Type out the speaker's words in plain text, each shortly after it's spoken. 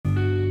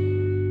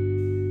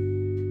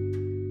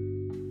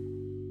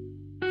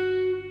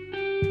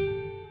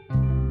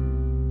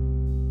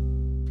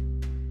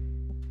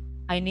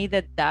I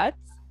needed that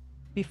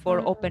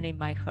before opening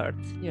my heart.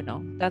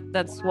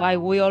 That's why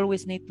we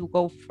always need to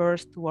go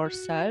first to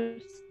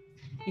ourselves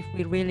if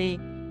we really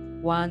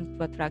want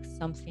to attract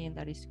something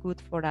that is good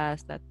for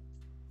us, that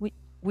we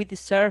we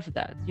deserve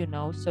that.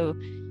 So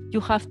you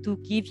have to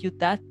give you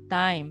that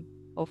time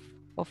of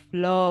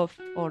love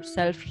or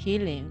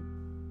self-healing,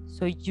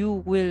 so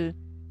you will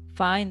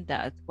find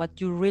that what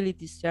you really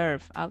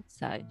deserve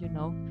outside.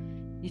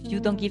 If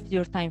you don't give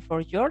your time for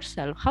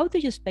yourself, how do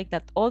you expect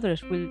that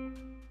others will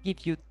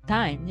give you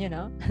time?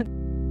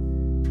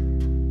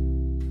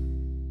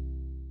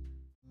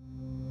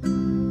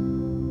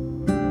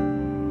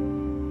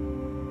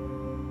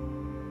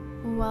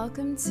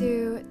 Welcome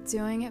to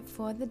Doing It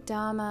for the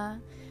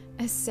Dharma,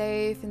 a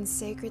safe and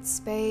sacred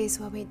space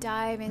where we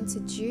dive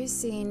into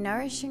juicy,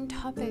 nourishing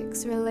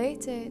topics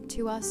related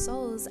to our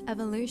soul's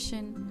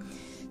evolution.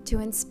 To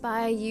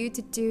inspire you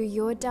to do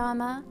your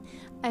Dharma,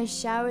 I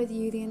share with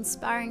you the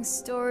inspiring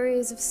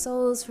stories of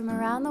souls from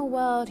around the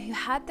world who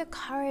had the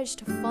courage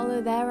to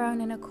follow their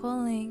own inner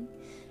calling,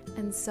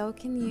 and so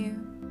can you.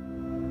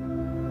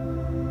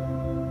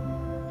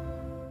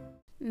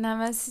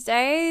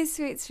 Namaste,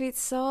 sweet, sweet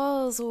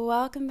souls.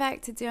 Welcome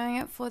back to Doing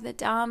It for the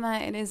Dharma.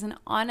 It is an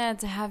honor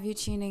to have you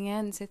tuning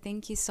in. So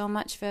thank you so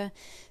much for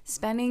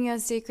spending your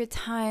sacred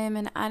time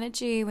and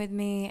energy with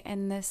me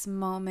in this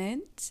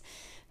moment.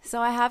 So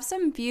I have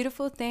some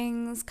beautiful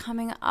things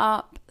coming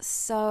up.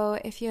 So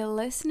if you're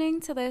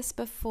listening to this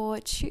before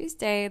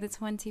Tuesday, the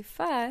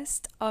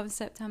 21st of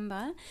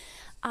September,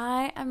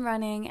 I am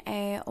running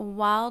a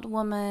Wild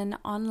Woman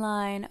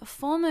online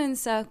full moon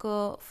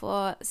circle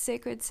for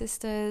sacred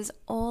sisters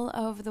all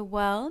over the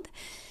world.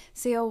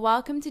 So you're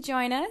welcome to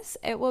join us.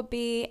 It will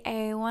be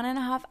a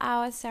 1.5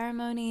 hour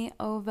ceremony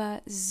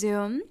over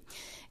Zoom.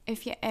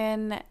 If you're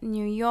in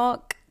New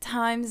York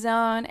time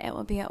zone, it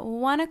will be at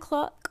 1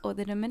 o'clock, or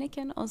the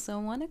Dominican, also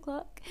 1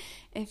 o'clock.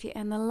 If you're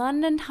in the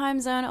London time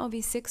zone, it will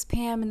be 6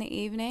 p.m. in the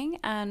evening,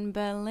 and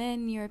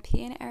Berlin,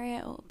 European area,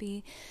 it will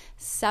be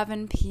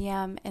 7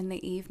 p.m. in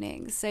the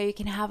evening. So you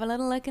can have a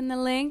little look in the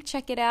link,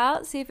 check it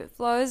out, see if it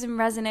flows and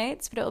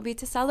resonates, but it will be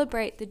to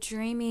celebrate the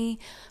dreamy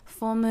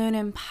full moon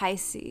in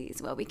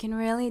Pisces, where we can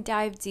really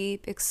dive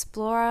deep,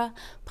 explore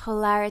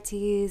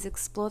polarities,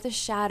 explore the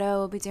shadow.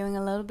 We'll be doing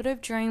a little bit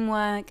of dream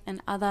work and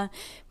other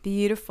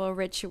beautiful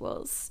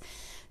rituals.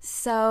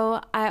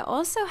 So I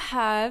also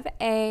have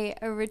a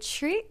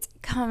retreat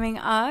coming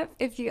up.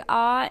 If you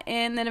are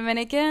in the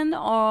Dominican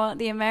or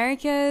the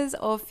Americas,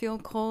 or feel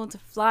called to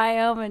fly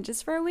over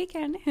just for a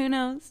weekend, who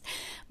knows?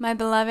 My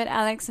beloved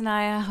Alex and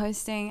I are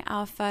hosting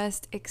our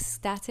first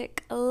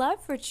ecstatic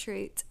love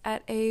retreat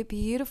at a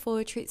beautiful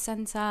retreat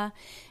center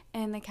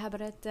in the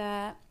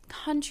Cabarete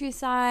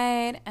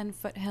countryside and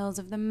foothills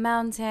of the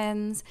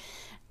mountains.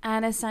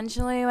 And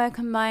essentially, we're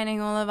combining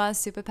all of our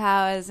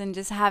superpowers and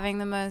just having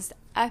the most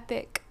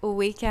epic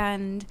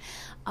weekend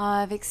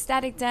of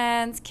ecstatic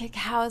dance, kick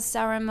house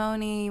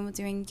ceremony. We're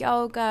doing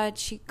yoga,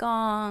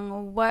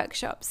 qigong,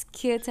 workshops,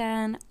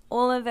 kirtan,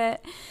 all of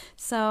it.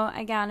 So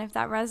again, if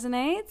that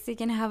resonates, you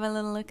can have a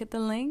little look at the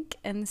link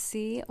and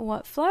see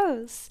what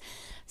flows.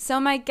 So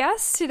my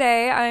guest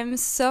today, I'm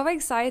so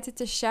excited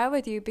to share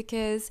with you,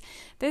 because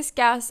this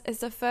guest is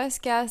the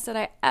first guest that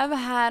I ever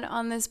had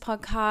on this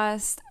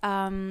podcast,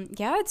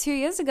 2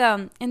 years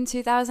ago in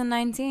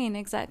 2019,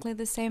 exactly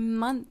the same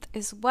month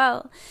as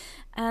well.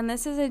 And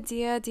this is a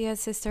dear, dear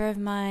sister of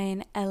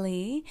mine,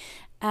 Ellie.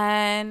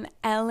 And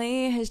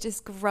Ellie has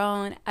just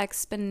grown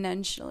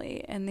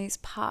exponentially in these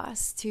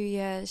past 2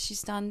 years.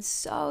 She's done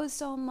so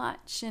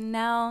much. And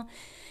now,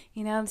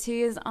 2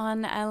 years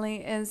on,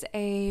 Ellie is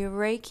a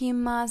Reiki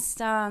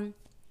master.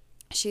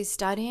 She's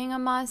studying a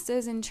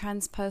master's in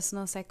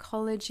transpersonal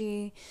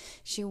psychology.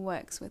 She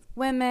works with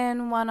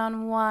women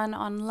one-on-one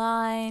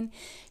online.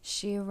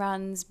 She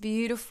runs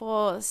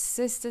beautiful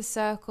sister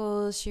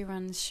circles. She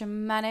runs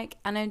shamanic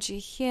energy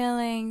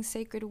healing,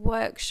 sacred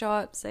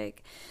workshops.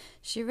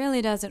 She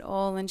really does it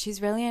all, and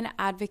she's really an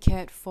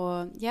advocate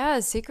for,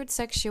 sacred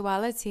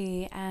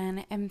sexuality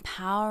and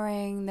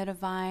empowering the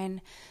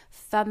divine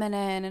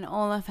feminine and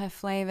all of her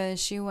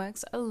flavors. She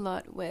works a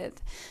lot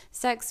with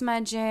sex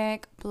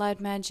magic,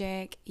 blood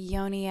magic,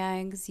 yoni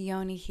eggs,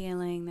 yoni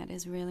healing. That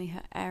is really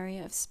her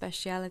area of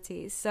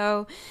specialty.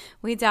 So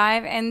we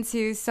dive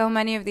into so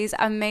many of these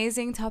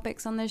amazing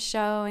topics on the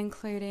show,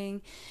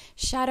 including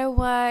shadow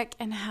work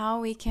and how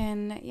we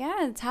can,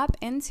 tap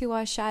into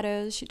our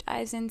shadows. She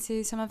dives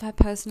into some of her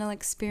personal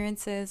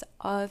experiences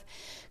of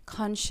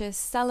conscious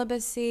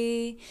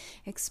celibacy,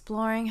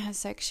 exploring her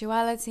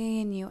sexuality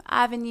in new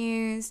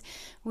avenues.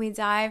 We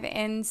dive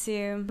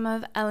into some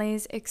of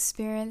Ellie's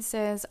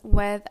experiences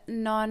with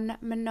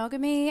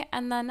non-monogamy,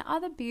 and then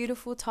other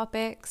beautiful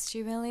topics.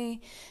 She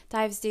really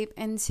dives deep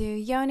into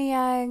yoni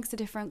eggs, the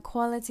different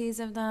qualities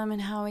of them,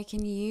 and how we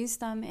can use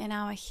them in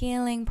our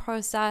healing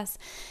process.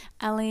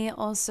 Ellie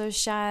also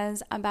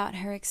shares about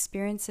her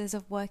experiences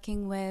of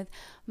working with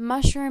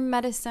mushroom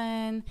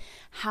medicine,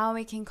 how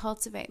we can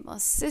cultivate more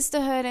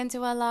sisterhood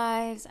into our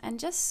lives, and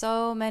just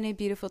so many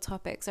beautiful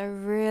topics. I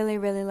really,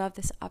 really love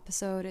this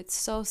episode. It's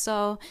so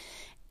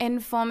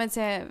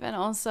informative and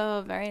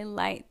also very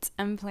light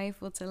and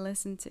playful to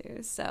listen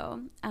to.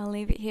 So I'll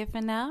leave it here for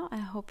now. I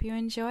hope you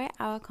enjoy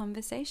our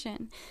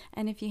conversation.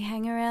 And if you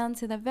hang around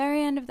to the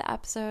very end of the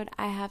episode,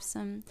 I have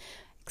some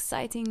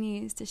exciting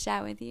news to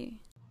share with you.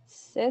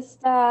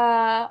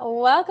 Sister,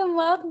 welcome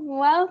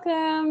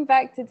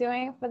back to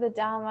Doing It for the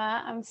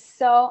Dharma. I'm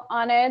so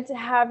honored to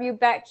have you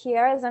back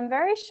here, as I'm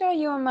very sure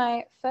you were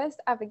my first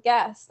ever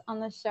guest on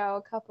the show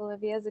a couple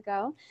of years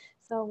ago.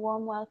 So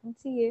warm welcome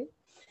to you.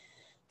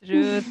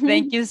 True.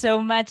 Thank you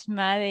so much,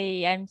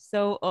 Maddie. I'm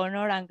so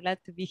honored and glad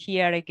to be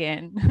here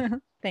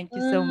again. Thank you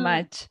so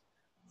much.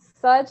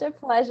 Such a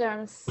pleasure.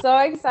 I'm so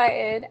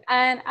excited.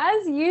 And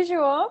as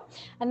usual,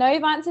 I know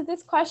you've answered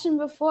this question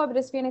before, but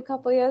it's been a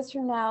couple years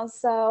from now.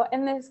 So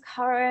in this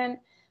current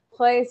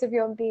place of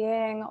your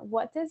being,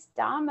 what does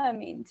Dharma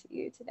mean to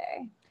you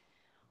today?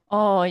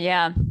 Oh,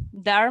 yeah.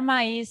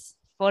 Dharma is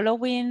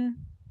following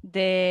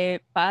the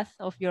path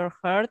of your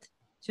heart,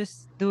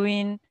 just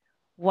doing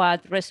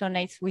what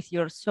resonates with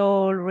your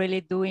soul,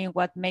 really doing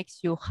what makes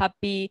you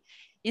happy.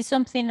 It's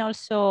something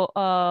also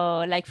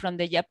like from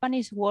the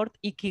Japanese word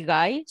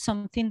ikigai,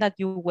 something that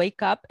you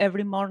wake up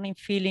every morning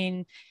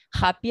feeling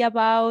happy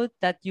about,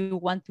 that you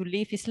want to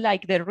live. It's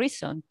like the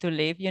reason to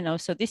live, you know.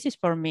 So this is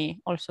for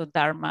me also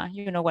Dharma,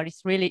 you know, what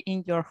is really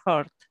in your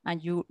heart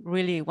and you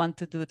really want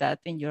to do that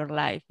in your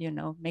life, you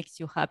know, makes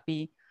you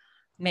happy,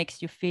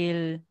 makes you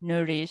feel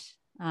nourished,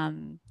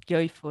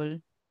 joyful.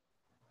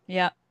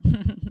 Yeah.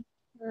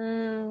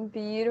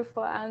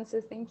 Beautiful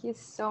answers. Thank you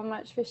so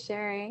much for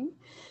sharing.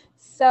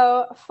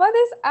 So for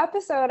this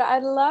episode,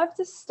 I'd love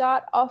to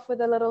start off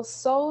with a little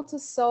soul to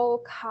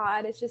soul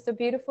card. It's just a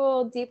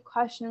beautiful, deep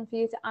question for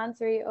you to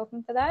answer. Are you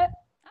open for that?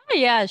 Oh,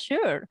 yeah,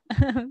 sure.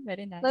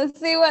 Very nice. Let's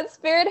see what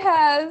Spirit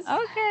has.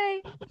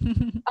 Okay.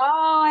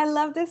 Oh, I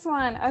love this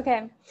one.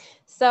 Okay.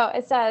 So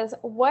it says,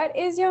 what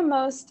is your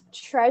most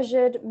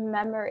treasured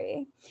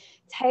memory?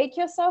 Take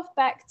yourself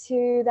back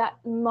to that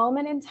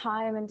moment in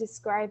time and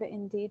describe it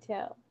in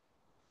detail.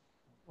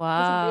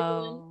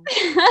 Wow.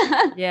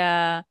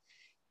 Yeah,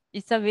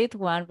 it's a big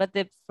one. But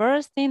the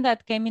first thing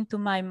that came into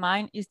my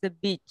mind is the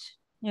beach,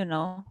 you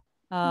know.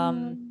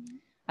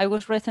 I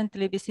was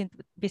recently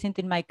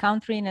visiting my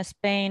country in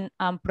Spain,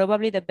 and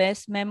probably the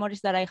best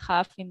memories that I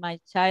have in my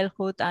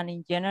childhood and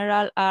in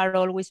general are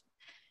always,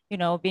 you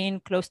know,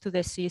 being close to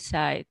the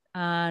seaside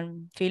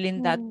and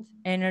feeling that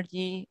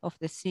energy of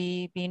the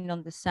sea, being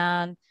on the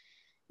sand,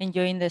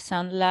 enjoying the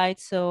sunlight.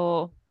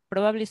 So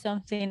probably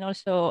something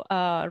also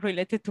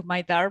related to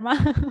my Dharma,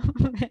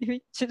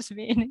 maybe just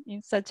being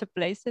in such a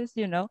places,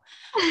 you know.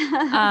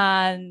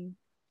 And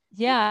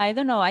yeah, I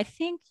don't know. I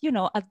think, you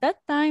know, at that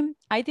time,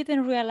 I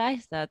didn't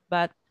realize that.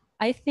 But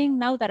I think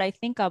now that I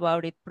think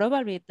about it,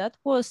 probably that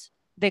was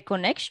the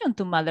connection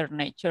to Mother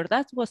Nature.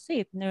 That was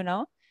it, you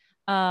know.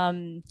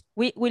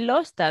 We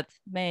lost that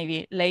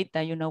maybe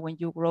later, you know, when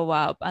you grow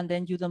up and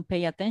then you don't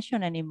pay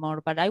attention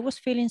anymore. But I was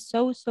feeling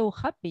so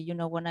happy, you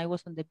know, when I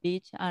was on the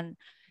beach, and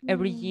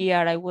every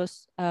year I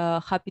was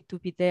happy to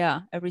be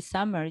there every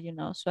summer, you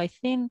know. So I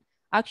think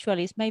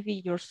actually it's maybe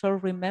your soul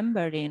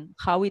remembering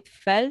how it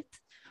felt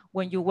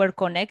when you were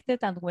connected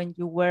and when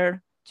you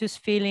were just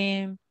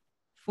feeling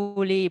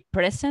fully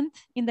present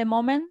in the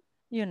moment,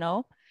 you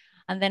know.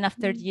 And then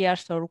after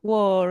years of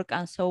work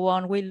and so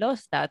on, we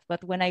lost that.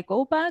 But when I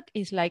go back,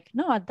 it's like,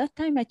 no, at that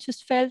time I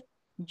just felt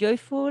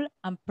joyful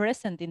and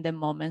present in the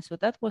moment. So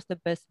that was the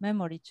best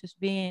memory, just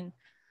being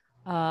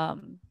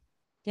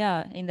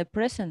yeah, in the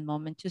present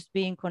moment, just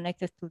being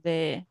connected to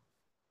the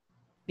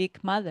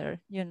big mother,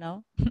 you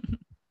know.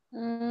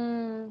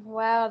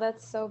 Wow,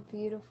 that's so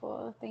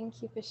beautiful.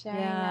 Thank you for sharing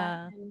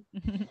Yeah.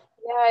 that.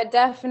 Yeah, I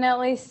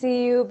definitely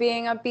see you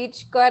being a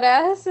beach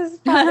goddess as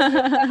part of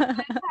your time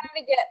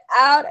to get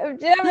out of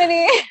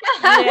Germany.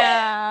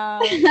 Yeah,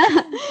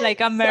 like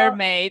a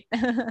mermaid.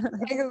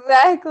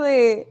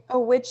 Exactly. A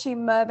witchy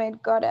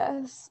mermaid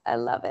goddess. I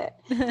love it.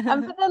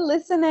 And for the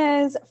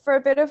listeners, for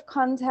a bit of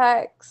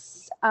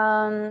context,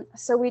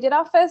 so we did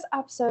our first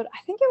episode, I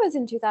think it was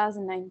in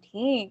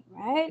 2019,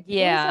 right?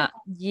 Yeah,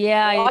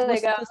 yeah, it was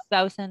ago.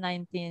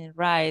 2019,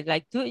 right?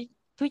 Like two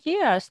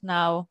years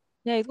now.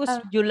 Yeah, it was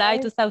July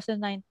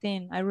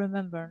 2019. I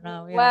remember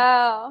now. Yeah.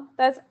 Wow,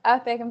 that's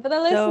epic. And for the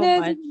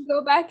listeners, you can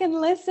go back and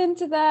listen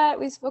to that.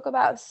 We spoke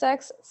about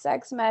sex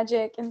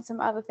magic, and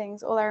some other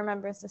things. All I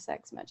remember is the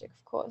sex magic,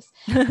 of course.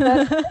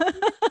 But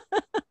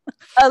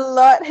a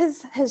lot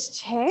has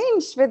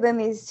changed within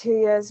these 2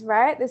 years,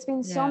 right? There's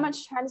been so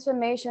much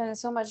transformation,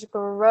 so much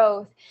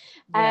growth.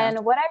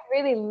 And what I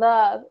really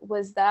love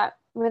was that,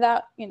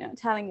 without, you know,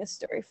 telling the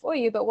story for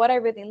you, but what I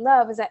really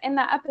love is that in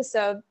that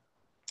episode,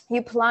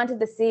 you planted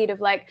the seed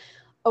of like,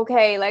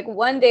 okay, like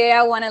one day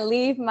I want to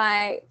leave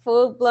my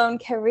full-blown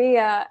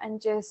career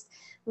and just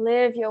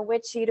live your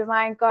witchy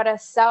divine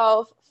goddess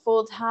self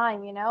full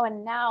time, you know.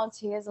 And now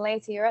 2 years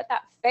later, you're at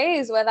that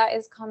phase where that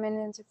is coming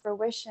into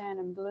fruition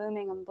and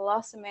blooming and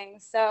blossoming.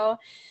 So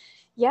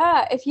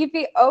yeah, if you'd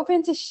be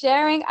open to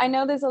sharing, I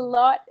know there's a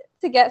lot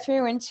to get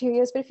through in 2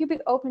 years, but if you'd be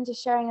open to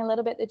sharing a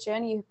little bit the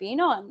journey you've been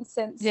on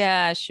since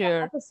sure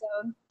that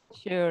episode.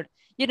 Sure.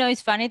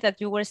 It's funny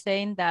that you were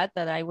saying that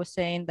I was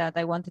saying that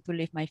I wanted to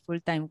leave my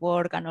full-time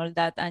work and all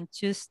that. And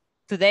just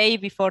today,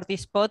 before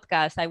this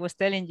podcast, I was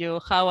telling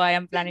you how I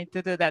am planning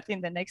to do that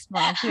in the next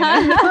month.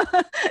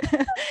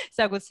 It's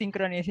a good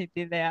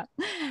synchronicity there.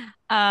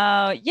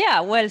 Yeah,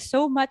 well,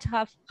 so much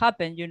have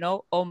happened,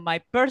 on my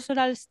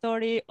personal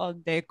story,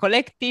 on the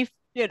collective,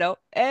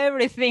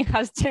 everything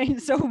has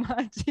changed so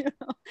much.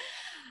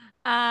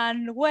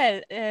 And well,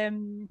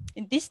 in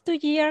these 2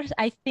 years,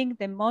 I think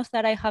the most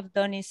that I have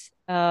done is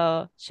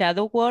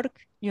shadow work,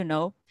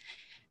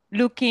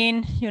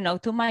 looking,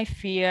 to my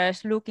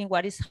fears, looking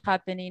what is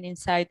happening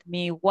inside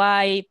me,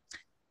 why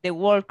the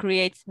world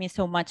creates me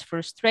so much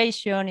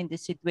frustration in the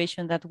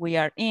situation that we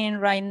are in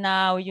right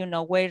now,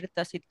 where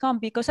does it come?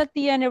 Because at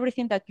the end,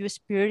 everything that you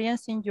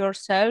experience in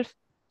yourself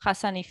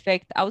has an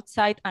effect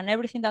outside, and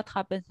everything that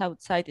happens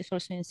outside is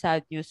also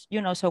inside you.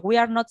 So we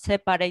are not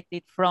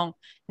separated from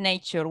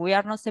nature. We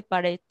are not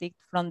separated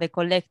from the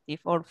collective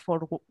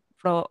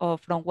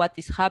from what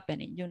is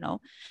happening.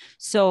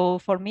 So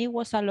for me, it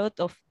was a lot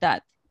of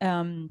that.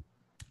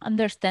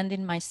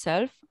 Understanding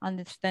myself,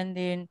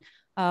 understanding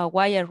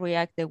why I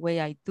react the way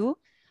I do,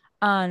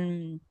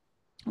 and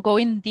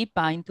going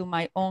deeper into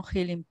my own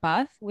healing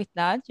path with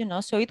that.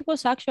 So it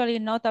was actually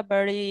not a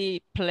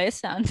very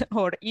pleasant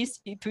or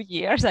easy 2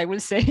 years, I will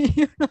say.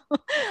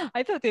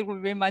 I thought it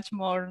would be much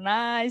more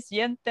nice,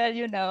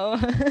 gentle.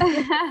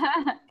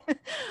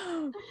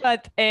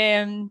 But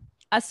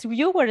as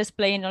you were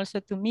explaining also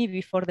to me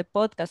before the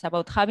podcast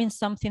about having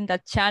something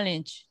that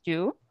challenged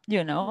you,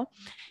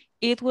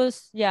 it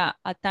was,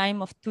 a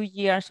time of 2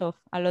 years of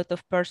a lot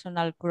of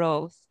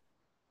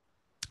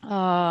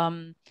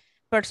um,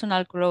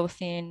 personal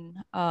growth in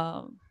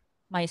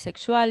my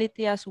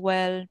sexuality as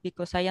well,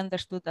 because I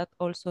understood that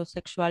also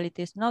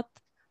sexuality is not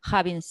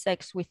having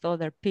sex with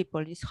other people,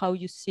 it's how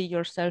you see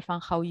yourself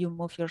and how you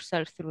move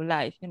yourself through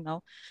life.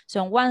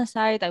 So on one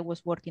side, I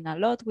was working a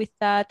lot with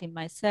that in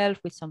myself,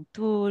 with some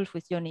tools,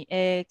 with Yoni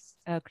X,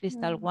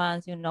 crystal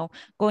ones,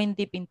 going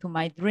deep into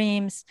my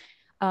dreams,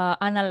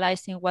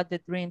 analyzing what the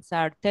dreams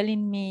are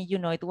telling me.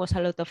 It was a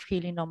lot of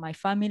healing on my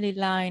family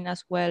line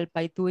as well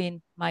by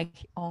doing my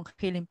own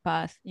healing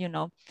path.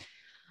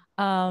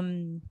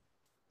 Um,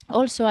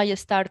 Also, I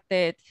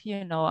started,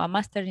 a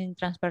master in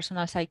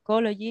transpersonal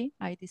psychology.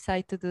 I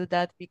decided to do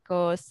that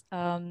because,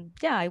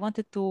 I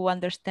wanted to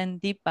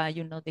understand deeper,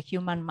 the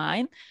human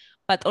mind,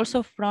 but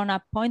also from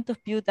a point of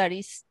view that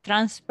is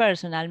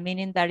transpersonal,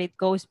 meaning that it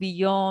goes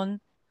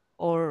beyond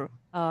or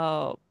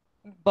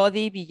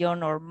body,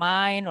 beyond our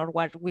mind, or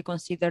what we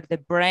consider the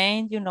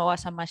brain,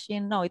 as a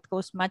machine. No, it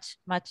goes much,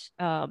 much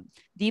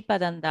deeper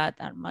than that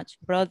and much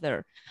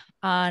broader.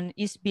 And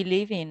is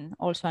believing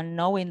also and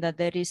knowing that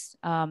there is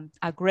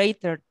a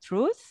greater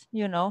truth,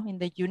 in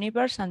the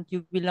universe, and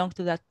you belong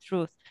to that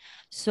truth.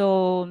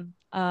 So,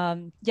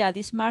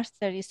 this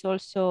master is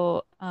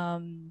also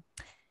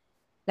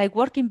like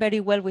working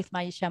very well with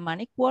my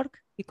shamanic work,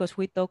 because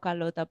we talk a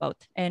lot about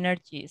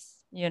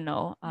energies,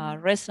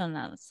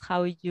 resonance,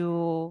 how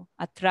you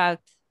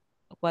attract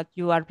what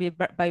you are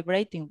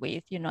vibrating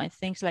with, and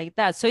things like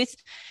that. So it's,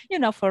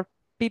 for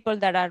people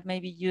that are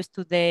maybe used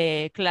to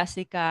the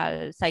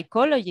classical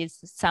psychology, it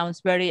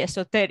sounds very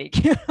esoteric,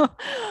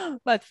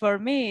 but for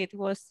me, it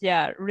was,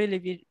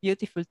 really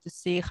beautiful to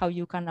see how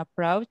you can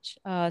approach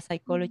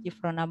psychology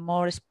from a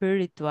more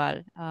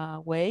spiritual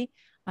way,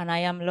 and I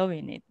am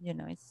loving it.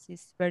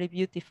 It's very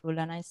beautiful,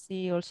 and I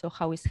see also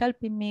how it's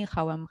helping me,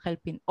 how I'm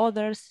helping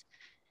others,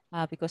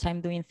 because I'm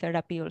doing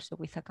therapy also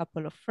with a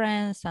couple of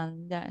friends,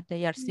 and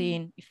they are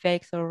seeing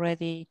effects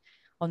already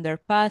on their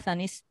path,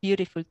 and it's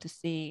beautiful to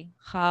see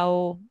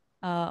how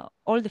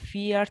all the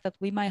fears that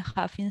we might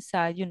have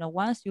inside,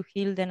 once you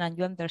heal them and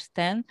you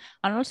understand,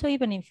 and also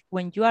even if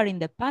when you are in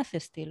the path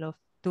still of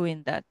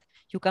doing that,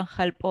 you can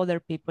help other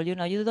people. You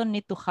don't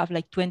need to have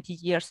like 20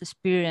 years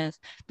experience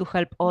to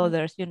help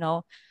others.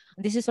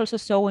 This is also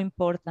so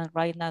important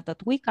right now,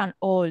 that we can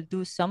all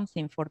do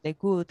something for the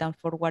good and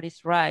for what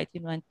is right,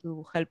 and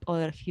to help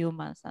other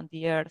humans and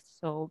the earth.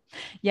 So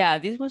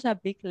this was a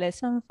big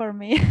lesson for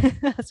me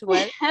as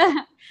well,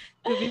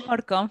 to be more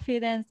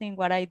confident in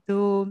what I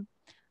do.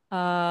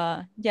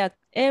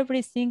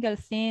 Every single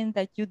thing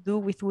that you do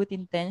with good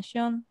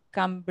intention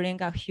can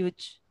bring a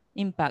huge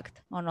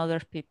impact on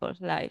other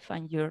people's life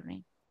and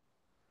journey.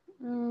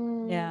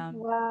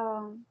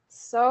 Wow.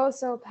 So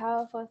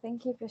powerful.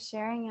 Thank you for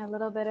sharing a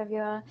little bit of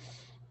your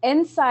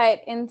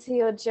insight into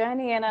your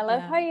journey. And I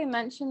love how you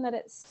mentioned that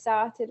it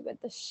started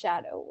with the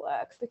shadow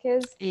work,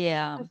 because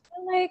I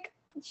feel like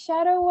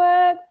shadow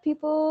work,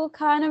 people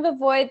kind of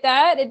avoid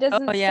that. It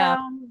doesn't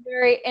sound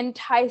very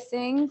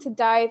enticing to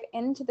dive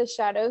into the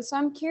shadows. So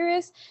I'm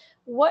curious,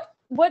 what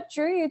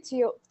drew you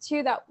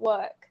to that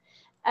work,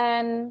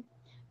 and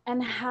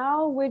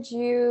how would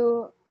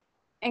you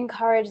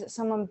encourage that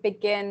someone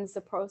begins the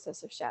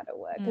process of shadow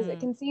work? Because it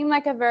can seem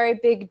like a very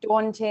big,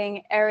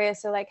 daunting area.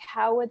 So like,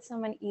 how would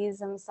someone ease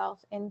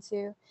themselves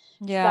into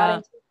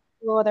starting to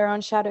explore their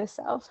own shadow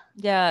self.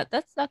 Yeah,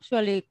 that's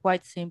actually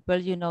quite simple.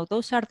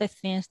 Those are the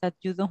things that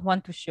you don't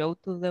want to show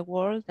to the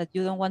world, that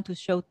you don't want to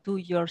show to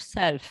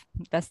yourself.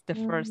 That's the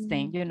first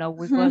thing,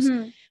 because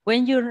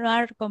when you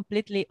are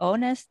completely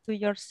honest to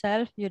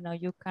yourself,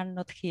 you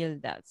cannot heal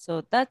that.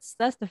 So that's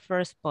the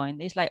first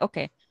point. It's like,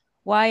 okay,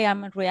 why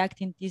am I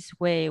reacting this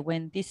way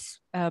when this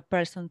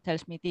person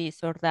tells me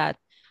this or that?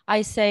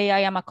 I say I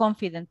am a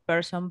confident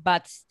person,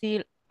 but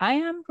still I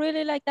am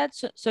really like that.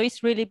 So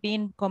it's really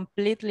being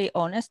completely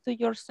honest to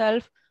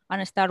yourself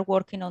and start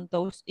working on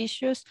those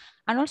issues,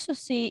 and also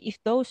see if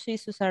those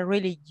issues are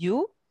really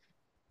you,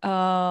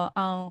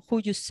 and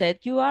who you said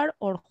you are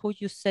or who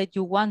you said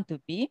you want to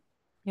be,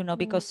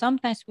 because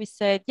sometimes we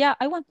said, yeah,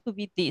 I want to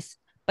be this,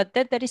 but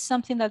then there is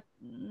something that,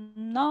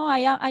 no,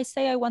 I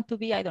say I want to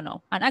be, I don't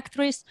know, an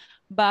actress,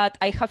 but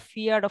I have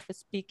fear of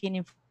speaking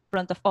in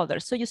front of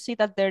others. So you see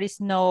that there is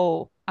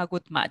no a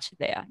good match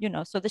there,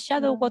 so the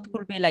shadow what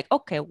could be like,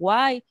 okay,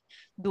 why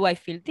do I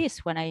feel this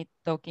when I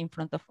talk in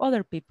front of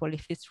other people,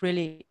 if it's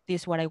really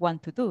this what I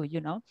want to do,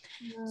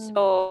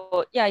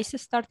 So yeah,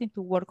 it's starting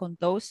to work on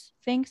those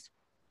things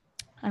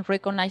and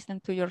recognize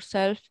them to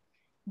yourself.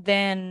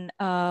 Then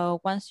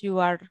once you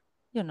are,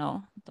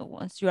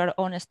 once you are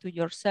honest to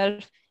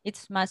yourself,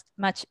 it's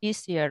much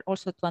easier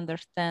also to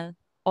understand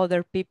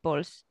other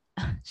people's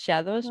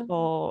shadows,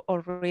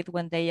 or read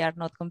when they are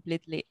not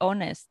completely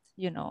honest,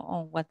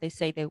 on what they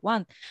say they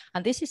want.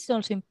 And this is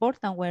also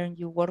important when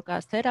you work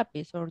as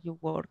therapist or you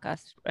work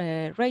as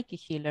a Reiki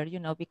healer,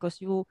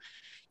 because you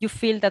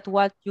feel that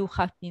what you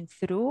have been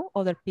through,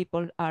 other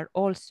people are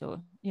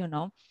also,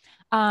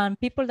 and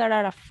people that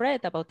are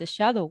afraid about the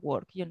shadow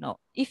work,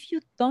 if you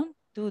don't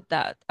do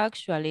that,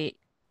 actually,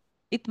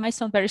 it might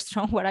sound very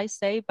strong what I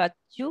say, but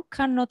you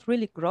cannot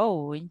really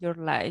grow in your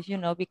life,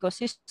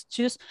 because it's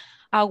just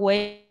a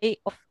way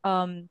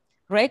of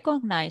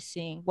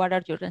recognizing what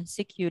are your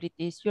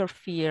insecurities, your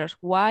fears,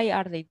 why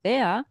are they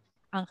there,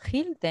 and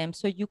heal them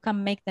so you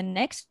can make the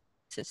next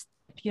step.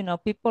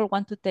 People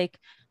want to take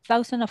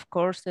thousands of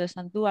courses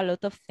and do a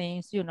lot of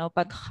things,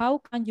 but how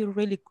can you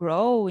really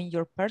grow in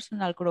your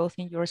personal growth,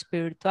 in your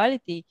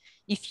spirituality,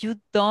 if you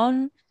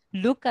don't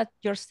look at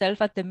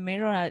yourself at the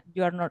mirror and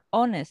you are not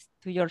honest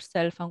to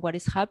yourself and what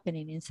is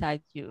happening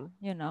inside you.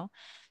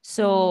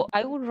 So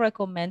I would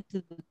recommend to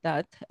do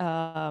that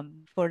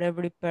for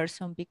every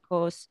person,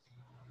 because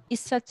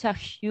it's such a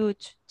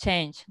huge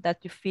change that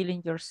you feel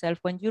in yourself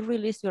when you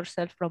release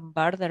yourself from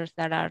burdens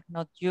that are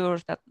not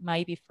yours, that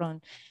might be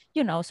from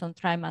some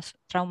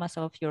traumas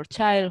of your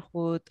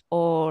childhood,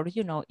 or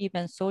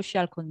even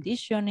social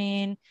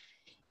conditioning,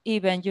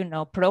 even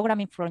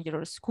programming from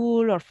your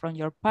school or from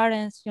your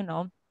parents.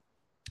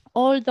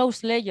 All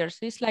those layers,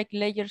 it's like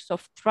layers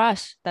of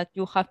trash that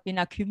you have been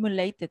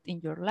accumulated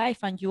in your life,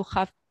 and you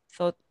have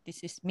thought,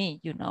 this is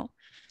me,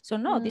 so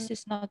no, this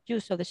is not you.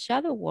 So the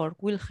shadow work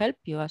will help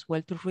you as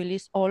well to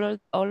release all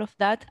of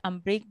that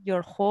and bring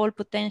your whole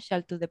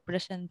potential to the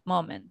present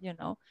moment.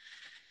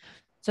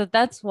 So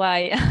that's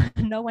why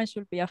no one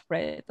should be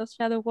afraid of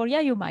shadow work.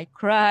 Yeah, you might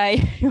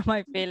cry, you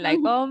might feel like,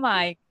 oh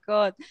my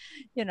God,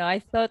 I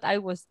thought I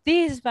was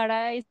this, but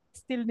I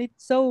still need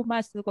so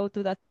much to go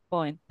to that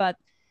point. But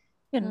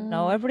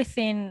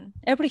everything,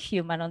 every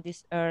human on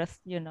this earth,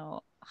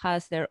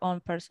 has their own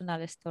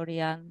personal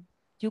story, and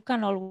you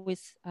can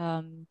always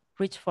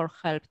reach for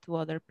help to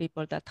other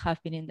people that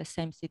have been in the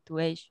same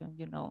situation,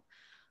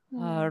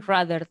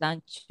 rather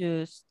than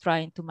just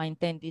trying to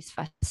maintain this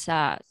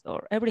facade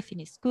or everything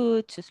is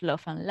good, just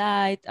love and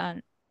light.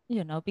 And,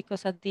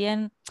 because at the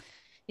end,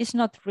 it's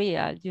not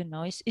real,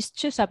 it's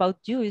just about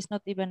you. It's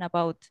not even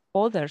about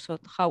others or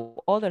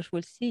how others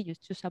will see you.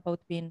 It's just about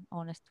being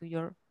honest to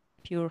your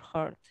pure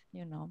heart.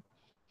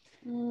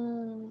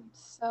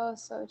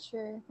 So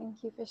true.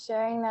 Thank you for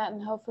sharing that,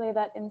 and hopefully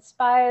that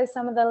inspires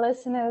some of the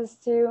listeners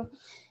to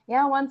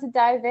want to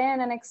dive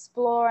in and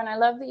explore. And I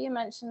love that you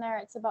mentioned there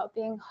it's about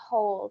being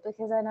whole,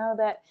 because I know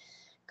that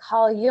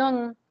Carl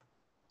Jung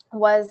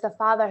was the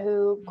father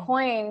who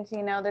coined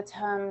the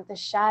term the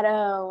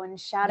shadow and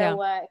shadow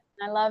work.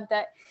 And I love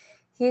that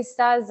he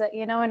says that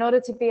in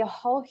order to be a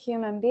whole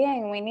human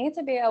being, we need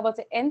to be able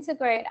to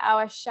integrate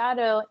our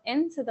shadow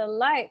into the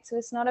light. So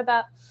it's not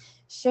about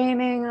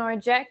shaming or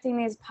rejecting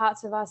these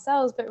parts of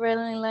ourselves, but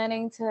really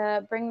learning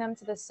to bring them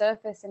to the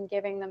surface and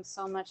giving them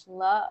so much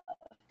love.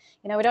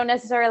 We don't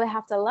necessarily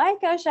have to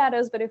like our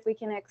shadows, but if we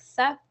can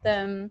accept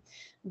them,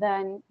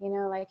 then,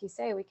 like you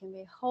say, we can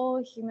be a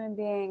whole human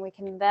being. We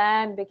can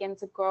then begin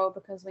to grow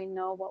because we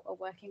know what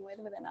we're working with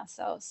within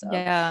ourselves. So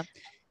yeah,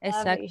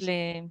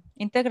 exactly.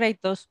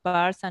 Integrate those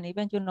parts, and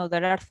even,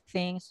 there are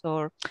things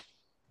or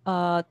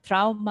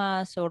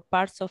traumas or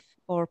parts of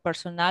our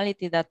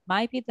personality that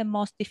might be the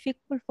most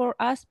difficult for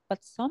us,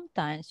 but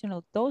sometimes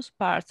those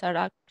parts are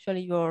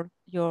actually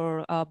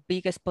your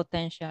biggest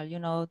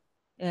potential.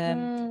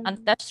 And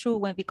that's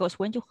true because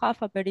when you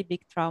have a very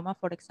big trauma,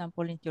 for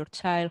example, in your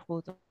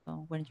childhood,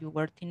 when you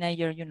were a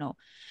teenager,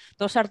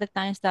 those are the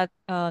times that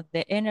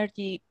the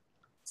energy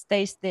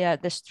stays there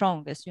the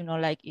strongest,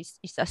 like it's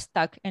a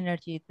stuck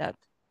energy that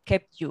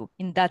kept you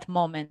in that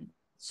moment.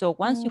 So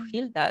once you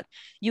heal that,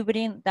 you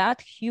bring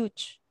that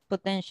huge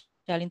potential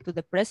into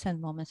the present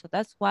moment. So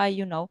that's why,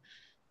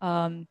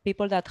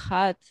 people that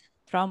had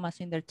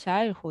traumas in their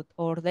childhood,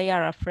 or they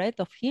are afraid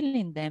of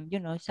healing them,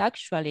 it's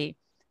actually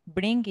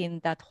bringing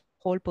that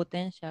whole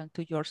potential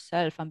to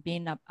yourself and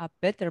being a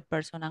better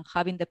person and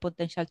having the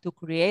potential to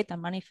create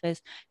and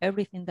manifest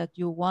everything that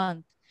you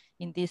want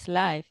in this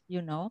life.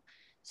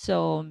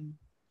 So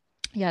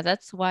yeah,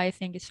 that's why I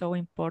think it's so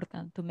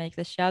important to make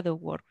the shadow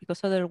work,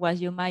 because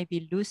otherwise you might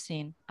be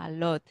losing a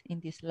lot in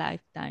this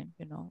lifetime,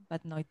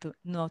 but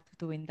not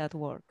doing that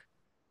work.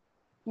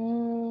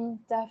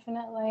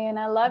 Definitely. And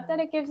I love that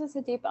it gives us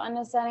a deeper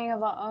understanding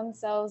of our own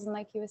selves and,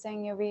 like you were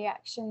saying, your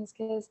reactions,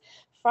 because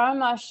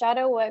from our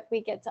shadow work,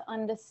 we get to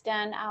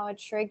understand our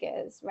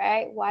triggers,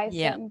 right? Why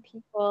Yeah. certain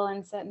people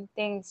and certain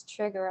things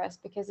trigger us,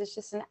 because it's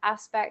just an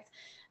aspect,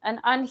 an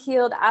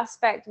unhealed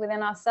aspect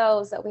within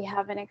ourselves that we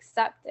haven't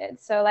accepted.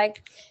 So,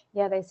 like,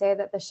 yeah, they say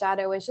that the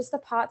shadow is just the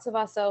parts of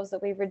ourselves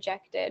that we've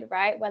rejected,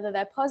 right? Whether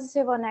they're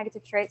positive or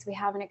negative traits, we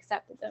haven't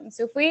accepted them.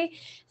 So if we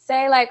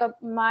say, like,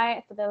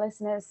 for the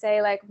listeners,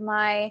 say, like,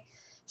 my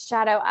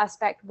shadow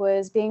aspect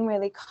was being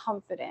really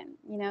confident.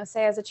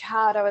 Say as a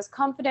child, I was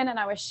confident and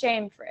I was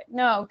shamed for it.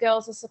 No,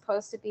 girls are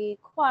supposed to be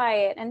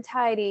quiet and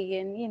tidy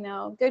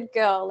and, good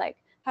girl, like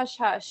hush,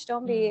 hush,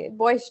 don't be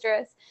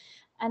boisterous.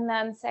 And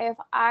then say if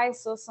I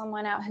saw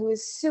someone out who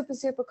was super,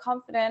 super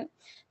confident,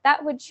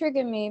 that would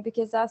trigger me,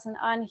 because that's an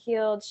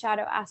unhealed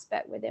shadow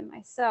aspect within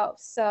myself.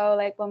 So,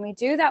 like, when we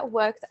do that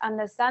work to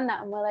understand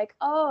that, and we're like,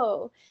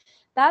 oh,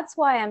 that's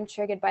why I'm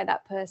triggered by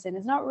that person.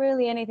 It's not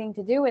really anything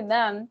to do with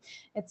them.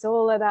 It's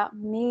all about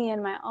me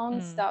and my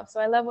own stuff. So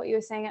I love what you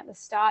were saying at the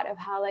start of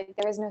how, like,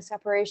 there is no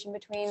separation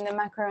between the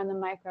macro and the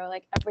micro.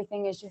 Like,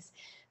 everything is just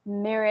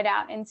mirrored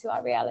out into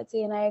our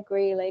reality. And I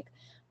agree. Like,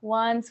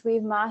 once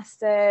we've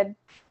mastered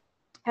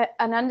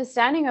an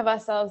understanding of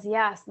ourselves,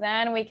 yes,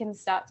 then we can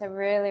start to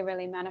really,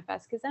 really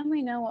manifest, because then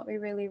we know what we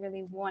really,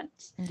 really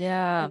want.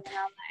 Yeah,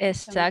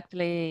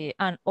 exactly.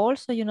 And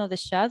also, the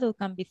shadow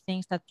can be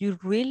things that you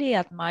really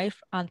admire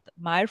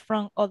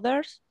from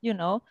others,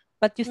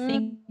 but you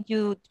think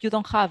you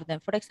don't have them.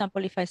 For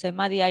example, if I say,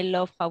 Maddie, I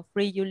love how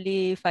free you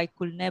live, I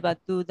could never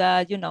do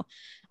that.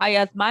 I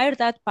admire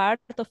that part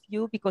of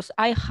you because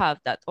I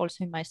have that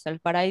also in myself,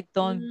 but I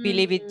don't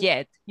believe it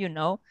yet.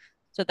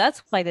 So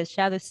that's why the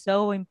shadow is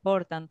so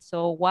important.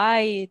 So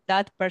why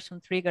that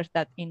person triggers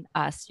that in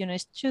us,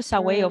 it's just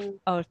a way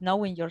of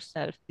knowing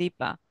yourself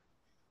deeper.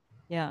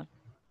 Yeah.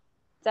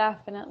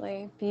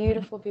 Definitely.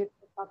 Beautiful,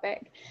 beautiful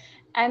topic.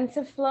 And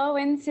to flow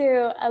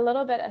into a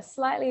little bit, a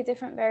slightly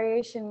different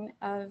variation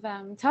of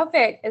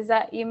topic, is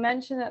that you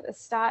mentioned at the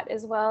start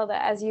as well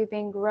that as you've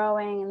been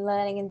growing and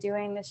learning and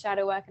doing the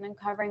shadow work and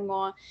uncovering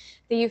more,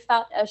 that you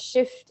felt a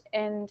shift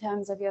in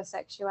terms of your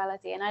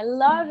sexuality. And I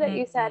love that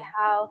you said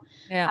how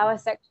our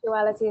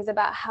sexuality is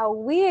about how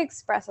we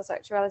express our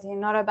sexuality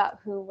and not about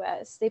who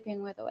we're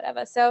sleeping with or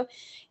whatever. So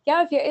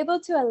yeah, if you're able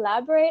to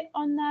elaborate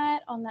on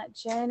that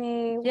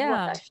journey, what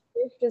that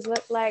shift has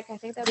looked like, I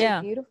think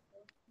that'd be beautiful.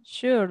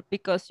 Sure,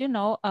 because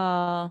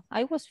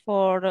I was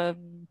for a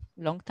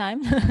long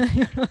time,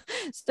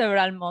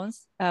 several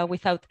months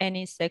without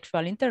any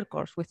sexual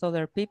intercourse with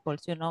other people.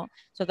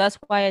 So that's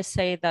why I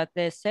say that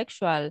the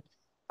sexual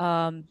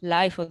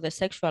life or the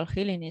sexual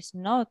healing is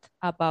not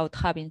about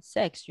having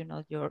sex.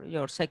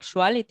 Your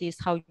sexuality is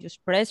how you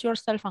express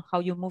yourself and how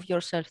you move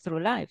yourself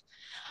through life.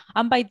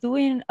 And by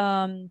doing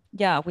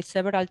with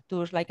several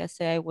tours, like I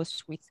say, I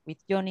was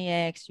with Johnny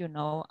X,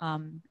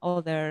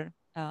 other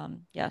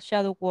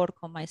shadow work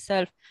on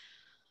myself.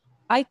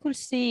 I could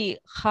see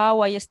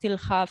how I still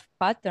have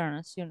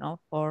patterns,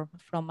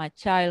 from my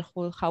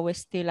childhood, how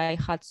I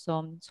had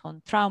some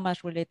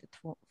traumas related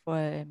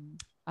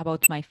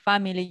about my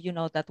family,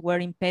 that were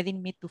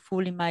impeding me to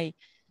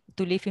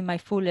live in my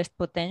fullest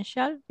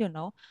potential.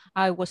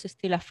 I was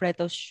still afraid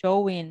of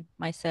showing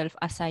myself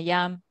as I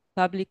am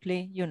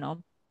publicly.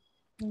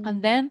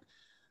 And then,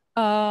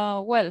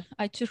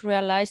 I just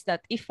realized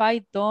that if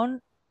I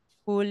don't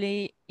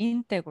fully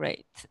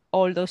integrate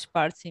all those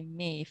parts in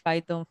me, if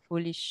I don't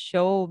fully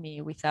show me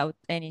without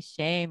any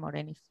shame or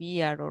any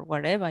fear or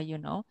whatever,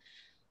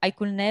 I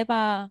could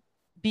never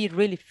be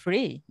really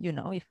free,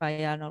 if I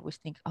am always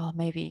think, oh,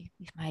 maybe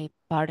if my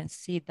parents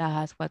see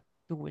that, what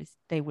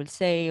they will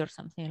say or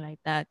something like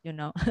that.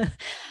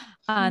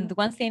 And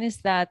one thing is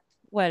that,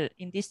 well,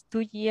 in these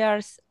 2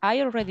 years,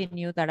 I already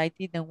knew that I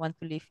didn't want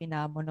to live in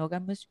a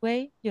monogamous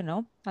way,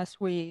 as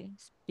we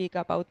speak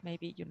about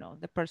maybe,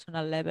 the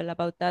personal level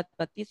about that.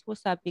 But this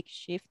was a big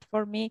shift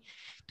for me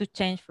to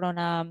change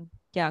from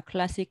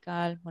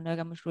classical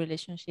monogamous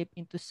relationship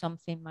into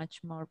something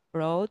much more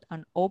broad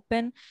and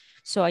open.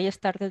 So I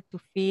started to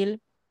feel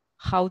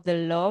how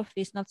the love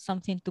is not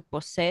something to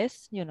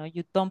possess.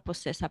 You don't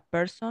possess a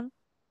person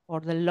or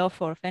the love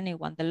of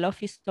anyone. The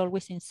love is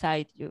always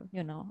inside you,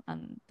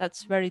 and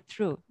that's very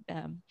true.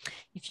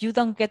 If you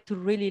don't get to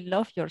really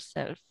love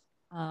yourself,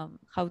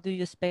 how do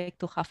you expect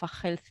to have a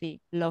healthy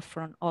love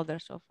from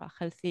others, of a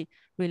healthy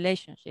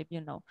relationship?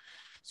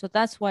 So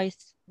that's why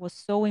it was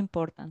so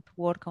important to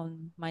work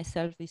on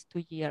myself these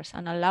 2 years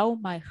and allow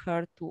my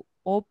heart to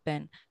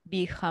open,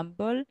 be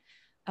humble,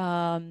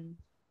 and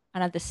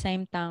at the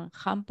same time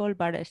humble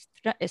but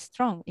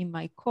strong in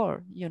my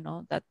core,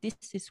 that this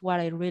is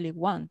what I really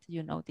want,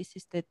 this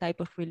is the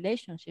type of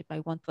relationship I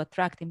want to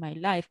attract in my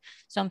life,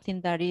 something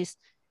that is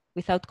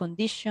without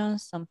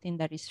conditions, something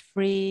that is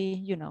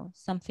free,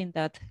 something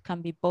that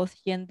can be both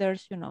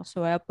genders,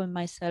 so I open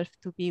myself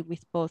to be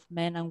with both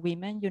men and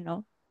women,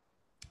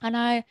 and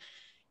I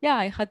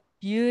had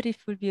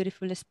beautiful,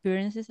 beautiful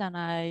experiences, and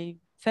I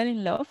fell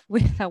in love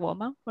with a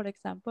woman, for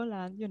example,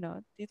 and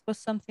it was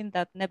something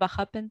that never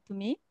happened to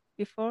me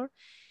before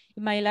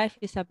in my life.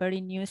 It's a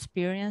very new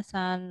experience,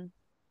 and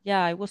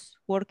I was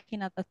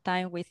working at the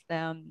time with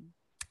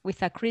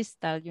a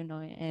crystal,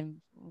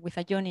 and with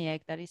a yoni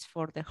egg that is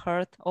for the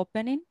heart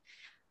opening.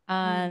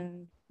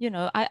 And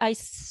I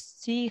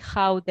see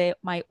how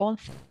my own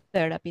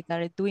therapy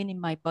that I'm doing in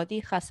my body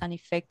has an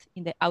effect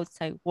in the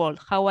outside world,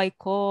 how I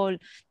call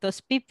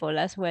those people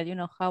as well,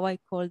 how I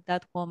call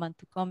that woman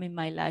to come in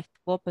my life,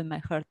 to open my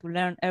heart, to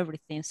learn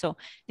everything. So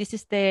this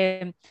is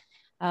the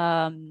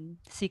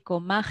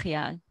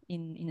psychomagia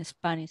in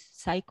Spanish,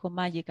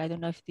 psychomagic. I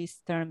don't know if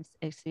these terms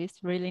exist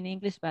really in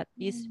English, but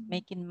is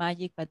making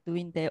magic, but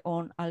doing their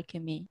own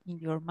alchemy in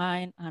your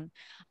mind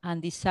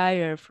and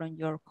desire from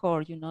your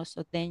core,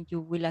 so then you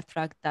will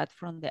attract that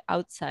from the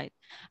outside.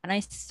 And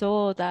I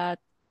saw that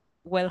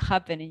well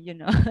happening,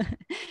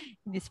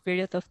 in this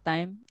period of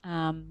time.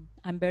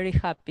 I'm very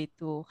happy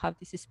to have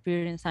this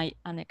experience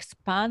and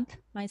expand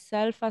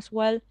myself as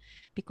well,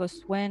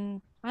 because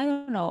when I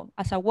don't know,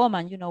 as a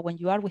woman, when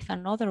you are with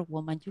another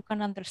woman, you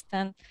can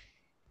understand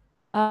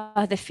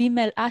the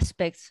female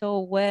aspect so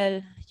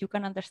well. You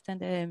can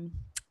understand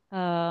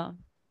uh,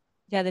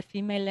 the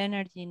female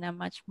energy in a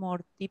much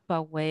more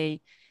deeper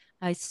way.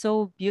 It's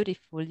so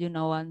beautiful,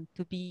 and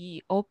to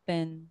be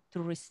open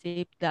to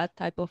receive that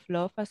type of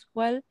love as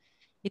well.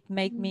 It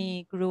made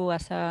me grow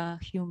as a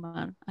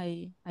human.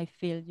 I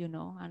feel,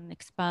 and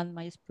expand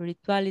my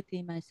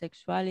spirituality, my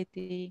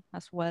sexuality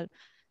as well.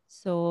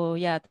 So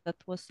that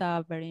was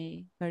a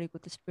very, very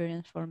good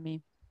experience for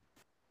me.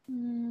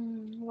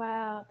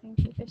 Wow, thank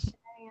you for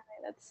sharing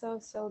it. That's so,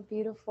 so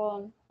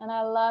beautiful. And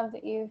I love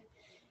that you've,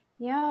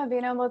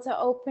 been able to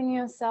open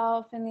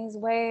yourself in these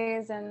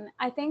ways. And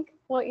I think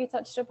what you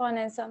touched upon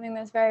is something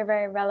that's very,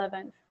 very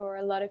relevant for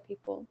a lot of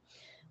people,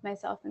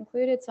 myself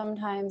included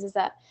sometimes, is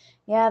that,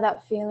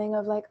 that feeling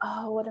of like,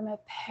 oh, what do my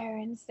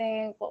parents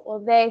think? What will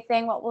they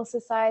think? What will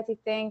society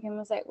think? And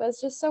it's like, let's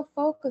just so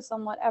focus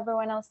on what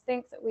everyone else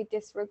thinks that we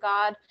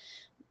disregard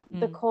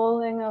the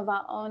calling of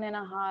our own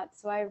inner heart.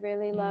 So I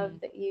really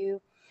love that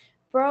you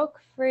broke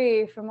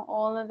free from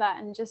all of that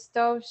and just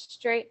dove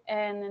straight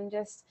in and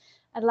just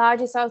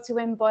allowed yourself to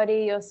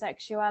embody your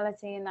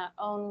sexuality in that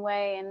own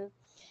way. And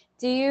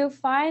do you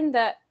find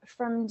that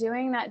from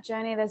doing that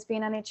journey, there's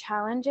been any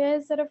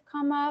challenges that have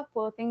come up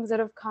or things that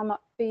have come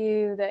up for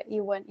you that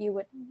you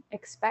would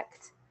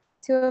expect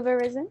to have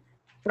arisen?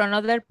 From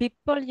other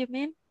people, you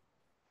mean?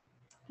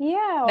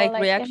 Yeah, or Like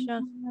like reactions?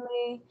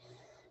 internally.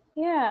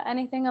 Yeah,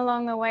 anything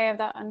along the way of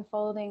that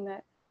unfolding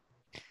that.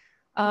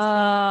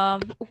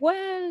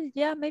 Well,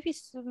 yeah, maybe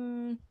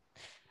some.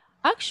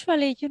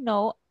 Actually,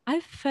 I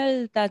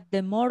felt that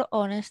the more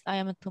honest I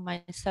am to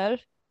myself,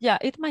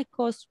 it might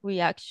cause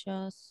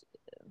reactions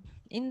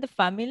in the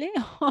family,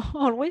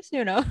 always,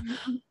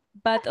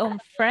 but on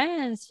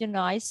friends,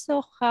 I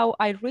saw how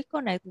I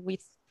reconnect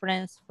with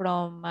friends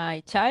from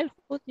my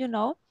childhood,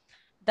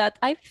 that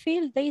I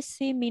feel they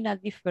see me in a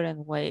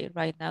different way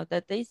right now,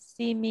 that they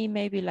see me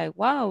maybe like,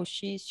 wow,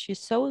 she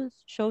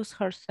shows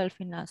herself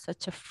in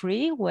such a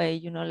free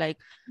way, like,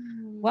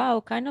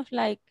 wow, kind of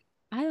like,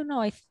 I don't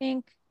know, I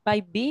think by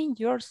being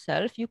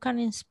yourself, you can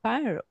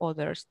inspire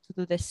others to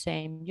do the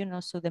same,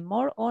 so the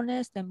more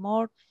honest, the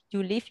more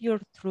you live your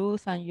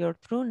truth and your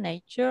true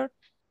nature,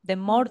 the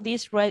more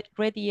this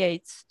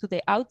radiates to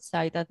the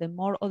outside, and the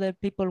more other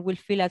people will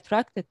feel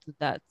attracted to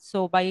that.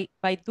 So by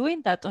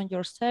doing that on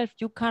yourself,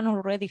 you can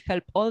already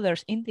help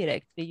others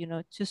indirectly,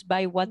 just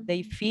by what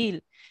they feel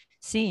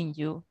seeing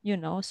you,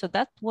 so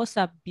that was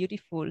a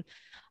beautiful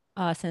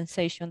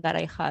sensation that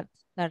I had,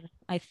 that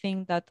I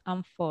think that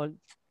unfold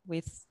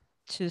with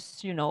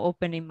just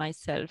opening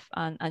myself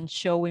and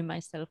showing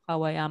myself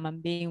how I am,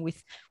 and being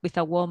with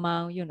a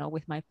woman,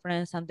 with my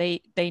friends, and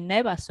they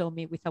never saw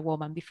me with a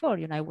woman before.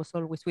 I was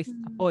always with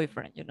a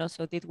boyfriend,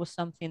 so it was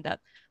something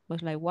that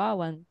was like, wow.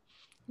 And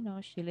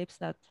she lives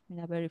that in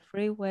a very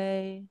free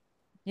way.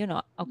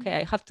 Okay,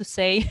 I have to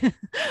say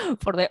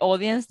for the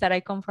audience that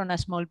I come from a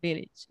small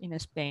village in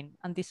Spain,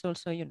 and this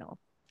also,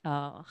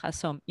 has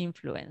some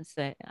influence.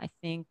 I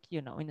think,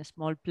 in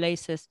small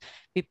places,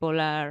 people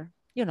are,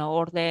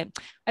 or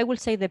I will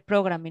say the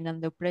programming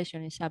and the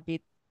oppression is a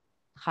bit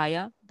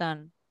higher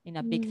than in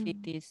a big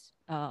cities,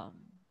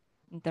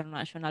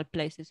 international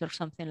places or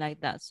something like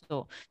that.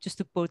 So just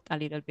to put a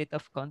little bit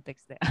of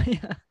context there.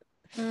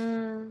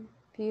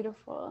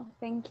 Beautiful.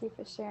 Thank you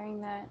for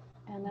sharing that.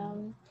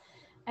 And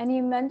And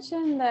you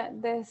mentioned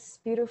that this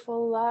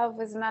beautiful love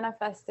was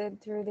manifested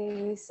through the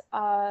use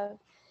of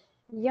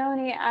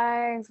yoni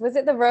eggs. Was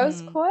it the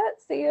rose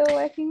quartz that you were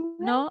working with?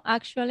 No,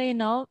 actually,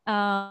 no.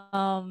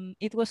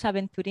 It was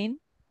aventurine.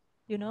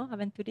 You know,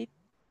 aventurine.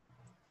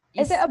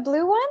 Is it a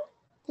blue one?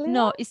 Blue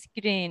No, one? it's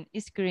green.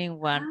 It's green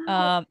one.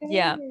 Ah,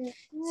 Yeah. okay.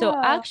 So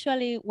Yeah.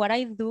 actually, what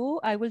I do,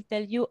 I will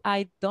tell you,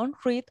 I don't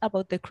read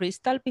about the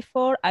crystal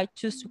before. I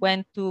just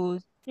went to,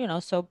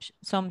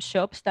 some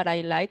shops that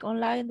I like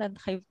online and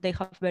they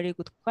have very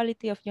good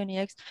quality of Yoni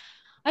eggs.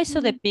 I saw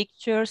the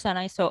pictures and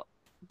I saw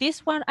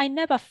this one. I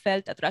never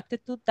felt attracted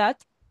to that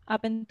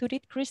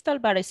aventurite crystal,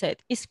 but I said,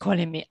 it's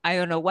calling me. I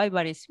don't know why,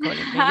 but it's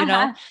calling me.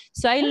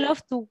 So I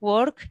love to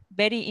work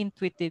very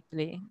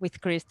intuitively with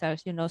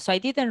crystals, So I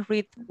didn't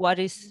read what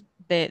is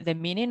the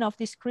meaning of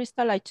this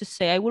crystal. I just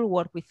say I will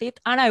work with it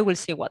and I will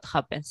see what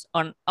happens.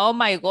 Oh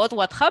my God,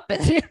 what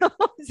happens? It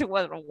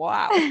was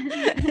wow.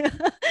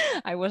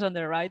 I was on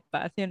the right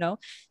path.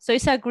 So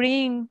it's a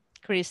green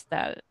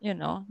crystal,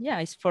 Yeah,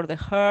 it's for the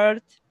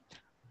heart,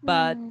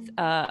 but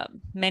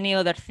many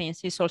other things.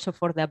 It's also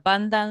for the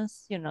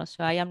abundance,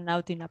 So I am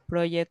now in a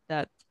project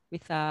that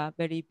with a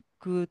very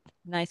good,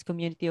 nice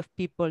community of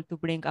people to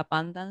bring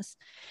abundance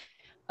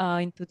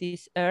into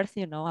this earth,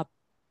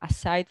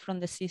 aside from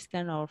the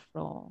system or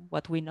from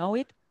what we know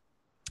it.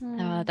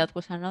 That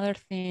was another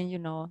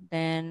thing,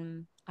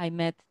 Then I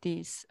met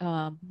this,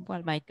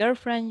 my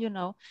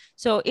girlfriend,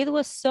 So it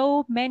was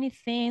so many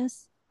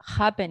things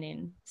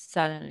happening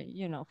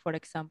suddenly, For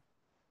example,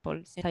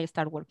 since I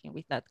start working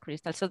with that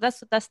crystal. So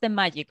that's the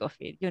magic of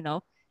it,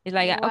 It's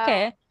like, Wow.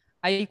 okay,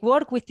 I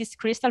work with this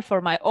crystal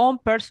for my own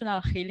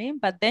personal healing,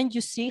 but then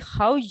you see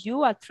how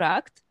you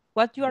attract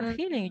what you are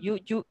feeling.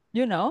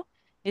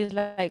 It's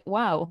like,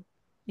 wow,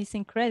 it's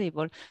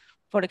incredible.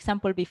 For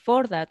example,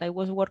 before that, I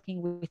was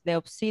working with the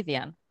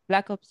obsidian,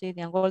 black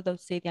obsidian, gold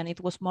obsidian. It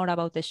was more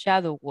about the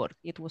shadow work.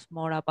 It was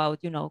more about,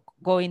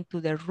 going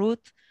to the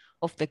root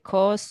of the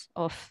cause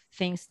of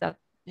things that,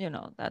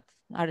 that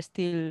are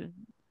still,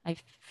 I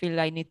feel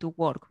I need to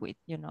work with,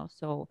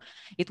 So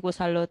it was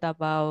a lot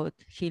about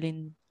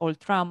healing all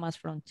traumas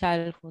from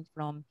childhood,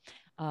 from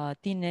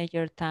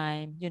teenager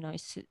time,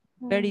 It's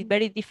very,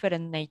 very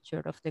different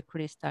nature of the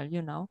crystal,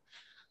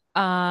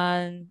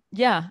 And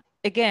yeah,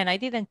 again, I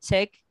didn't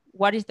check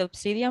what is the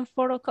obsidian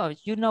for,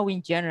 course,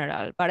 in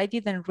general, but I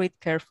didn't read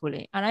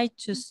carefully. And I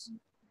just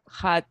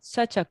had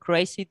such a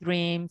crazy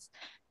dreams,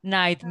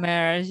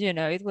 nightmares,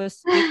 it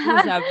was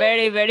a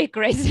very, very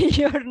crazy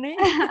journey.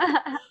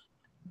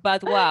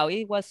 But wow,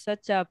 it was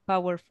such a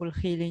powerful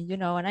healing,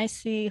 and I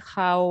see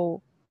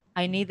how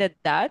I needed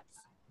that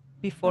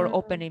before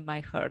opening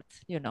my heart,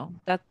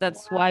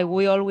 That's why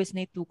we always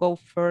need to go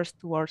first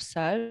to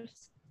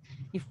ourselves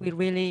if we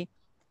really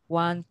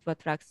want to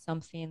attract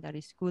something that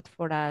is good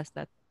for us,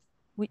 that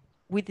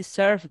we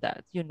deserve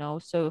that,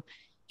 So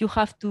you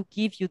have to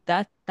give you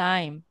that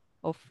time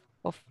of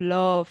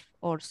love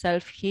or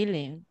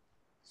self-healing,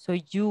 so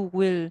you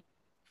will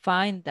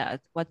find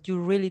that what you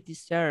really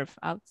deserve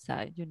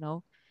outside,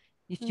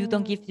 If you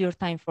don't give your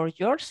time for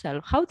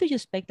yourself, how do you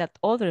expect that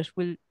others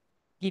will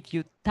give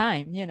you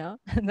time,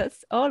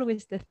 That's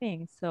always the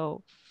thing.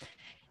 So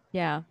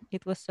yeah,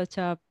 it was such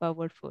a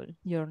powerful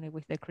journey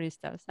with the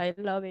crystals. I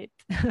love it.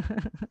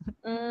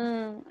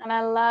 And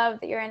I love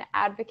that you're an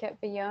advocate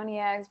for yoni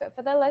eggs. But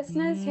for the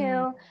listeners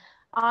who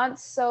aren't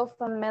so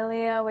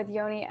familiar with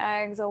yoni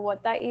eggs or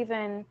what that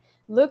even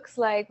looks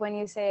like when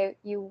you say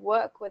you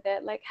work with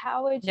it, like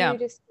how would you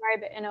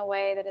describe it in a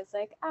way that is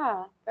like,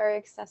 very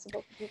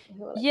accessible for people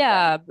who are like,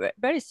 yeah,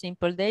 very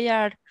simple. They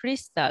are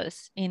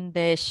crystals in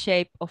the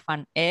shape of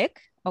an egg,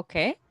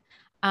 okay?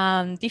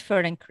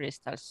 Different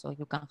crystals. So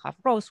you can have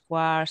rose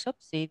quartz,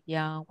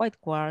 obsidian, white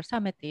quartz,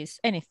 amethyst,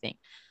 anything.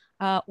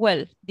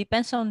 Well,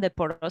 depends on the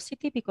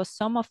porosity because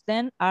some of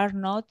them are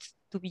not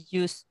to be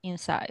used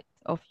inside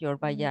of your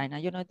vagina.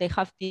 They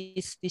have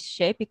this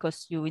shape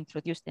because you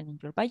introduce them in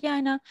your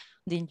vagina,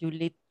 then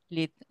you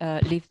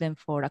leave them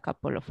for a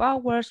couple of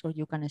hours, or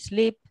you can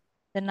sleep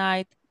the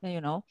night,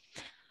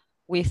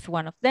 with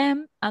one of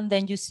them, and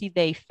then you see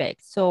the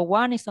effect. So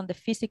one is on the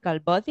physical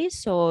body,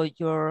 so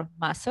your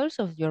muscles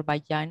of your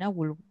vagina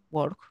will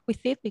work with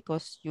it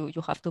because you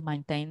have to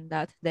maintain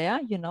that there,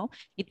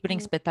 It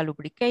brings better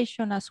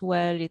lubrication as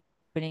well. It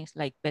brings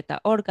like better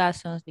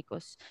orgasms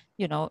because,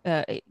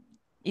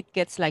 it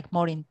gets like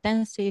more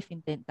intensive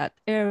in that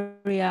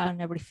area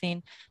and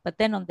everything. But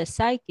then on the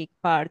psychic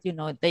part,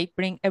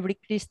 every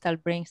crystal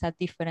brings a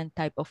different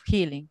type of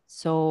healing.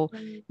 So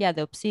yeah,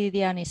 the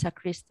obsidian is a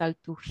crystal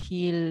to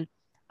heal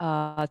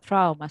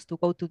traumas, to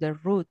go to the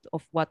root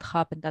of what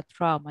happened, that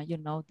trauma.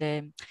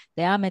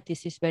 The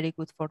amethyst is very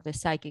good for the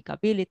psychic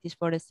abilities,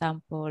 for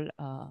example.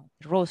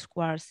 The rose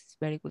quartz is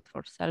very good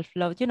for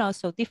self-love.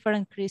 So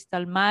different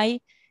crystal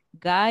might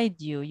guide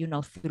you,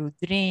 through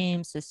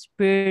dreams,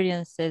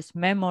 experiences,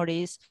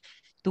 memories,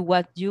 to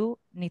what you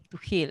need to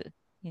heal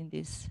in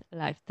this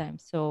lifetime.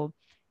 So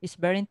it's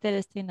very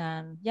interesting,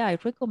 and yeah, I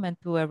recommend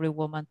to every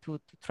woman to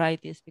try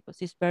this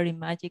because it's very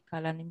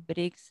magical and it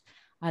brings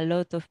a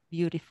lot of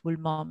beautiful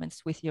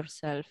moments with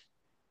yourself.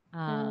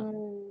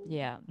 Mm.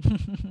 Yeah.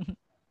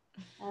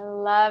 I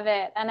love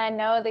it. And I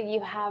know that you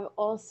have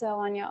also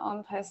on your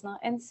own personal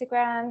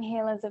Instagram,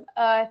 Healers of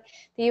Earth,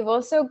 that you've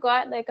also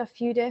got like a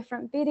few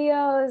different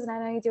videos. And I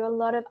know you do a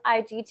lot of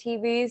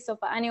IGTV. So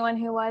for anyone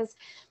who's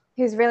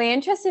really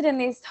interested in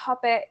these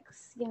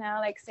topics, you know,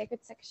 like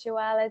sacred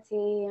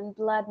sexuality and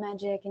blood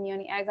magic and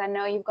yoni eggs, I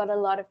know you've got a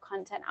lot of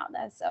content out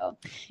there. So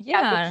yeah,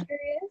 if Yeah. you're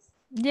curious,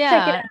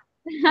 check it Yeah.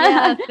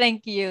 Yeah, out.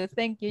 thank you.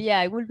 Thank you. Yeah,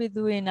 I will be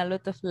doing a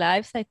lot of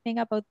lives, I think,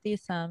 about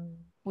this.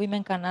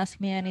 Women can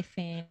ask me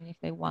anything if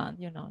they want,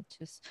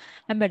 just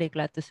I'm very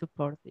glad to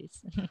support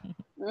this.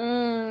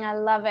 I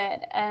love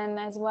it. And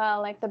as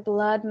well, like the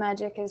blood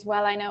magic as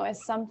well, I know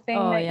is something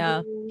Oh, that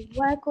yeah. you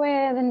work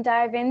with and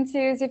dive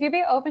into. So if you'd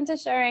be open to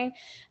sharing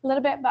a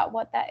little bit about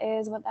what that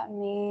is, what that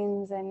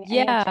means, and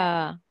any object.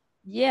 Yeah.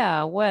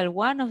 Yeah. Well,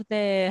 one of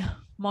the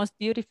most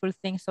beautiful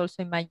things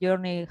also in my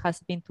journey has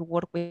been to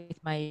work with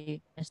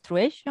my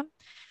menstruation,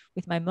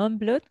 with my mom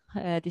blood.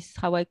 This is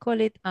how I call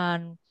it.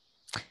 And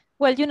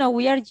well,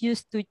 we are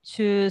used to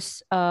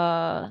choose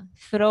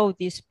throw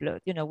this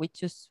blood.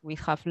 We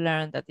have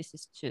learned that this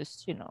is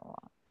just,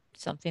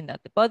 something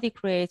that the body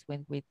creates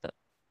when we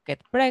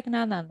get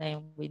pregnant, and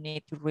then we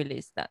need to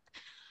release that.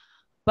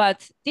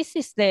 But this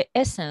is the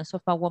essence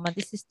of a woman.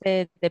 This is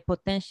the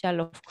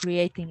potential of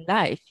creating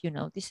life.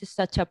 This is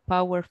such a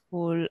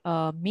powerful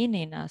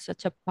meaning,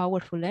 such a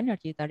powerful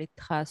energy that it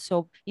has.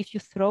 So if you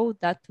throw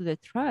that to the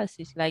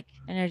trust, it's like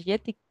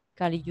energetically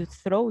you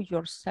throw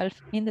yourself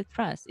in the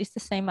trust. It's the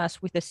same as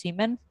with the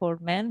semen for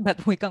men,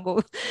 but we can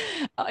go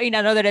in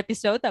another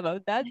episode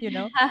about that.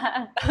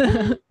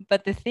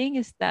 But the thing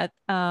is that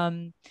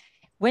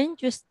when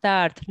you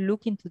start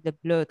looking to the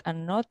blood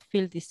and not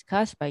feel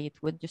disgust by it,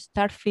 when you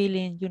start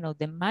feeling,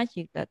 the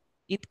magic that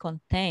it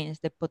contains,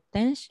 the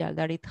potential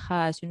that it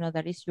has,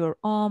 that is your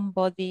own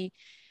body,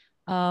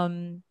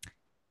 um,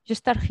 you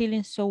start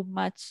healing so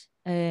much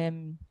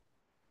in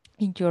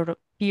your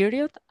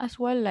period as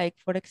well. Like,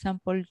 for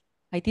example,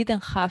 I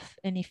didn't have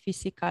any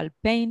physical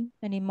pain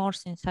anymore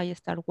since I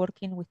started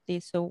working with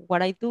this. So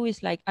what I do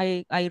is like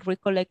I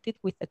recollect it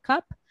with a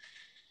cup,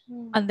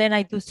 and then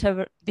I do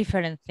several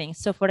different things.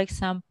 So for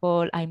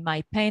example, I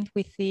might paint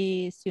with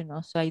this,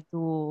 so I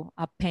do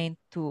a paint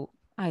to,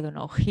 I don't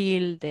know,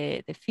 heal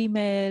the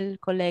female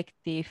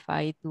collective.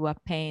 I do a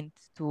paint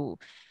to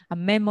a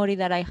memory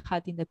that I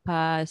had in the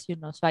past,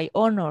 so I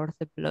honor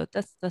the blood.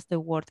 That's the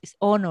word, is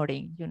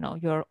honoring,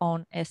 your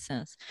own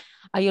essence.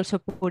 I also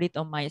put it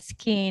on my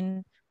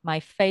skin. My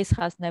face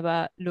has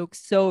never looked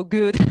so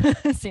good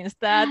since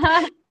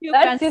that. You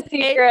can That's your say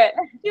secret.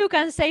 you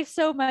can save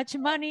so much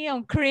money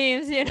on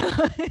creams.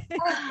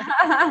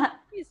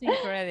 It's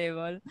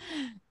incredible,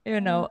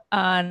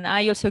 and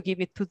I also give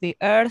it to the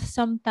earth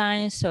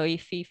sometimes. So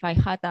if I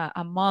had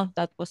a month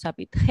that was a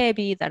bit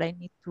heavy, that I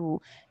need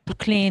to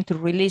clean, to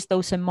release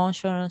those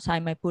emotions, I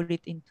might put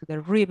it into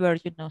the river,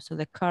 so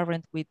the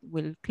current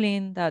will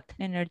clean that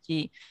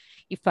energy.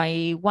 If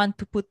I want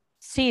to put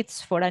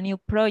seeds for a new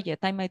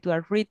project, I might do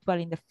a ritual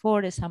in the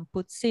forest and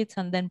put seeds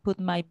and then put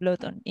my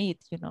blood on it,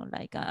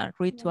 like a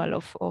ritual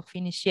of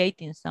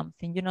initiating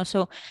something,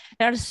 so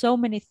there are so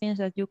many things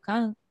that you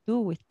can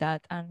do with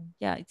that. And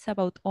yeah, it's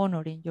about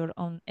honoring your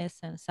own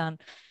essence. And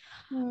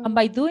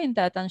by doing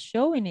that and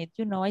showing it,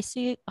 I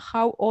see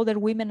how other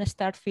women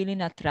start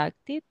feeling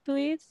attracted to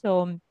it.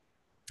 So,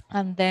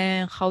 and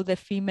then how the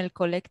female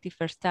collective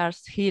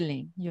starts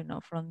healing,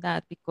 from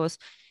that, because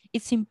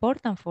it's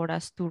important for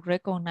us to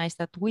recognize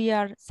that we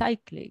are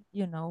cyclic,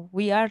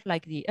 we are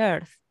like the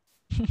earth.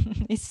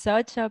 It's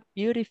such a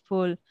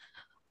beautiful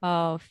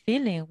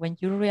feeling when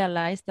you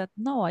realize that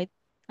no, I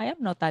am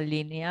not a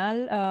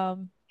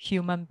lineal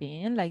human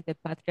being like the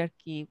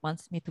patriarchy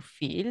wants me to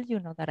feel,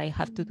 that I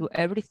have to do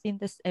everything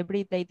this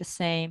every day the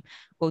same,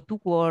 go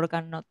to work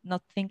and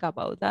not think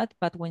about that.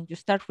 But when you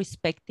start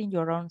respecting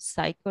your own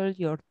cycle,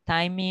 your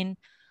timing,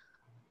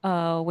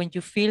 when you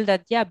feel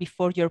that, yeah,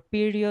 before your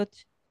period,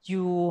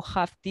 you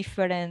have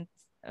different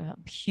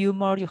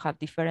humor, you have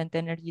different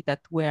energy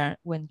that where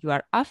when you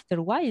are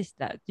after, why is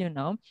that,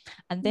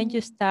 and then you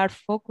start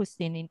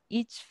focusing in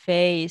each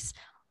phase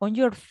on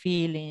your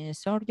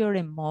feelings or your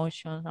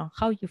emotions, on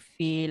how you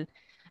feel.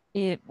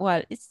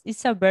 Well,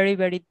 it's a very,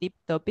 very deep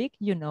topic,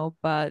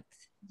 but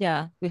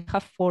yeah, we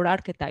have 4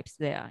 archetypes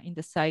there in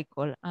the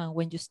cycle. And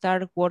when you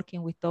start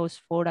working with those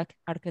 4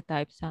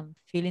 archetypes and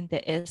feeling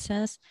the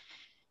essence,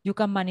 you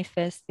can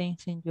manifest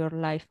things in your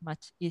life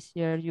much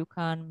easier. You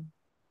can,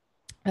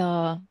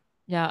 uh,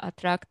 yeah,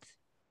 attract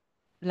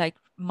like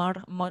much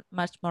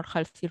more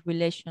healthy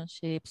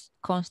relationships,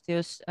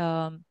 conscious,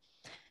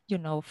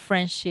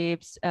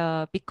 friendships,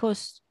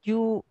 because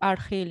you are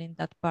healing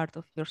that part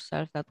of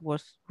yourself that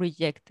was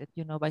rejected,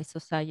 by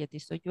society.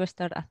 So you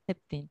start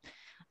accepting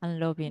and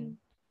loving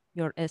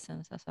your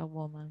essence as a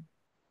woman.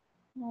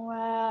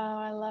 Wow,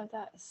 I love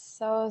that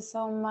so,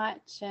 so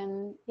much.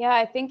 And yeah,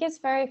 I think it's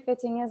very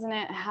fitting, isn't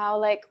it? How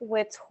like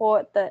we're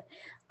taught that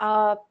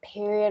our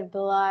period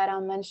blood,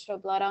 our menstrual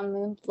blood, our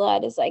moon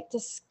blood is like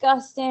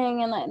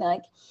disgusting and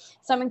like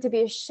something to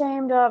be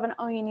ashamed of, and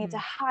oh, you need to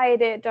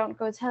hide it. Don't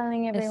go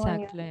telling everyone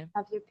you Exactly.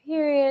 have your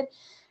period.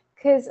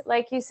 Because,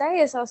 like you say,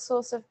 it's our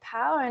source of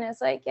power. And it's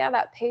like, yeah,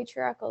 that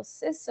patriarchal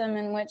system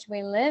in which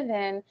we live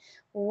in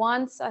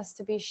wants us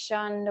to be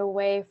shunned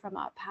away from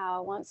our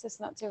power, wants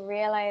us not to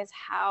realize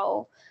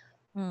how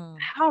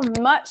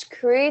much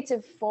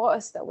creative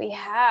force that we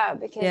have.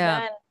 Because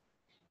Yeah. then,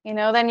 you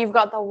know, then you've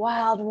got the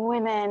wild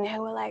women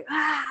who are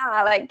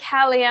like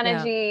Kali Yeah.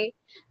 energy,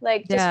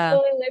 like just Yeah.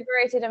 fully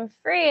liberated and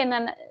free. And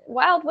then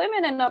wild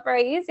women are not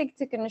very easy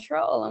to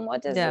control. And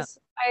what does Yeah. this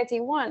society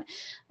want?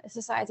 A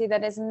society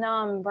that is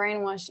numb,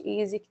 brainwashed,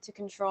 easy to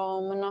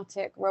control,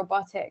 monotic,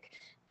 robotic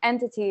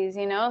entities,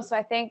 you know? So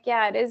I think,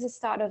 yeah, it is the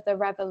start of the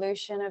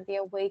revolution, of the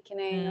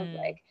awakening, of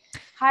like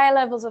higher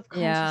levels of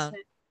Yeah.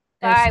 consciousness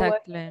by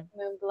working Exactly. with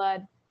moon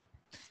blood.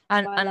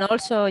 So I And love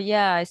also,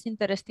 yeah, it's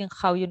interesting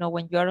how, you know,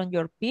 when you are on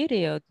your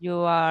period, you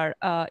are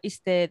it's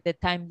the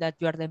time that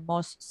you are the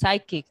most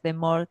psychic, the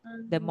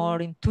that.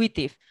 more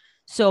intuitive.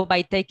 So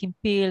by taking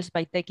pills,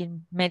 by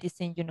taking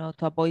medicine, you know,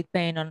 to avoid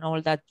pain and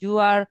all that, you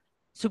are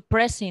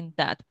suppressing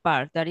that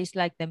part that is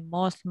like the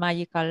most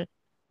magical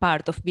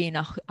part of being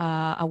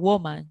a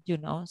woman, you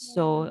know.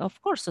 So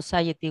of course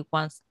society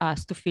wants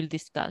us to feel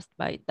disgusted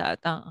by that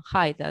and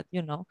hide that,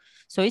 you know.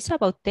 So it's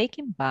about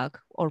taking back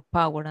our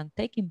power and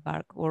taking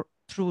back our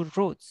true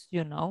roots,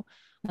 you know,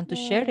 and to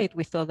share Mm. it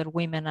with other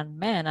women and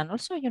men. And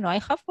also, you know, I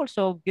have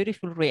also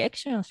beautiful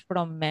reactions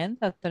from men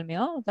that tell me,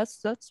 oh,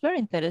 that's very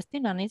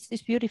interesting. And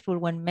it's beautiful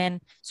when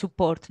men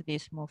support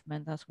this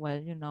movement as well,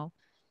 you know.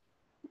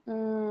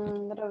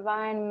 The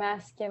divine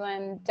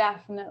masculine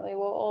definitely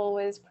will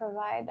always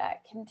provide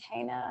that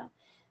container.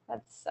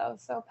 That's so,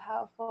 so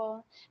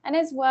powerful. And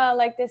as well,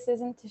 like, this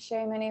isn't to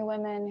shame any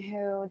women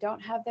who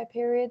don't have their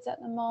periods at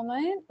the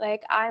moment.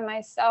 Like, I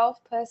myself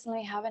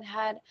personally haven't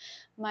had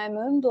my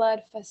moon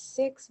blood for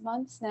 6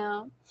 months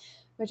now,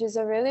 which is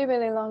a really,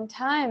 really long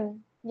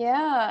time.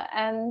 Yeah.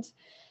 And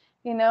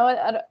you know,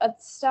 at the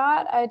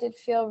start, I did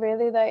feel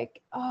really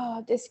like,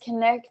 oh,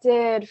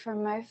 disconnected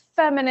from my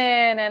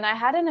feminine. And I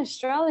had an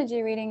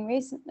astrology reading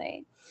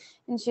recently,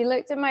 and she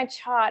looked at my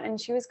chart and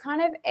she was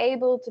kind of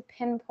able to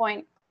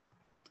pinpoint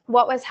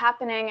what was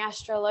happening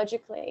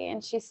astrologically.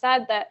 And she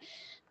said that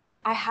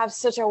I have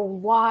such a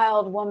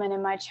wild woman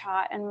in my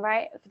chart. And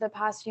right for the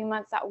past few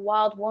months, that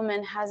wild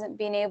woman hasn't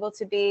been able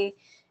to be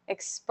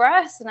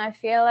expressed. And I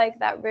feel like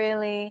that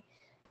really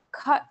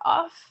cut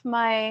off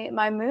my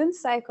moon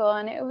cycle,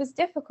 and it was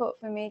difficult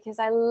for me because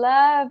I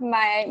love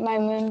my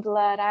moon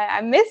blood. I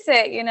miss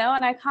it, you know,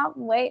 and I can't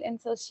wait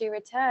until she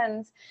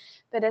returns.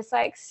 But it's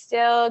like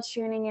still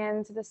tuning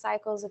in to the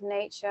cycles of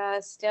nature,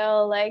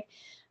 still like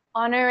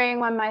honoring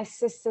when my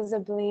sisters are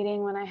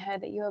bleeding. When I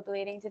heard that you were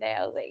bleeding today,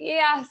 I was like,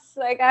 yes,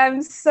 like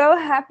I'm so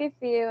happy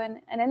for you. And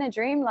in a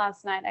dream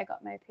last night I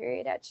got my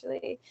period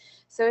actually.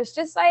 So it's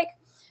just like,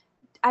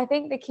 I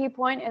think the key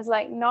point is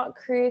like not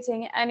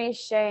creating any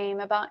shame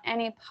about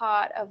any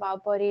part of our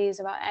bodies,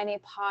 about any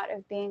part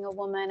of being a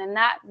woman. And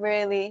that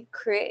really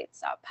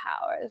creates our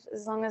power.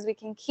 As long as we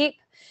can keep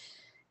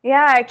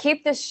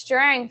the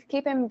strength,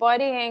 keep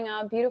embodying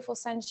our beautiful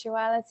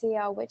sensuality,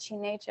 our witchy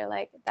nature,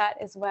 like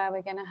that is where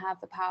we're going to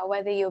have the power,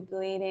 whether you're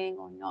bleeding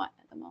or not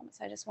at the moment.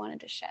 So I just wanted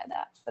to share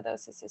that for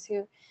those sisters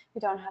who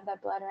don't have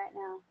that blood right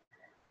now.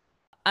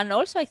 And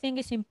also I think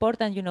it's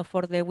important, you know,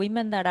 for the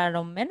women that are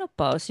on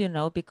menopause, you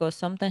know, because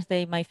sometimes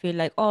they might feel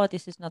like, oh,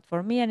 this is not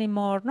for me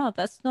anymore. No,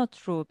 that's not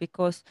true,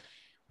 because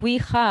we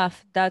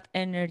have that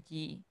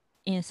energy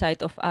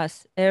inside of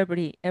us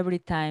every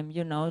time,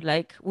 you know,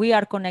 like we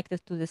are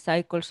connected to the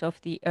cycles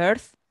of the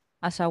earth.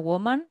 As a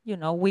woman, you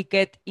know, we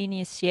get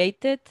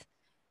initiated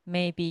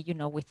maybe, you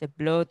know, with the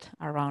blood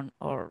around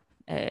our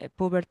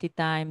puberty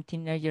time,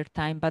 teenager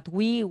time, but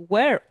we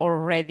were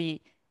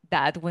already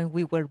that when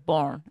we were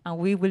born, and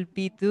we will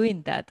be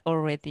doing that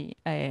already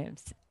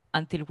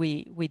until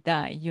we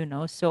die, you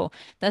know. So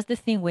that's the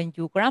thing. When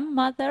your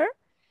grandmother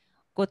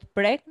got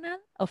pregnant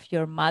of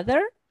your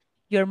mother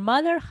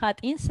had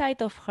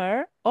inside of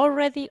her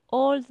already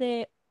all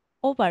the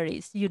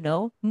ovaries, you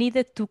know,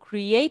 needed to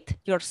create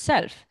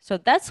yourself. So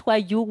that's why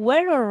you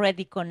were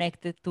already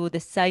connected to the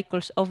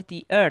cycles of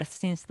the earth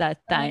since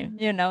that time,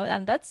 you know,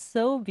 and that's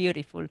so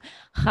beautiful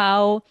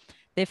how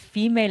the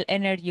female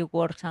energy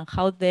works and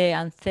how the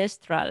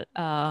ancestral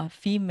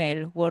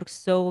female works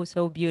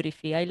so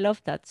beautifully. I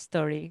love that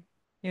story,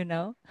 you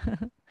know.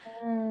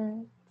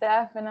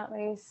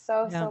 Definitely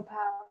so, Yeah. so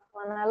powerful.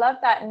 And I love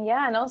that. And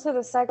yeah, and also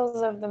the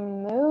cycles of the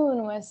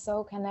moon we're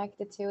so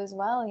connected to as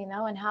well, you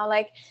know, and how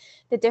like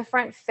the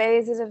different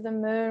phases of the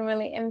moon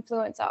really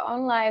influence our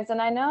own lives. And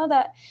I know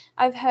that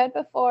I've heard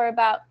before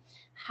about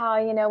how,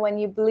 you know, when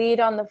you bleed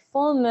on the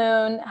full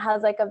moon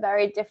has like a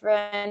very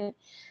different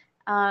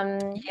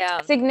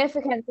Yeah.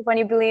 significance of when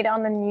you bleed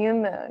on the new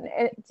moon.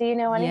 Do you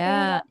know anything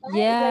Yeah, about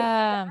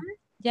that?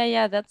 Like,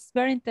 yeah, that's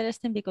very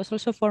interesting because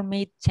also for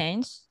me it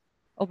changed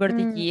over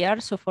the mm,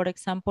 years. So for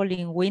example,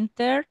 in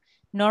winter,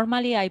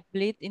 normally I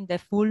bleed in the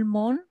full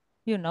moon,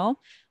 you know,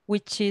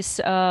 which is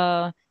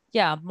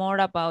more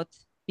about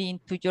being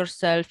to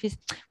yourself.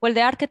 Well,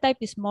 the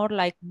archetype is more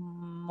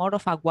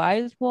of a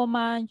wild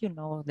woman,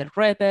 the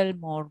rebel,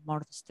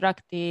 more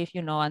destructive,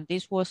 and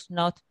this was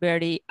not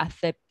very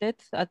accepted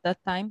at that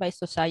time by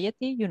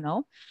society,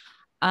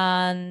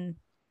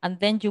 and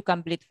then you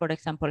can bleed, for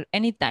example,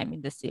 anytime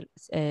in the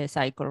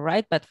cycle,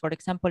 right? But for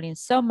example, in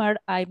summer,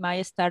 I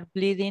might start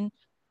bleeding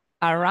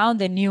around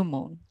the new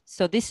moon.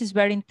 So this is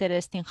very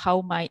interesting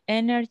how my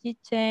energy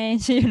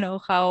change,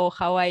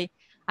 how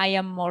I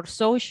am more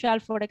social,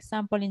 for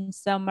example, in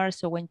summer.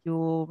 So when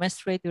you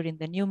menstruate during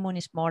the new moon,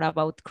 it's more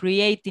about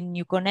creating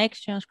new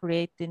connections,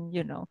 creating,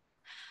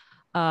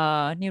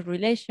 new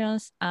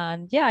relations.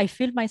 And yeah, I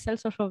feel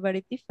myself also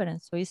very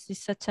different. So it's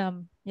such a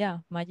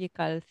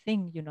magical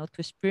thing, to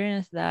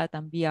experience that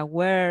and be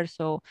aware.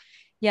 So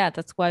yeah,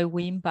 that's why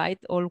we invite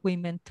all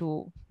women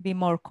to be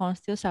more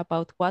conscious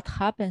about what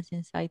happens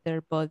inside their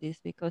bodies,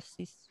 because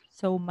it's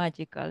so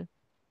magical.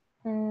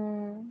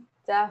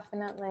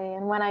 Definitely.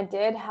 And when I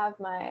did have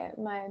my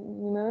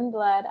moon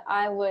blood,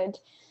 I would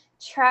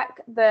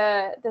track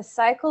the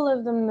cycle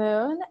of the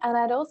moon, and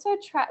I'd also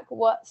track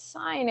what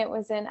sign it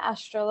was in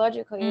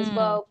astrologically as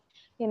well,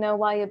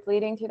 while you're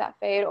bleeding through that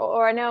fade.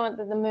 Or I know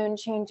that the moon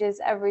changes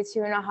every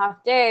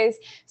 2.5 days,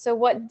 so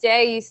what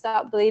day you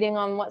start bleeding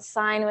on, what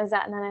sign was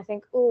that? And then I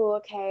think, oh,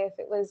 okay, if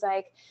it was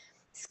like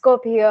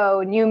Scorpio,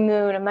 new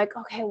moon, I'm like,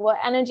 okay, what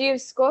energy of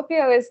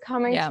Scorpio is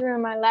coming through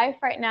in my life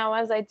right now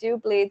as I do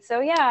bleed? So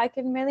yeah, I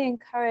can really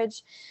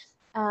encourage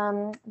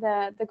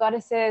the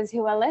goddesses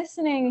who are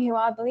listening, who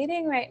are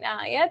bleeding right now,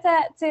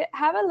 to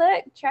have a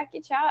look, track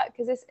your chart,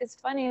 because it's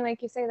funny,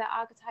 like you say, the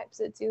archetypes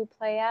that do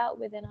play out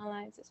within our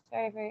lives. It's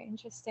very, very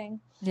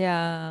interesting.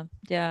 Yeah,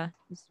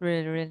 it's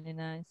really, really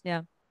nice.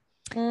 Yeah.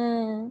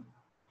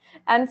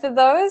 And for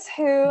those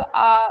who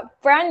are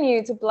brand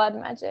new to blood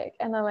magic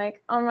and they're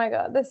like, oh my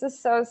God, this is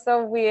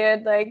so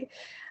weird. Like,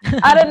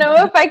 I don't know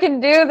if I can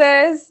do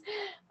this.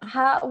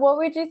 What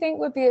would you think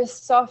would be a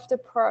soft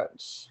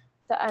approach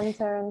to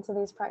enter into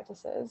these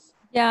practices?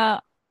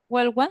 Yeah,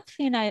 well, one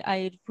thing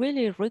I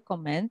really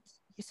recommend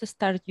is to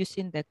start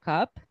using the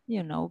cup,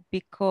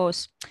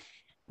 because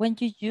when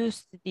you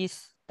use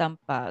these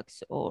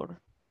tampons, or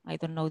I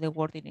don't know the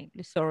word in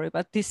English, sorry,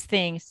 but these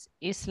things,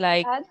 it's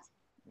like, Pads?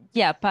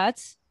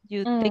 Pads,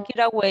 you take it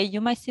away,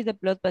 you might see the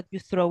blood, but you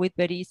throw it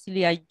very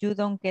easily, and you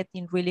don't get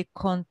in really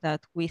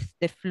contact with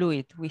the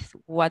fluid, with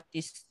what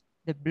is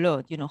the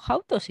blood,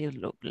 how does it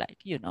look like,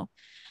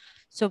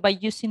 So by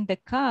using the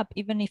cup,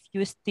 even if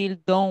you still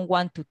don't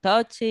want to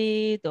touch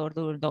it, or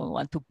don't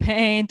want to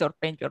paint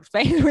your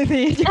face with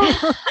it,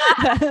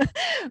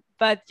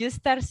 but you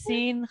start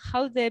seeing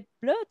how the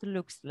blood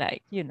looks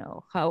like,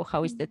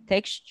 how is the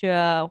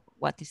texture,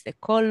 what is the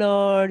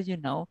color,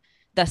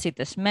 does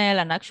it smell?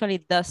 And actually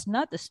it does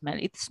not smell.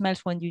 It smells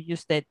when you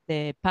use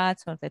the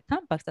pads or the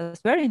tampons.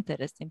 That's very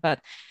interesting. But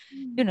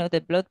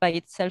the blood by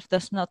itself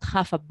does not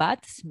have a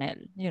bad smell,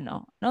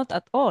 not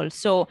at all.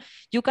 So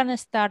you can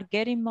start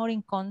getting more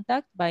in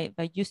contact by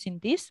using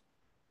this.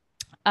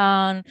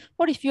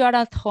 Or if you are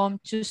at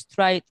home, just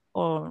try it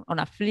on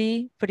a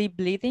free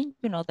bleeding.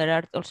 There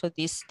are also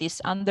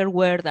this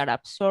underwear that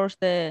absorbs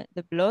the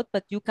blood,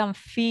 but you can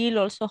feel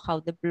also how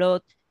the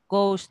blood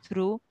goes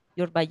through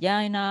your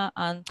vagina,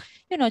 and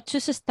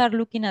just start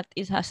looking at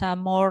it as a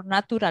more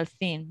natural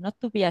thing, not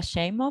to be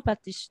ashamed of, but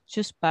it's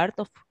just part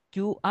of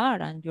you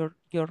are and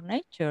your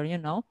nature,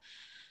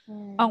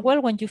 And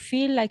well, when you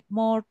feel like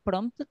more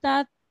prompt to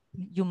that,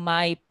 you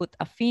might put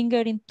a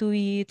finger into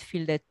it,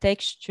 feel the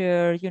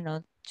texture,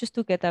 just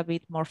to get a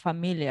bit more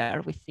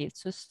familiar with it.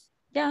 So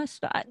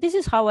this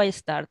is how I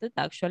started.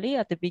 Actually,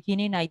 at the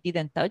beginning, I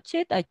didn't touch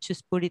it. I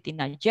just put it in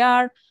a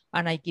jar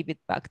and I give it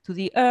back to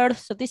the earth.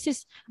 So this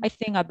is, I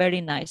think, a very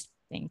nice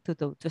thing to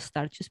do, to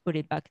start, just put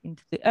it back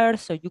into the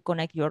earth. So you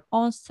connect your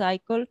own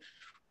cycle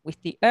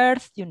with the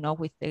earth,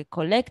 with the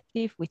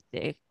collective, with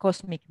the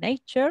cosmic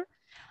nature.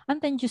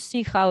 And then you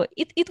see how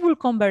it will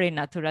come very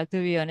natural,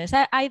 to be honest.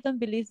 I don't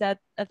believe that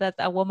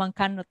a woman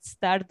cannot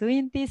start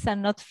doing this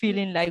and not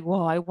feeling like,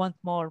 whoa, I want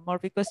more,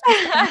 because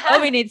you start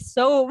loving it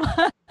so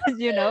much,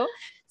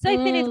 So I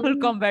think it will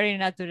come very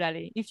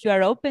naturally. If you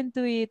are open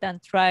to it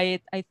and try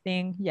it, I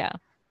think,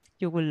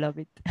 you will love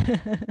it.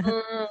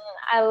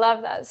 I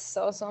love that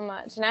so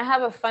much. And I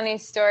have a funny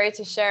story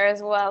to share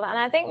as well. And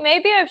I think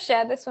maybe I've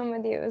shared this one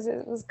with you.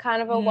 It was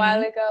kind of a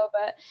while ago,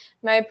 but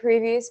my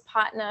previous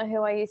partner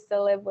who I used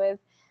to live with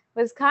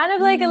was kind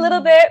of like a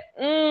little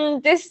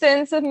bit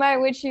distant of my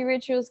witchy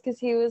rituals, because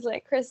he was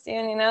like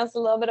Christian, it's a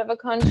little bit of a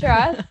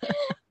contrast.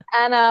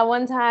 And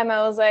one time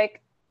I was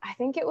like, I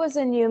think it was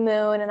a new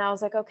moon, and I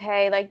was like,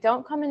 okay, like,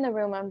 don't come in the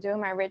room, I'm doing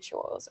my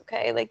rituals,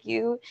 okay? Like,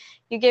 you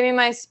give me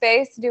my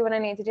space to do what I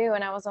need to do.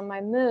 And I was on my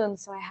moon,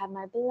 so I had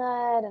my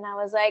blood, and I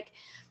was like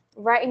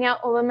writing out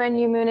all of my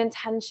new moon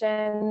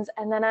intentions,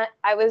 and then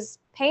I was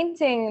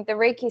painting the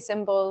Reiki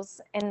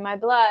symbols in my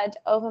blood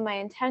over my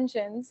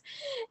intentions.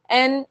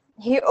 And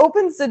he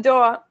opens the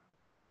door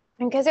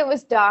And because it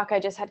was dark, I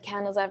just had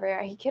candles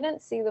everywhere. He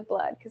couldn't see the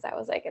blood because I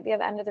was like at the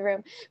other end of the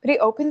room. But he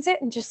opens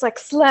it and just like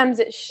slams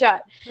it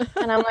shut.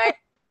 And I'm like,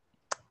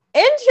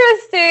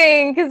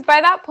 interesting. Because by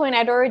that point,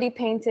 I'd already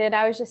painted.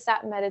 I was just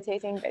sat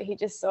meditating, but he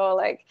just saw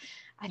like,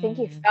 I think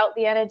he felt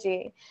the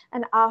energy.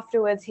 And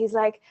afterwards, he's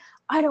like,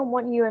 I don't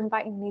want you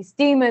inviting these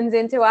demons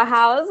into our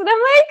house. And I'm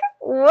like,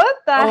 what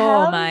the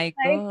hell? Oh my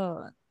Like,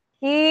 God.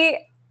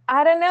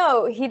 I don't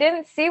know, he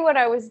didn't see what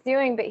I was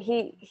doing, but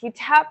he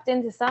tapped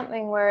into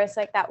something where it's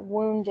like that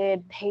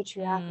wounded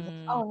patriarch was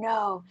like, oh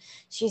no,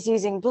 she's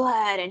using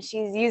blood and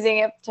she's using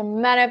it to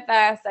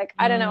manifest. Like,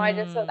 I don't know, I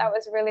just thought that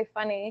was really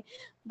funny.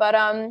 But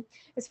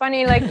it's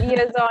funny, like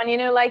years on, you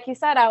know, like you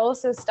said, I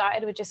also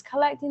started with just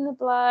collecting the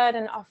blood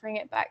and offering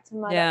it back to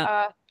Mother Earth.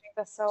 I think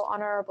that's so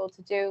honorable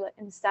to do, like,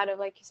 instead of,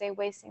 like you say,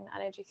 wasting the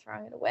energy,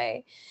 throwing it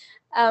away.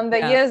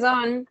 But years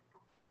on,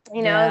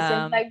 you know,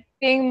 since like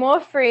being more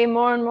free,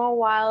 more and more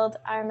wild.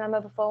 I remember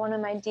before, one of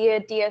my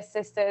dear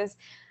sisters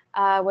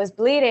was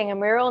bleeding,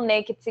 and we were all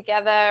naked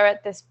together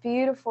at this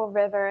beautiful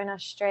river in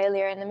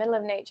Australia in the middle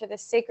of nature,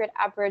 this sacred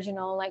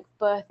Aboriginal like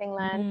birthing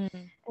land.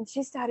 And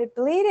she started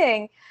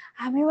bleeding,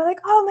 and we were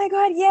like, oh my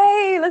God,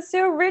 yay, let's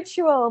do a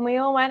ritual. And we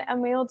all went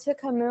and we all took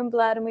her moon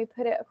blood and we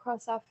put it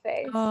across our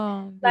face.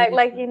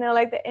 Like you know,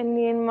 like the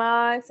Indian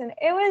marks. And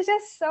it was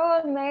just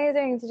so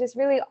amazing to just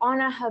really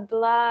honor her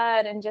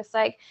blood and just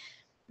like,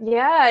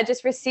 yeah,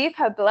 just receive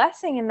her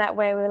blessing in that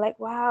way. We're like,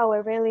 wow,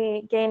 we're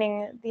really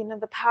gaining, you know,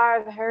 the power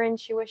of her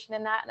intuition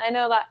in that. And I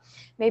know that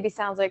maybe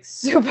sounds like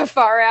super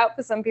far out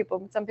for some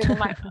people. Some people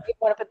might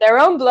want to put their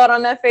own blood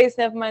on their face,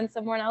 never mind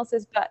someone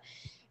else's. But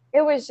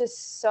it was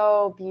just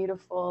so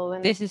beautiful.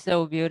 And this is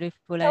so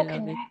beautiful. So I love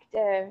connective.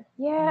 It.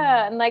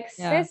 Yeah. And like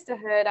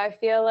sisterhood, I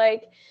feel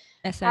like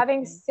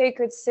having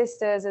sacred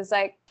sisters is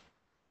like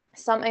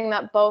something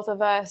that both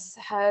of us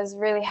has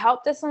really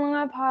helped us along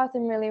our path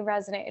and really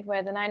resonated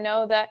with. And I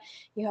know that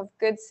you have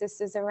good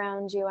sisters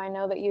around you. I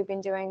know that you've been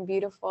doing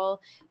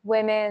beautiful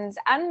women's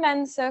and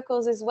men's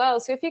circles as well.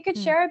 So if you could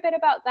share a bit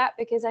about that,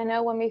 because I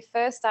know when we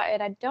first started,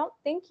 I don't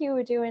think you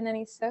were doing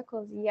any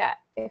circles yet,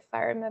 if I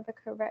remember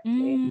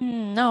correctly.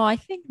 No, I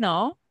think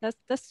no.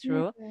 That's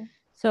true.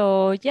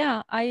 So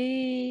yeah,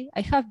 I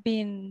have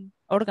been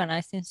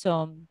organizing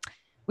some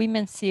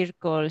women's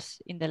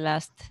circles in the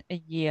last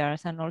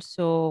years, and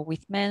also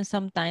with men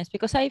sometimes,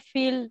 because I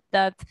feel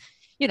that,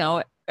 you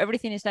know,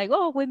 everything is like,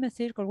 oh, women's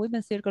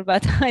circle,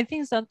 but I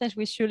think sometimes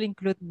we should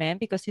include men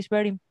because it's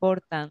very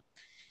important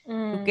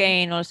to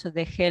gain also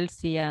the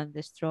healthy and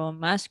the strong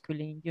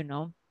masculine, you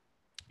know,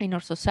 in our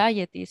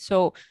society.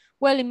 So,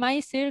 well, in my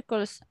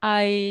circles,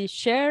 I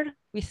share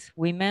with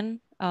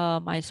women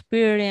my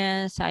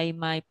experience. I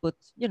might put,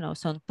 you know,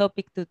 some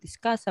topic to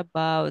discuss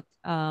about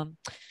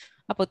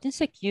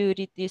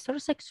insecurities or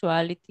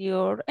sexuality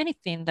or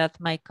anything that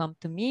might come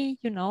to me,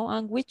 you know,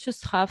 and we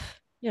just have,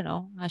 you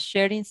know, a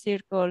sharing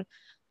circle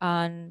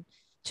and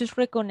just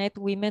reconnect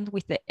women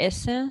with the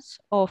essence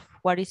of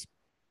what is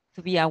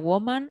to be a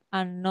woman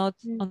and not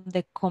on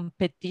the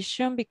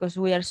competition, because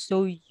we are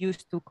so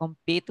used to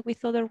compete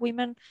with other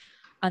women,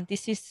 and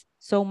this is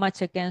so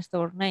much against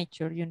our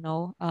nature, you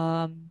know.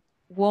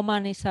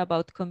 Woman is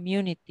about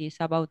community, it's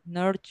about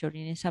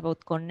nurturing, it's about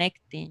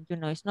connecting, you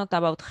know, it's not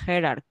about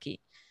hierarchy.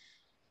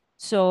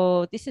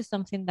 So this is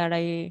something that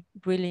I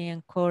really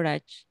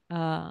encourage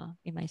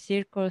in my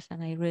circles,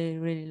 and I really,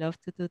 really love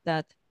to do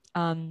that.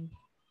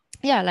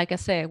 Yeah, like I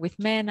said, with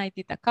men, I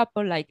did a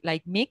couple like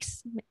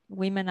mix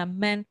women and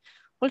men,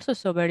 also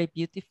so very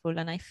beautiful.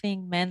 And I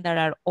think men that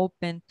are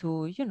open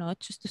to, you know,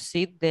 just to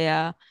sit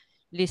there,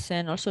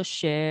 listen, also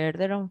share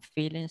their own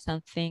feelings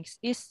and things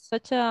is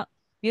such a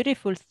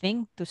beautiful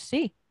thing to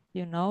see,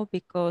 you know,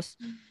 because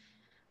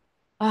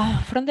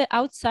from the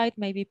outside,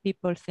 maybe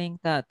people think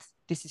that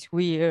this is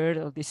weird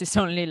or this is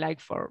only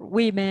like for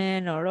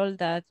women or all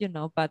that, you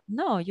know, but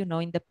no, you know,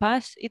 in the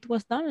past, it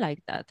was done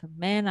like that.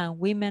 Men and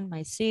women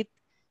might sit,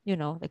 you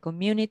know, the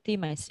community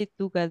might sit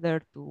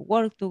together to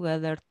work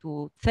together,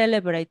 to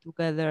celebrate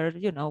together,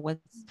 you know,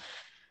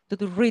 to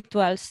do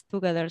rituals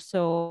together.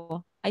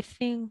 So I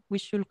think we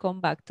should come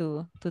back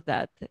to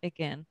that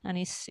again. And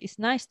it's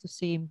nice to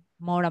see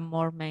more and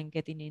more men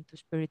getting into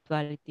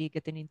spirituality,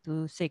 getting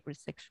into sacred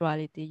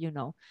sexuality, you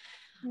know.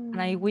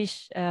 And I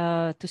wish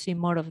to see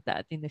more of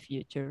that in the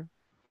future.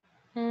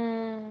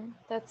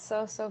 That's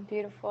so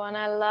beautiful. And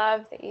I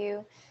love that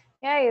you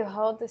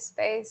hold the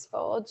space for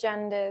all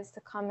genders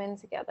to come in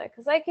together.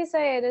 Because like you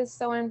say, it is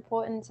so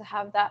important to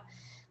have that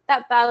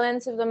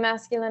balance of the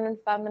masculine and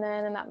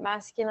feminine, and that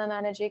masculine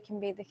energy can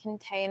be the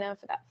container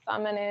for that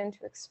feminine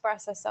to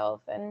express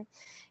herself. And,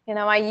 you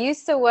know, I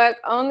used to work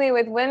only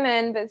with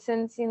women, but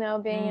since, you know,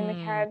 being in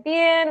the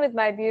Caribbean with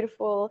my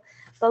beautiful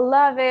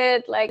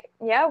beloved, like,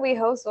 we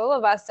host all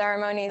of our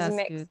ceremonies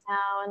mixed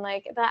now. And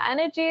like that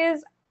energy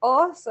is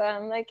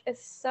awesome. Like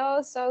it's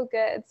so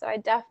good. So I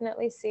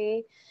definitely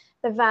see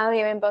the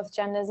value in both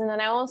genders. And then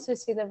I also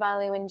see the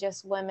value in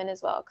just women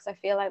as well, because I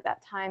feel like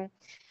that time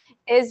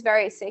is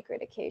very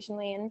sacred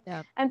occasionally.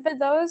 And for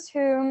those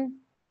who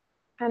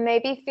are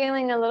maybe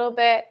feeling a little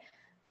bit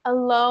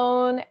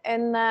alone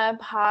in their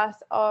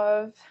path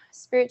of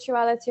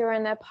spirituality or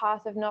in their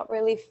path of not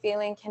really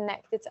feeling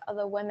connected to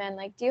other women.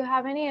 Like, do you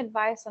have any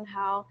advice on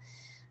how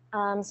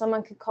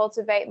someone could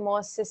cultivate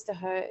more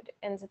sisterhood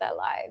into their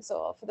lives,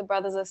 or for the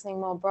brothers listening,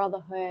 more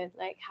brotherhood,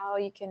 like how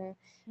you can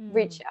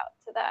reach out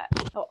to that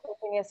or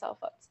open yourself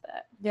up to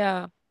that?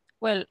 Yeah.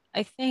 Well,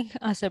 I think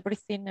as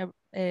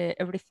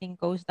everything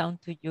goes down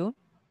to you,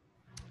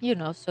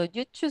 so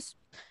you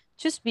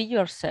just be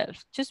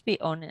yourself, just be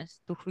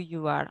honest to who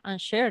you are and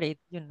share it,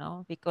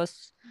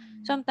 because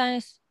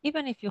sometimes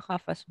even if you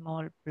have a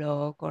small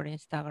blog or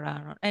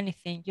Instagram or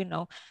anything,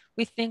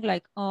 we think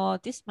like, oh,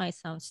 this might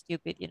sound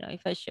stupid,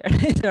 if I share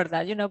it or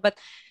that, but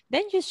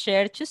then you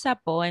share just a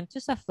poem,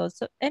 just a thought,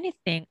 so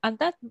anything, and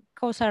that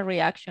causes a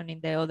reaction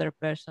in the other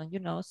person,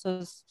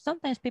 so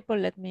sometimes people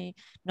let me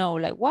know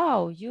like,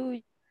 wow,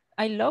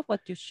 I love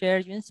what you share.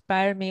 You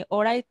inspire me.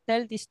 Or I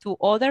tell this to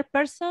other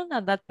person,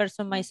 and that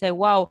person might say,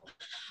 "Wow,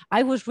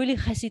 I was really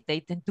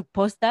hesitating to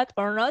post that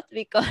or not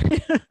because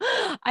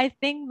I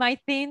think my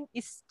thing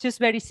is just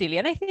very silly."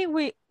 And I think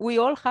we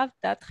all have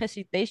that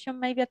hesitation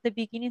maybe at the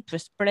beginning to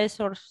express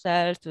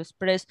ourselves, to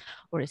express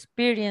our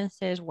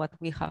experiences, what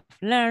we have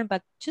learned.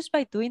 But just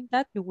by doing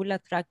that, you will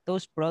attract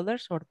those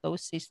brothers or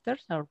those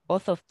sisters or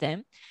both of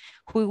them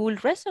who will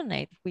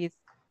resonate with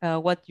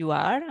what you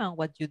are and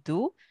what you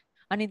do,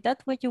 and in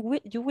that way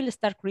you will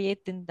start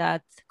creating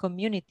that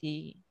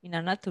community in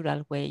a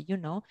natural way.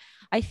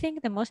 I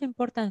think the most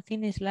important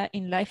thing is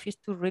in life is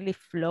to really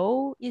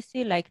flow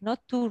easy, like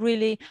not to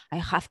really I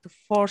have to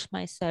force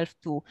myself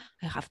to,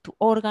 I have to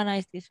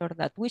organize this or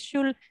that. We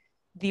should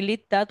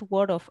delete that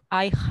word of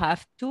I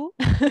have to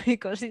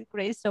because it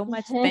creates so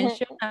much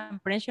tension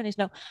and pressure. Is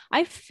now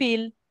I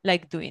feel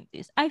like doing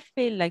this, I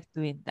feel like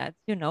doing that,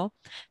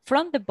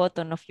 from the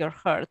bottom of your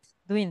heart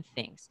doing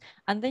things,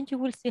 and then you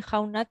will see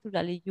how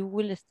naturally you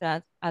will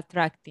start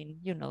attracting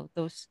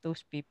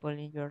those people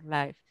in your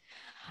life.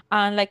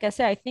 And like I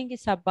said, I think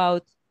it's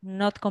about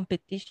not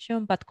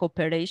competition but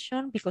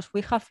cooperation, because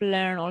we have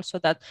learned also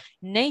that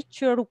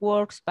nature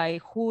works by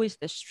who is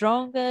the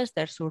strongest,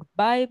 their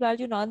survival,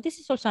 and this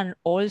is also an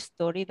old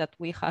story that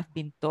we have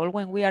been told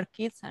when we are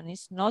kids, and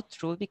it's not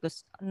true,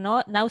 because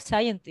now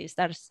scientists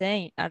are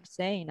saying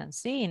and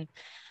seeing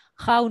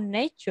how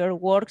nature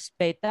works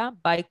better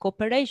by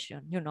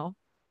cooperation.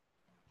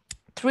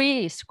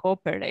 Trees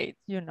cooperate,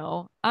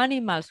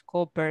 animals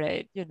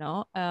cooperate,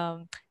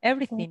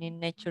 everything in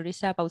nature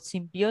is about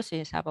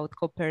symbiosis, about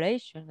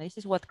cooperation. This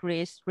is what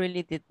creates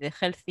really the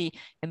healthy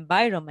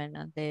environment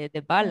and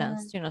the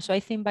balance, so I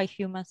think by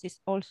humans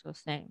is also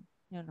same.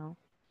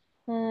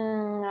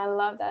 I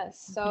love that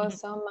so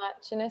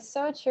much. And it's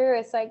so true.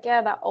 It's like,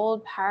 yeah, that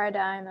old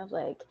paradigm of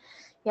like,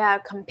 yeah,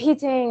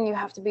 competing, you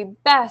have to be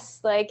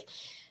best. Like,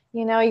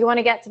 you want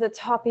to get to the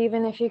top,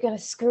 even if you're going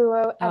to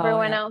screw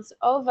everyone else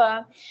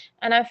over.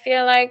 And I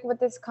feel like with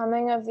this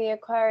coming of the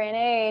Aquarian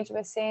age,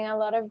 we're seeing a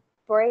lot of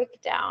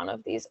breakdown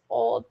of these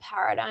old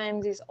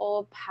paradigms, these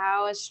old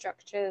power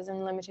structures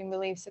and limiting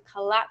beliefs are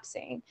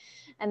collapsing.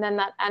 And then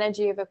that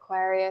energy of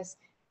Aquarius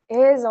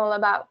is all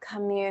about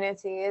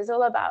community, is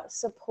all about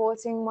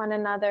supporting one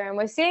another. And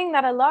we're seeing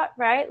that a lot,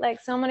 right?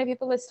 Like so many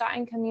people are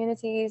starting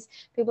communities,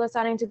 people are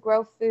starting to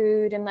grow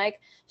food and like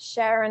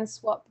share and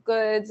swap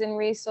goods and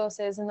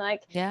resources. And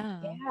like,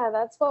 yeah,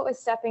 that's what we're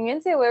stepping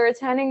into. We're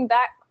returning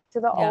back to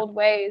the old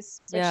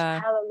ways, which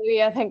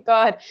hallelujah, thank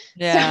God.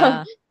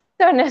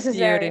 So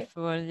necessary.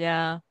 Beautiful.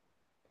 I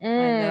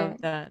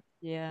love that.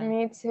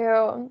 Me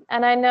too.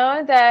 And I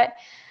know that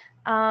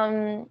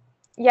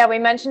we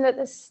mentioned at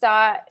the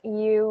start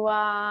you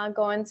are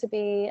going to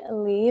be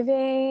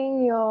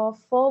leaving your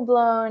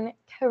full-blown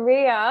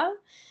career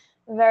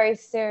very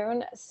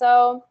soon.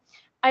 So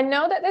I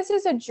know that this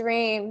is a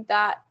dream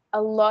that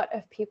a lot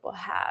of people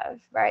have,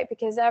 right?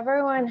 Because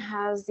everyone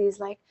has these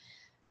like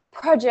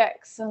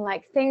projects and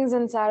like things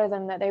inside of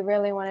them that they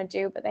really want to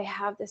do, but they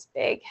have this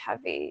big,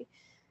 heavy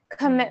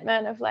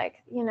commitment of like,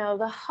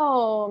 the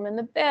home and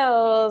the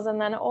bills and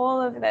then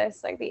all of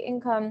this, like the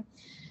income.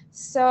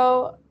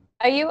 So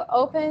are you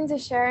open to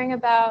sharing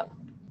about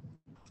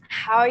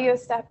how you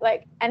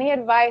like any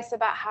advice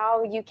about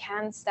how you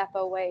can step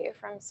away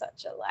from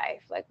such a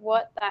life, like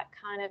what that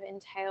kind of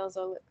entails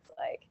or looks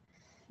like?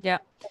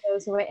 For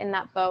those who are in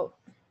that boat.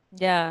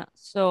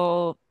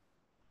 So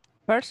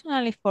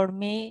personally for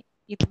me,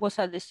 it was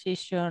a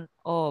decision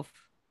of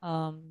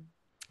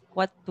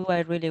what do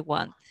I really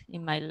want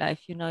in my life?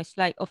 It's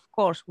like, of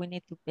course, we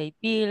need to pay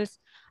bills.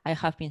 I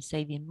have been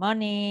saving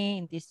money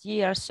in this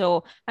year.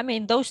 So, I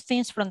mean, those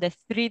things from the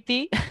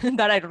 3D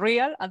that are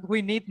real and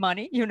we need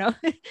money,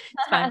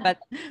 it's fine.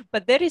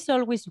 But there is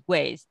always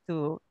ways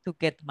to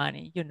get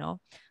money,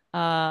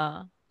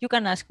 you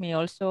can ask me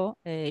also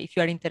if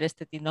you are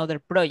interested in other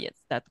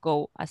projects that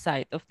go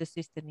aside of the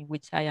system in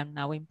which I am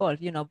now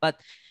involved, but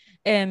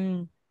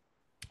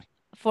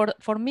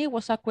for me it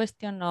was a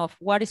question of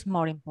what is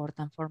more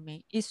important for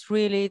me. Is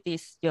really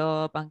this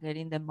job and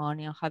getting the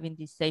money and having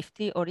this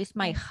safety, or is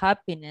my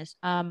happiness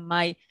and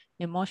my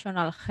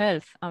emotional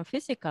health and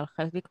physical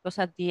health? Because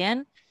at the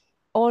end,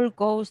 all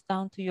goes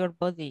down to your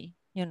body.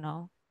 you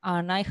know.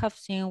 And I have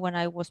seen when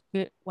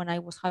when I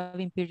was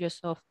having periods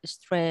of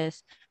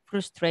stress,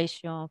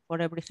 frustration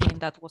for everything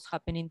that was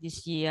happening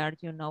this year,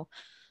 you know,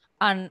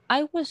 and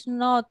I was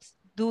not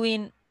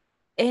doing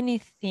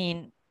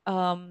anything,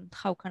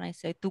 how can I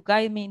say, to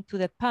guide me into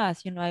the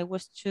past. You know, I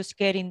was just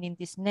getting in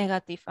this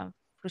negative and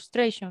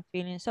frustration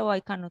feeling. So I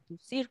cannot do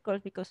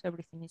circles because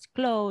everything is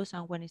closed.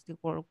 And when is the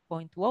world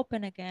going to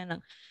open again?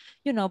 And,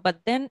 you know, but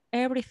then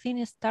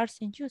everything starts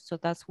in you. So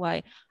that's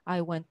why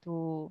I went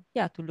to,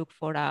 yeah, to look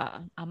for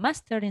a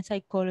master in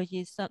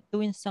psychology, so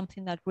doing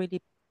something that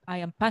really I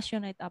am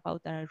passionate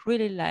about, that I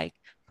really like,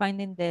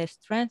 finding the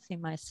strength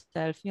in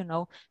myself, you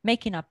know,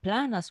 making a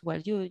plan as well.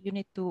 You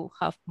need to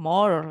have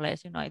more or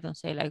less, you know, I don't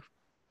say like,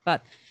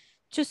 but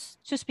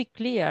just be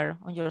clear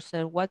on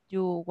yourself what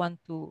you want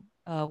to,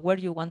 where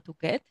you want to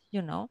get,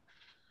 you know.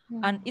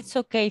 And it's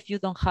okay if you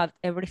don't have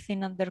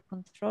everything under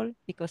control,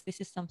 because this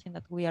is something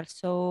that we are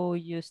so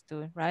used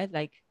to, right?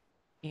 Like,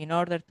 in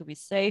order to be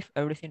safe,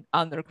 everything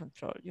under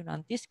control, you know,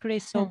 and this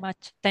creates so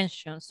much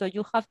tension. So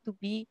you have to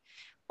be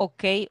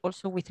okay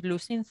also with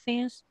losing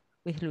things,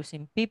 with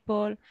losing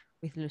people,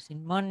 with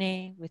losing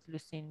money, with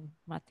losing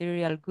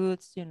material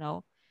goods, you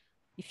know.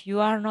 If you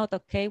are not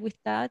okay with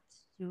that,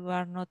 you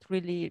are not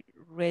really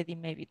ready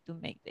maybe to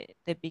make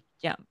the big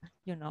jump,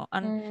 you know.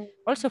 And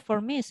also for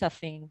me, it's a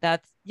thing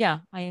that, yeah,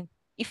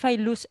 if I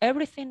lose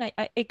everything,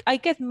 I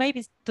get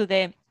maybe to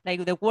the,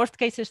 like, the worst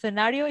case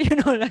scenario, you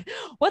know, like,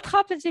 what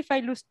happens if I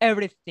lose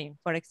everything,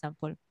 for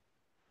example?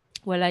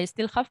 Well, I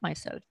still have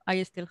myself.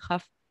 I still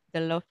have the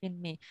love in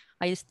me.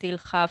 I still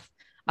have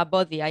a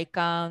body. I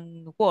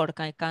can work.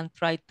 I can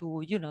try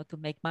to, you know, to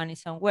make money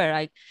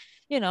somewhere.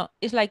 You know,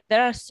 it's like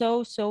there are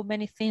so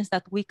many things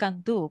that we can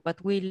do, but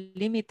we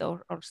limit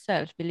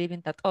ourselves,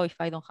 believing that, oh, if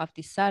I don't have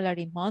this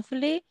salary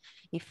monthly,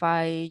 if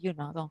I, you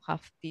know, don't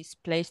have this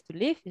place to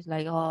live, it's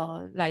like,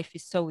 oh, life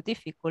is so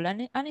difficult.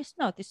 And it's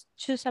not. It's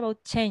just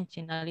about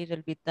changing a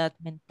little bit that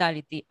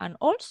mentality. And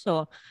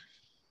also,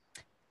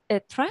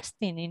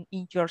 trusting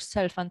in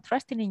yourself and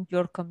trusting in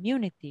your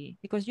community,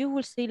 because you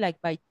will see, like,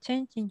 by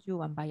changing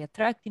you and by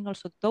attracting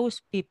also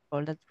those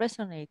people that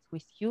resonate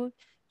with you,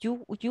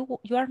 you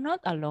are not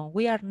alone.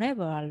 We are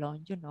never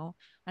alone, you know.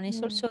 And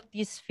it's also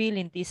this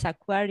feeling, this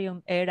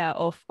Aquarium era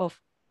of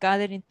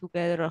gathering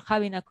together or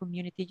having a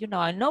community. You know,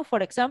 I know, for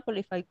example,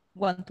 if I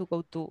want to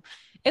go to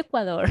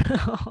Ecuador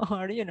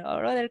or, you know,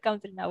 or other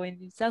country now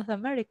in South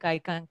America, I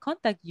can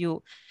contact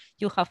you.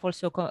 You have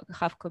also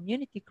have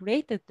community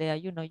created there.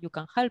 You know, you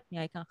can help me,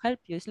 I can help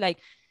you. It's like,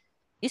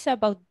 it's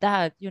about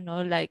that, you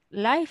know. Like,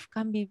 life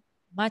can be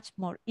much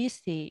more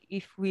easy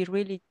if we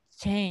really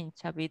change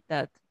a bit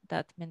that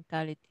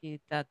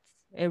mentality that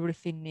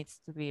everything needs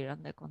to be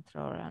under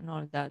control and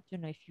all that, you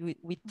know. If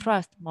we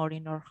trust more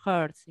in our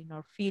hearts, in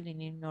our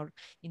feeling, in our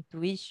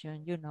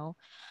intuition, you know.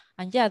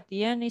 And yeah, at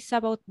the end, it's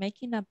about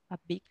making a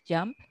big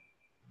jump.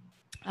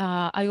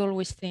 I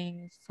always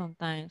think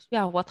sometimes,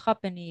 yeah, what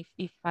happened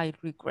if I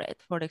regret,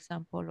 for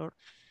example, or,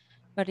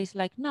 but it's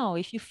like, no,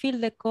 if you feel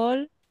the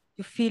call,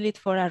 you feel it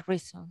for a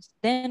reason.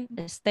 Then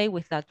stay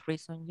with that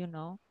reason, you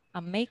know,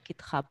 and make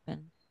it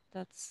happen.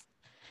 That's,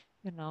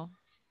 you know,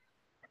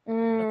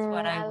 that's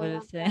what I I will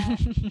love say.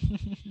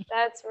 that.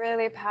 That's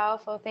really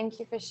powerful. Thank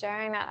you for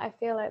sharing that. I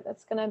feel like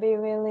that's going to be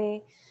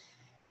really,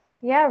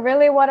 yeah,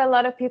 really what a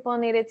lot of people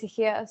needed to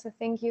hear. So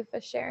thank you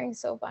for sharing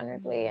so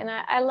vulnerably. And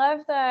I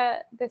love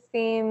the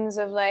themes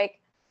of, like,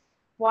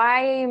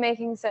 why are you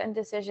making certain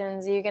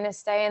decisions? Are you going to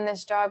stay in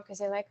this job because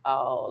you're like,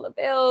 oh, the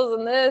bills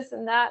and this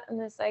and that? And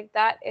it's like,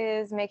 that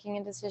is making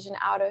a decision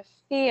out of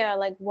fear.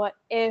 Like, what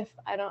if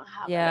I don't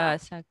have Yeah,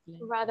 enough? exactly.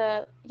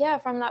 Rather, yeah,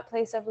 from that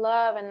place of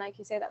love. And like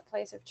you say, that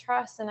place of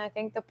trust. And I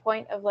think the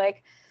point of,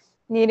 like,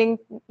 needing,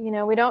 you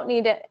know, we don't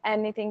need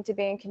anything to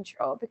be in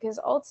control, because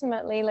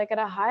ultimately, like, at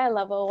a higher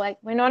level, like,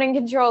 we're not in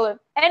control of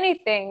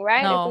anything,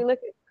 right? If we No, look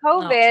at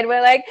no, COVID,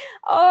 we're like,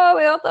 oh,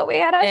 we all thought we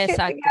had our shit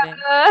exactly.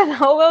 together, the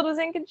whole world was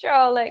in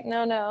control. Like,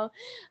 no.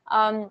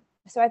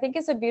 So I think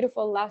it's a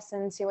beautiful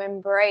lesson to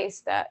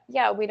embrace that,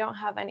 yeah, we don't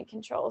have any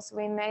control, so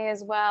we may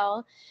as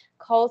well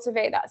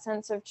cultivate that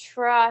sense of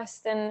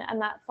trust and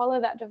that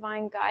follow that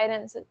divine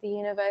guidance that the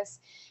universe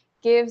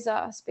gives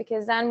us,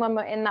 because then when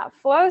we're in that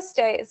flow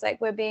state, it's like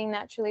we're being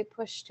naturally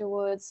pushed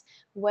towards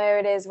where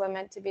it is we're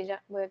meant to be,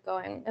 we're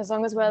going, as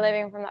long as we're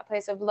living from that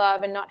place of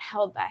love and not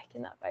held back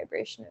in that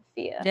vibration of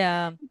fear.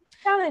 Yeah.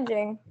 It's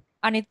challenging.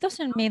 And it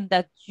doesn't mean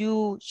that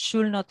you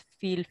should not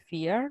feel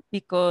fear,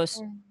 because,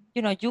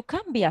 you know, you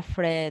can be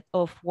afraid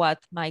of what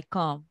might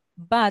come,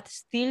 but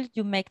still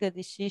you make the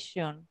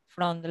decision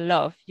from the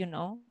love, you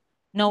know,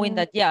 knowing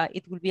that, yeah,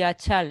 it will be a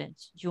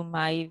challenge. You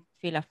might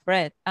feel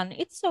afraid, and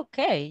it's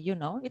okay, you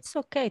know, it's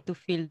okay to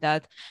feel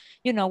that,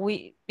 you know,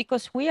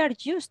 because we are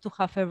used to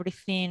have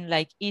everything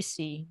like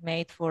easy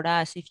made for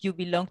us. If you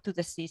belong to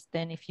the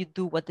system, if you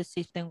do what the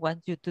system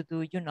wants you to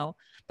do, you know.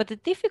 But the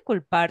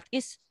difficult part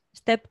is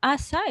step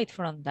aside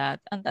from that,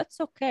 and that's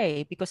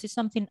okay, because it's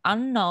something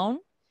unknown,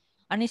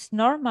 and it's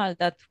normal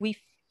that we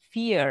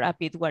fear a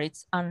bit where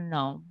it's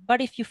unknown.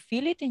 But if you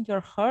feel it in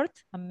your heart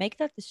and make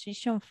that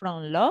decision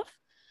from love,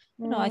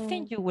 I Mm,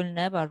 think you will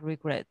never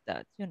regret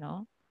that.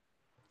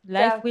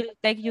 Life will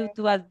take you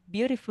definitely. to a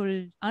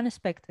beautiful,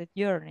 unexpected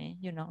journey,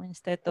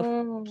 instead of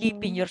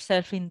keeping Mm,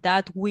 yourself in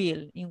that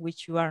wheel in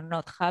which you are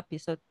not happy.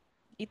 So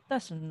it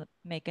doesn't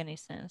make any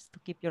sense to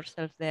keep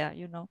yourself there.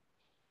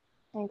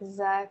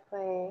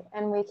 exactly.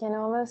 And we can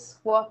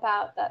almost swap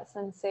out that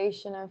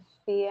sensation of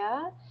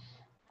fear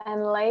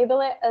and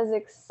label it as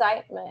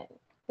excitement,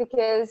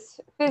 because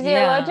Yeah.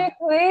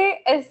 physiologically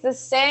it's the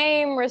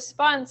same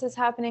response is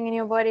happening in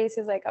your body.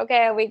 So it's like,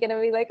 okay, are we going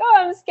to be like, oh,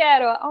 I'm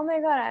scared, or oh my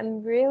God,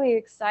 I'm really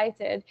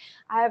excited,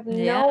 I have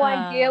no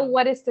idea Yeah.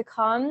 what is to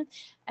come,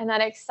 and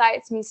that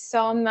excites me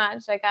so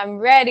much, like I'm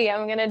ready,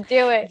 I'm going to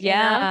do it.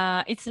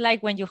 Yeah. It's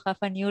like when you have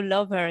a new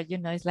lover,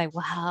 it's like,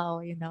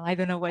 wow, I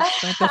don't know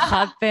what's going to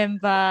happen,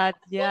 but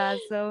yeah,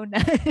 so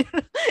nice.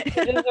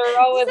 You just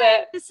roll with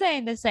Same, it. the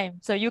same, the same.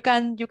 So you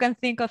can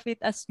think of it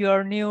as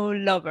your new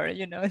lover,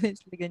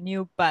 it's like a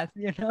new path,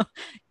 new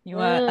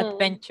Mm.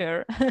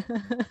 adventure.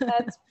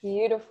 That's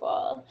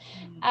beautiful.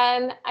 Mm.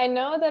 And I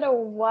know that a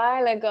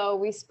while ago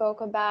we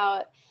spoke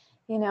about,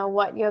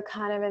 what your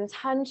kind of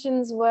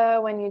intentions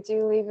were when you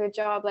do leave your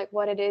job, like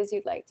what it is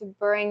you'd like to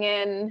bring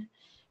in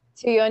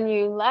to your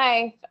new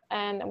life.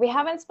 And we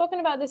haven't spoken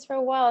about this for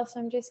a while.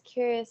 So I'm just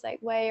curious, like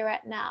where you're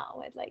at now,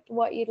 with like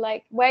what you'd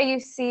like, where you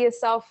see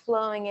yourself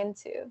flowing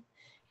into,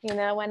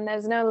 when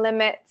there's no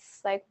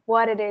limits, like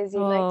what it is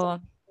you'd like to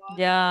Oh,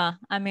 yeah.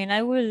 I mean,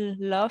 I will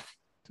love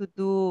to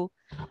do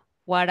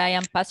what I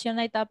am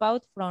passionate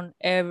about from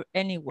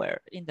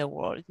anywhere in the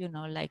world,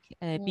 like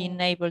being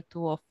Mm. able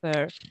to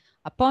offer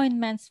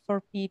appointments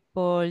for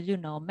people,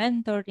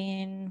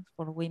 mentoring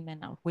for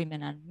women or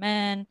women and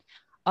men,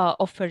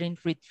 offering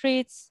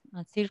retreats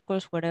and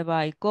circles wherever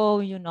I go,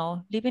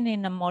 living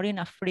in a more in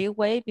a free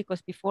way,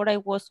 because before I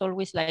was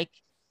always like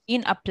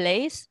in a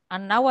place,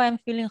 and now I'm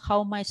feeling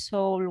how my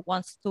soul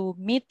wants to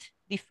meet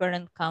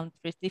different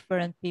countries,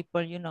 different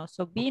people,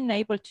 so being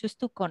able just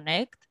to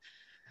connect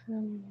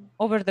Mm.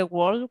 over the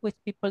world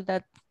with people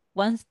that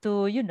wants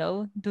to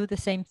do the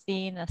same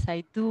thing as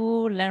I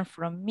do, learn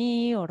from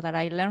me, or that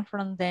I learn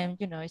from them.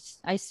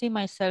 I see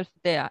myself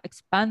there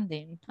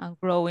expanding and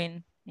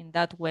growing in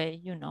that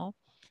way. Mm.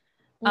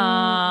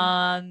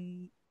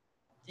 And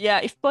yeah,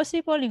 if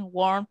possible in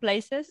warm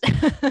places.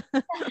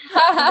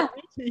 On the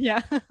beach.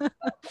 Yeah.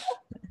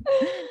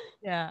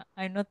 Yeah,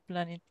 I'm not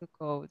planning to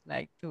go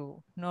like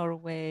to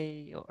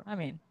Norway, or I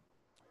mean,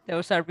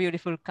 those are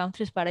beautiful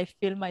countries, but I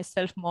feel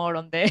myself more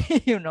on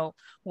the,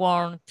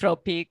 warm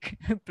tropic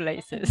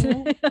places.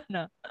 Mhm.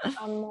 No.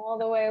 I'm all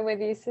the way with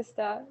you,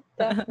 sister.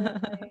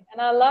 Definitely. And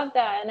I love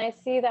that. And I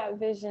see that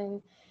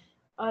vision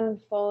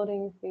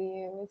unfolding for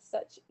you with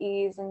such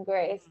ease and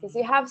grace, because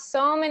you have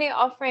so many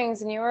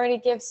offerings and you already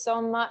give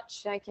so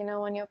much, like,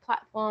 on your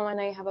platform. I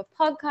know you have a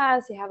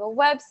podcast, you have a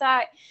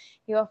website,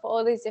 you offer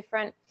all these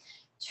different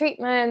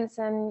treatments.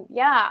 And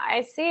yeah,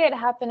 I see it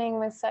happening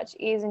with such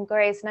ease and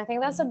grace. And I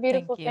think that's a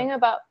beautiful Thank you. thing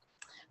about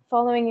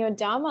following your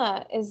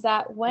dharma, is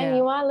that when Yeah.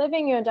 you are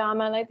living your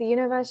dharma, like the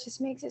universe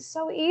just makes it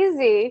so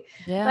easy.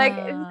 Like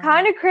it's Yeah.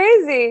 kind of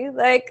crazy.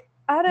 Like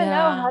I don't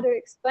know how Yeah. to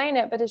explain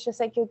it, but it's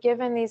just like you're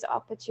given these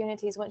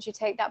opportunities. Once you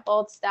take that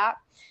bold step,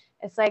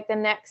 it's like the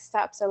next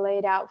steps are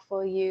laid out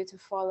for you to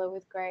follow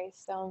with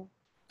grace. So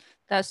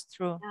That's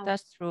true. yeah.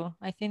 That's true.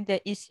 I think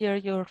the easier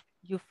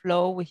you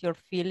flow with your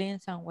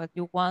feelings and what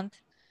you want,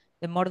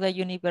 the more the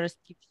universe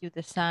gives you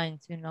the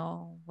signs,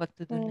 what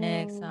to do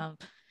next. Mm,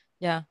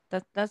 Yeah,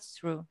 that's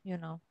true.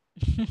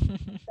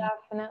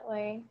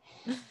 definitely.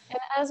 And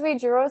as we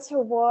draw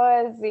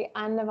towards the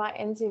end of our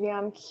interview,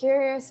 I'm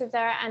curious if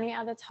there are any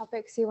other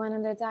topics you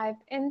wanted to dive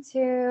into,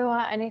 or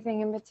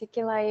anything in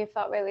particular you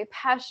felt really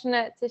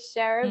passionate to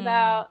share Hmm.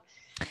 about.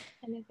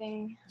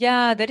 Anything.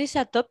 Yeah, there is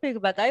a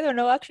topic, but I don't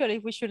know actually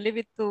if we should leave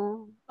it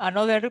to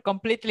another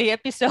completely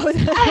episode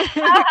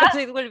because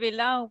it will be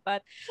long.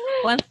 But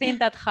one thing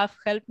that have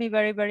helped me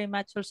very, very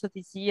much also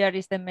this year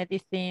is the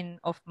medicine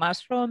of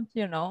mushrooms.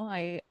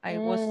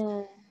 Mm,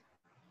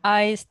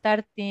 I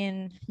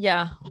started,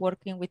 yeah,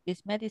 working with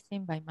this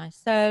medicine by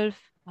myself,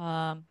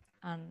 and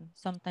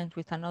sometimes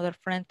with another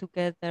friend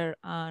together.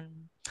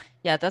 And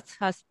yeah, that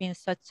has been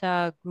such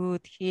a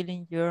good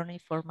healing journey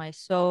for my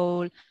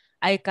soul.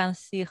 I can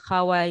see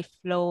how I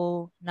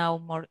flow now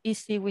more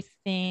easy with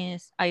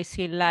things. I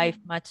see life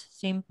much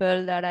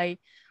simple that I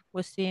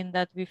was seeing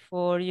that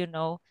before.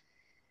 Yeah,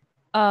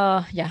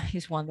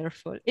 it's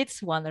wonderful.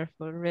 It's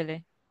wonderful,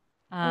 really.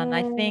 And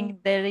I mm,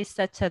 think there is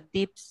such a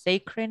deep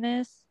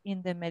sacredness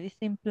in the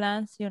medicine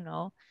plants,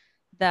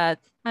 that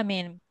I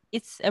mean,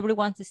 it's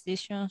everyone's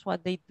decisions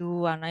what they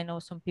do. And I know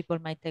some people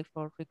might take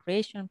for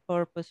recreation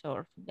purpose,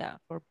 or yeah,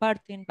 for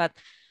partying, but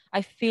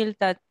I feel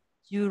that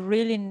you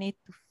really need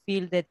to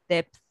feel the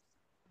depth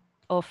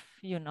of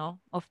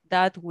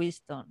that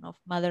wisdom of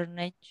Mother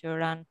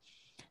Nature. And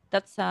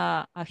that's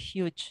a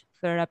huge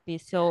therapy.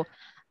 So,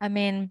 I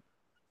mean,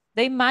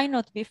 they might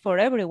not be for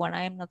everyone.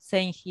 I am not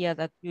saying here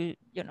that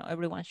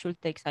everyone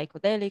should take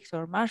psychedelics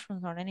or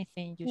mushrooms or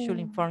anything. You should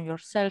mm, inform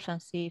yourself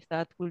and see if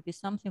that will be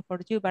something for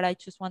you. But I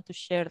just want to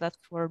share that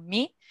for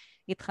me,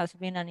 It has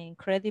been an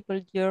incredible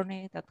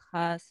journey that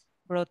has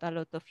brought a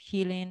lot of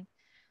healing,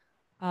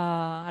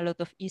 a lot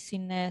of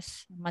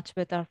easiness, much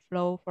better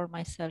flow for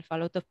myself, a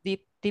lot of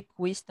deep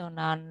wisdom,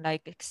 and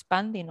like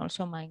expanding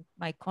also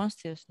my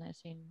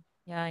consciousness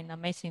in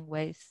amazing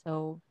ways.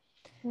 So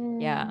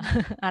yeah,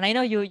 and I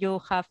know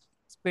you have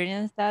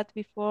experienced that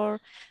before.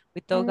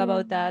 We talk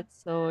about that,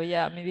 so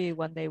yeah, maybe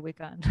one day we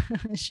can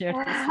share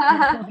this in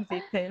more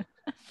detail.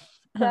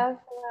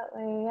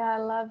 Definitely. Yeah, I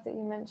love that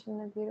you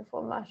mentioned the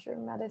beautiful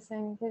mushroom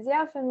medicine because,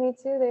 yeah, for me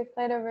too, they've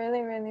played a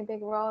really, really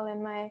big role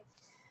in my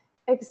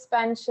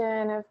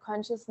expansion of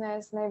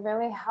consciousness. And they've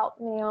really helped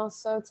me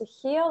also to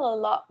heal a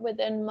lot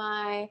within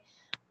my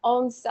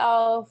own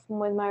self and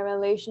with my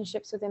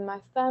relationships within my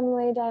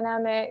family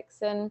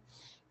dynamics. And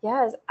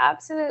yeah, it's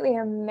absolutely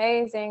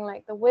amazing.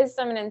 Like the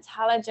wisdom and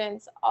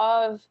intelligence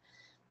of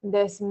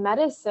this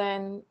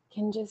medicine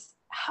can just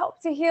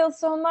help to heal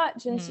so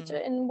much in such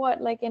a, in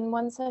what, like in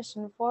one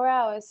session, 4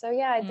 hours. So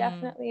yeah, I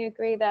definitely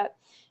agree that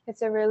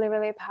it's a really,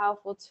 really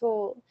powerful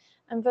tool.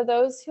 And for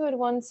those who would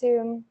want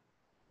to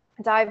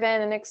dive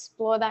in and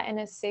explore that in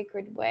a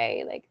sacred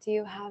way, like, do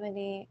you have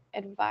any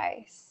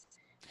advice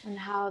on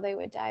how they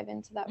would dive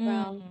into that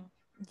realm?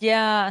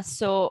 Yeah,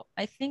 so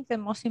I think the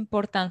most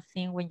important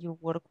thing when you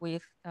work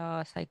with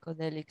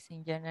psychedelics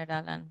in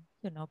general, and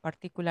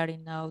particularly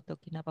now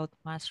talking about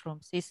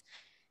mushrooms, is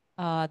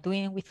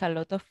doing with a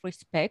lot of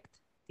respect.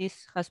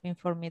 This has been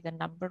for me the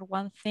number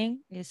one thing.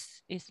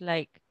 Is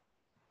like,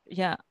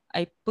 yeah,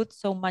 I put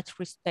so much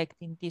respect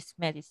in this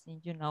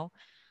medicine.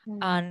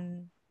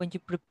 And when you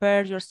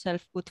prepare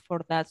yourself good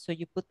for that, so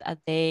you put a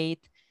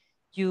date,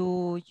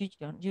 you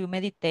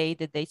meditate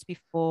the days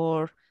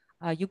before,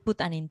 you put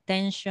an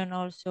intention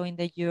also in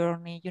the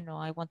journey,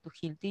 I want to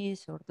heal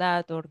this or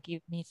that, or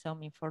give me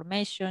some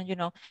information,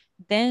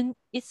 then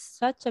it's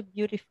such a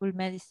beautiful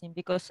medicine,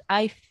 because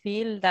I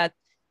feel that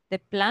the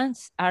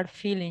plants are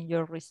feeling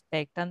your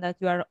respect and that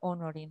you are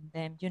honoring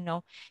them.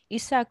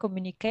 It's a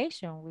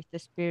communication with the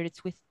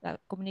spirits, with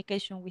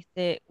communication with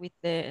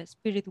the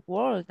spirit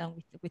world, and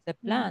with the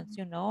plants,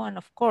 and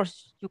of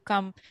course you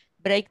can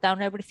break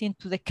down everything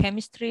to the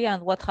chemistry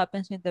and what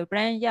happens in the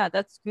brain. Yeah,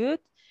 that's good.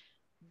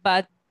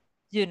 But,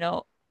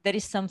 there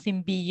is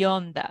something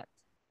beyond that,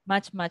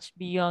 much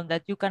beyond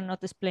that. You cannot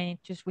explain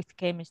it just with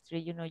chemistry.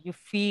 You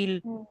feel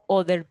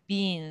other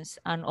beings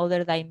and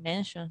other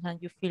dimensions,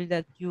 and you feel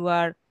that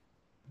you're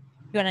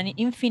an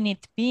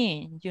infinite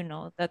being,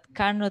 that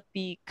cannot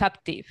be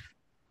captive,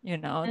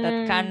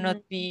 that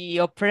cannot be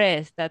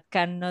oppressed, that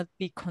cannot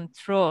be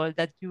controlled,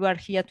 that you are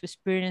here to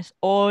experience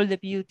all the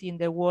beauty in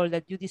the world,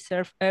 that you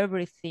deserve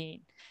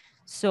everything.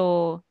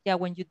 So yeah,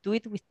 when you do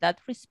it with that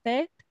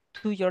respect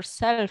to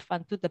yourself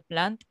and to the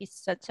plant,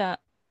 it's such a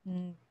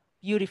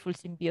beautiful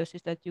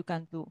symbiosis that you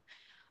can do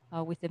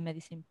with the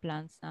medicine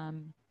plants.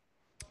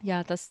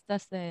 Yeah, that's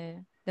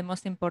the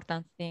most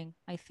important thing.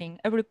 I think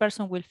every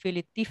person will feel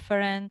it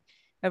different.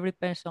 Every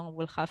person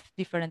will have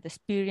different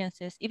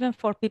experiences. Even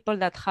for people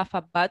that have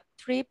a bad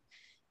trip,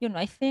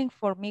 I think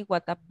for me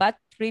what a bad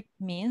trip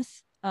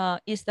means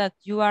is that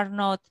you are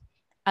not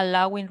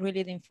allowing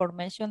really the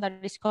information that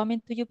is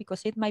coming to you,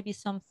 because it might be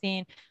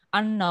something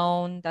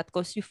unknown that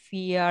causes you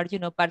fear,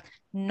 but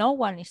no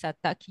one is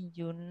attacking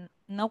you.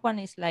 No one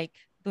is like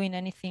doing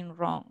anything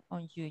wrong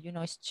on you.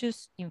 It's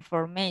just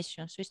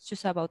information. So it's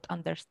just about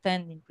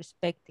understanding,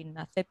 respecting,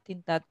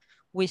 accepting that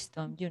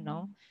wisdom.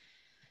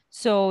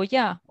 So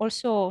yeah,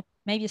 also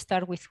maybe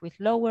start with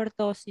lower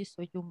doses,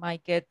 so you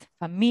might get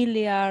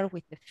familiar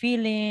with the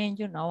feeling,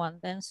 and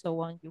then so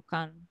on. You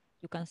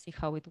can see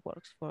how it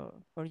works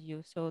for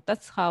you. So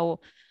that's how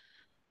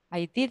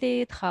I did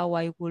it, how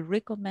I would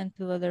recommend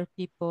to other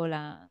people.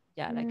 And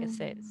yeah, like I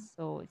said,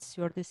 so it's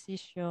your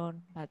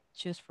decision. But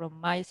just from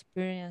my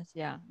experience,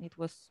 yeah, it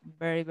was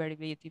very, very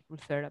beautiful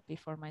therapy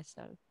for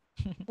myself.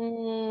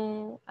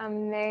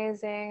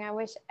 Amazing. I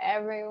wish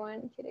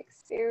everyone could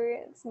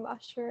experience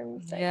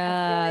mushrooms. Like, I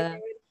feel like Yeah,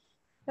 it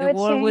the would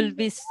world will change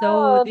the be so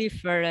world.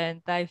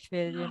 different. I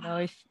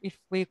feel, if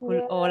we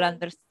could all Yeah.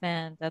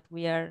 understand that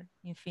we are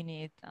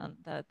infinite, and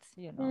that,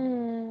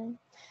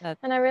 that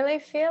And I really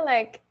feel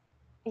like,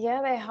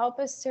 yeah, they help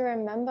us to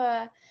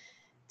remember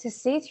to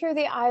see through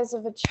the eyes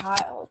of a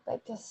child,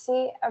 like to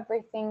see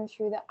everything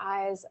through the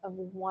eyes of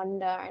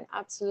wonder and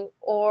absolute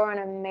awe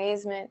and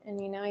amazement. And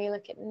you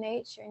look at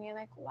nature and you're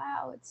like,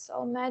 wow, it's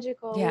so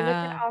magical. We look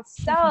at yeah,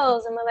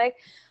 ourselves and we're like,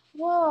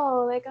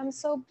 whoa, like I'm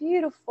so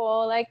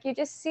beautiful. Like you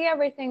just see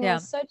everything yeah,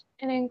 with such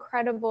an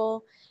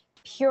incredible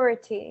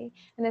purity.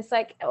 And it's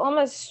like it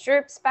almost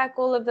strips back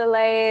all of the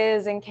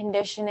layers and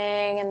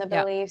conditioning and the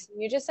yeah, beliefs.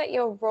 You're just at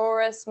your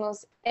rawest,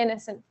 most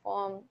innocent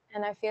form.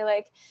 And I feel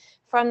like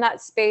from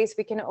that space,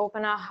 we can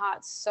open our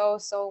hearts so,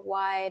 so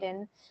wide.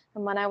 And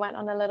when I went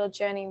on a little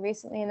journey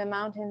recently in the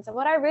mountains,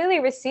 what I really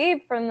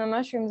received from the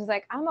mushrooms is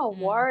like, I'm a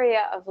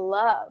warrior of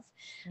love.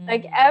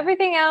 Like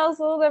everything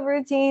else, all the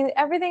routines,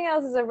 everything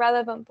else is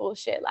irrelevant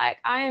bullshit. Like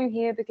I am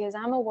here because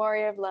I'm a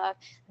warrior of love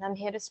and I'm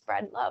here to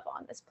spread love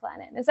on this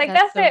planet. And it's like,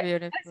 that's so it.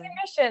 beautiful. That's your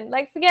mission.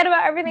 Like forget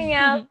about everything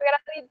else. Forget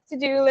about the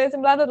to-do list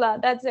and blah, blah, blah.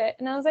 That's it.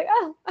 And I was like,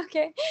 oh,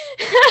 okay.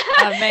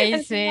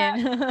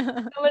 Amazing.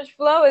 So much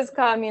flow has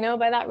come, you know,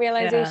 by that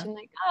realization.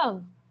 Like,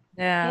 oh,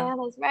 yeah,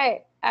 that's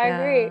right. I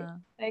agree.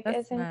 Like that's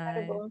it's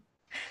incredible. nice.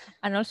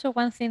 And also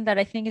one thing that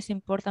I think is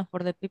important for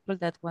the people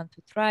that want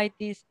to try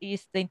this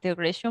is the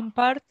integration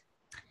part.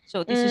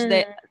 So this is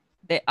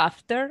the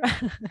after,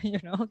 you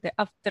know, the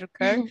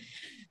aftercare,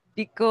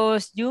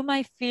 because you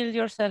might feel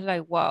yourself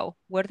like, wow,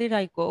 where did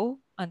I go?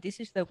 And this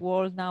is the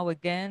world now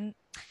again.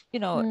 You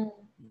know,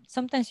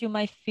 sometimes you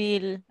might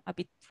feel a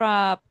bit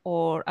trapped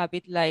or a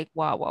bit like,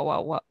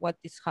 wow, what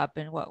this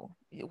happened? Wow,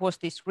 was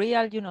this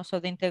real? You know, so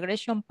the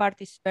integration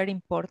part is very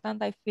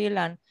important, I feel.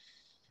 And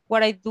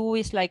what I do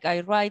is like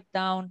I write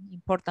down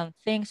important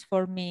things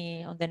for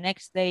me. On the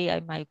next day, I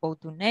might go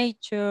to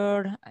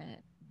nature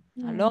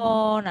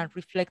alone and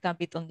reflect a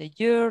bit on the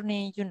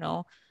journey, you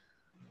know,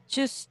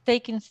 just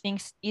taking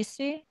things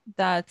easy,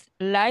 that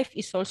life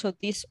is also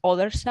this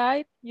other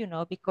side, you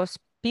know, because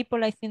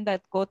people, I think,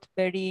 that got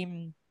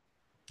very,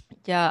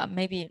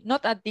 maybe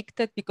not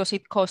addicted because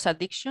it caused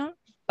addiction,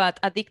 but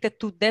addicted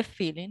to the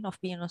feeling of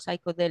being on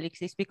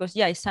psychedelics is because,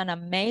 it's an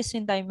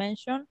amazing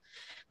dimension,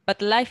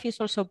 but life is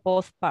also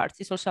both parts.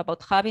 It's also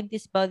about having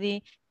this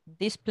body,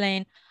 this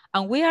plane,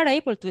 and we are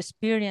able to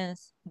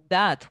experience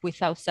that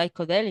without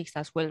psychedelics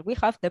as well. We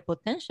have the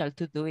potential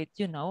to do it,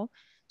 you know.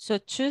 So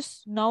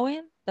just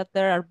knowing that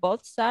there are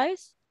both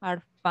sides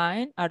are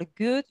fine, are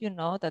good, you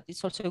know, that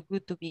it's also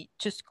good to be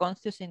just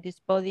conscious in this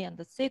body and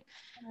that's it.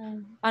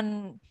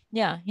 And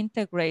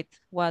integrate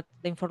what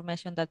the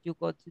information that you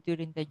got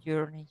during the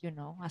journey, you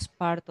know, as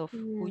part of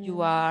who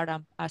you are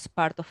and as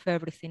part of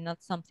everything,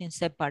 not something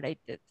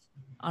separated,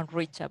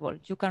 unreachable.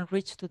 You can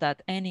reach to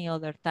that any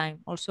other time,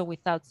 also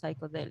without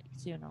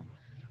psychedelics, you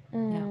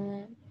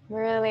know.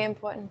 Really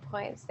important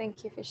points.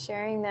 Thank you for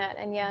sharing that.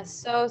 And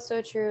so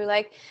true.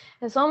 Like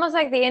it's almost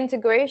like the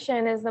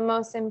integration is the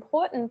most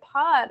important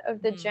part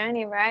of the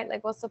journey, right?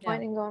 Like what's the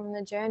point in going on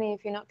the journey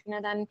if you're not going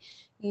to then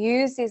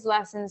use these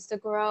lessons to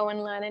grow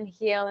and learn and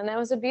heal? And there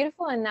was a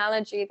beautiful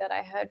analogy that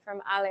I heard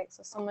from Alex,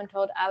 or someone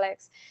told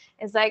Alex,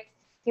 is like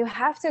you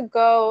have to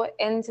go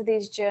into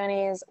these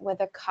journeys with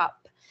a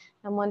cup.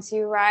 And once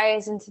you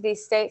rise into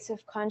these states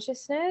of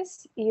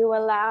consciousness, you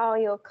allow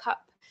your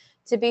cup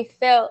to be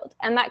filled.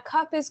 And that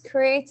cup is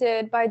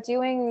created by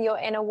doing your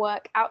inner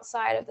work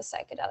outside of the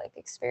psychedelic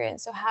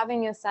experience. So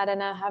having your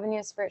sadhana, having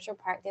your spiritual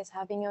practice,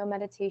 having your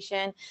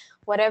meditation,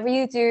 whatever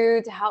you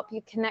do to help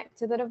you connect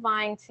to the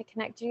divine, to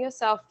connect to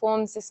yourself,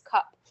 forms this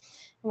cup.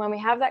 And when we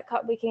have that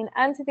cup, we can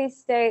enter these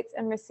states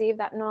and receive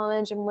that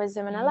knowledge and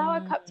wisdom and allow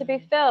our cup to be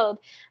filled.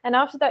 And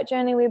after that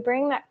journey, we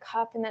bring that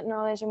cup and that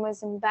knowledge and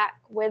wisdom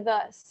back with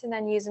us to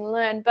then use and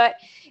learn. But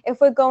if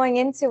we're going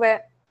into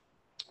it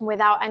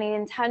without any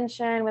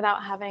intention,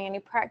 without having any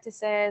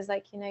practices,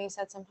 like, you know, you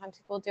said sometimes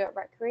people do it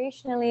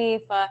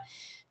recreationally for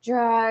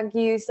drug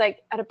use, like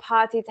at a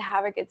party to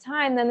have a good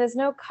time, then there's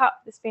no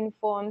cup that's been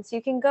formed. So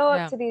you can go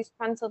up to these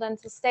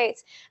transcendental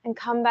states and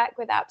come back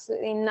with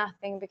absolutely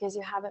nothing because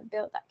you haven't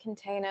built that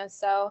container.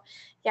 So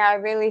I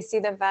really see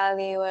the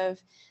value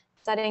of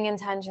setting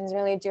intentions,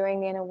 really doing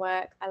the inner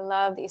work. I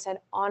love that you said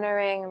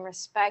honoring and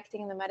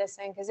respecting the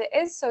medicine because it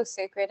is so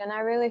sacred. And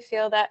I really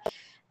feel that,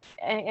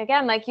 and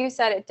again, like you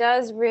said, it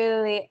does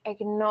really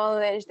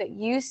acknowledge that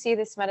you see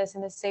this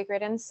medicine as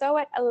sacred, and so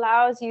it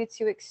allows you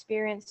to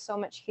experience so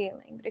much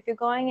healing. But if you're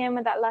going in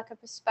with that lack of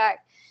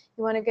respect,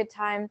 you want a good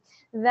time,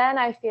 then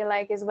I feel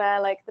like is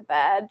where like the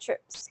bad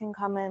trips can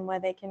come in, where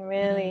they can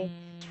really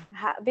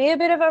be a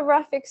bit of a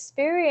rough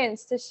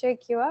experience to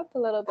shake you up a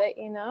little bit,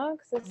 you know,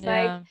 because it's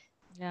like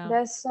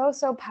they're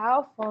so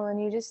powerful,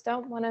 and you just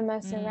don't want to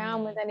mess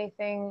around with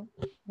anything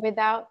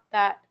without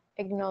that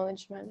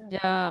acknowledgement.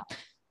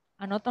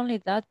 And not only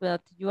that,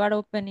 but you are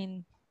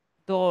opening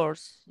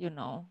doors, you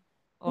know,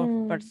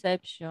 of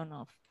perception,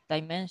 of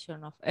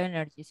dimension, of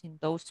energies in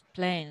those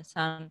planes.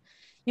 And,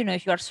 you know,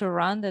 if you are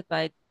surrounded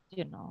by,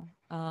 you know,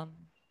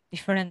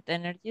 different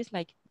energies,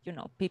 like, you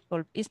know,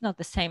 people, it's not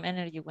the same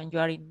energy when you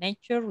are in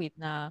nature with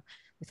a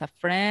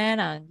friend,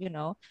 and, you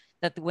know,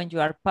 that when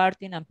you are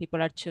partying and people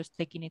are just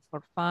taking it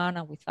for fun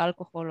and with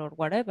alcohol or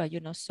whatever, you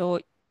know, so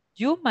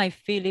you might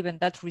feel even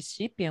that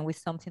recipient with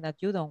something that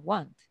you don't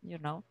want, you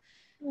know.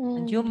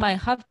 And you might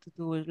have to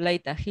do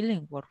later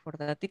healing work for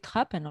that. It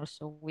happened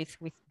also with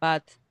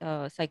bad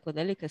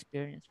psychedelic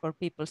experience for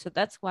people. So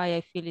that's why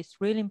I feel it's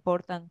really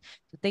important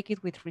to take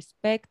it with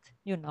respect,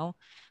 you know,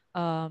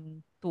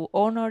 to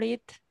honor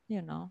it,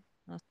 you know,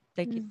 not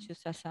take it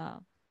just as a,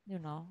 you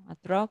know, a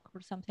drug or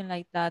something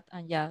like that.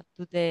 And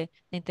do the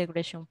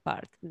integration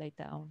part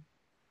later on.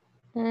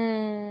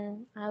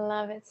 I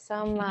love it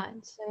so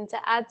much. And to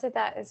add to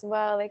that as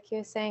well, like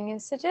you're saying,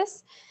 is to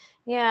just,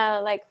 yeah,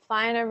 like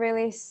find a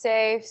really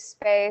safe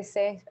space,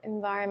 safe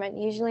environment,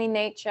 usually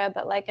nature,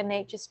 but like a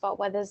nature spot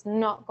where there's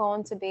not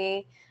going to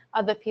be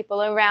other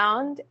people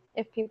around.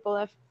 If people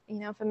are,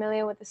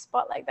 familiar with a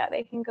spot like that,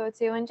 they can go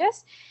to. And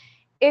just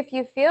if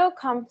you feel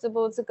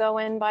comfortable to go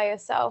in by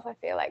yourself, I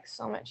feel like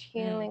so much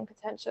healing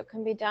potential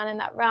can be done in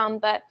that realm.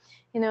 But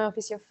if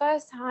it's your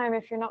first time,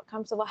 if you're not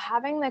comfortable,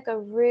 having like a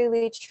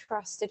really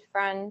trusted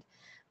friend,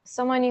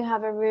 someone you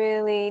have a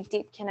really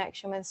deep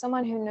connection with,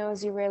 someone who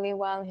knows you really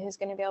well and who's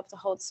going to be able to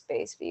hold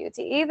space for you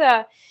to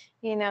either,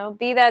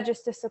 be there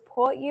just to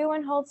support you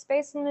and hold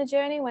space on the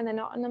journey when they're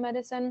not on the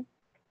medicine,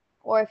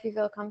 or if you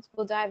feel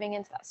comfortable diving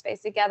into that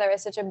space together.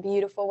 Is such a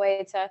beautiful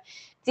way to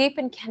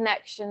deepen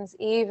connections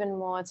even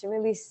more, to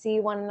really see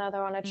one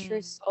another on a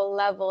true soul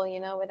level,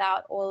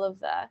 without all of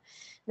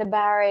the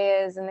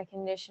barriers and the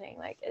conditioning.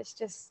 Like, it's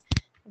just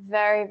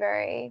very,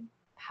 very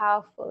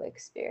powerful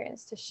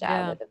experience to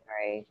share with a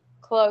very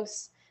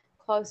close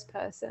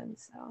person.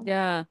 So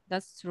yeah,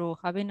 that's true.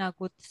 Having a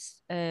good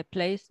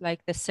place,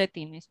 like the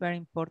setting, is very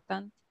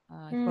important.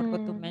 I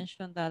forgot to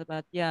mention that,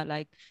 but yeah,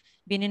 like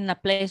being in a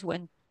place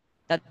when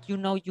that you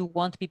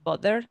won't be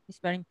bothered is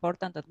very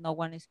important. That no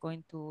one is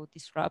going to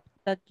disrupt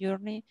that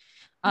journey.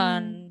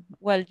 And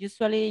well,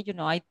 usually,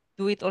 I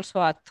do it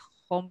also at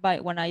home. By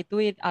when I do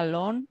it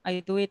alone, I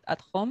do it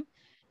at home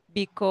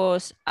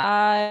because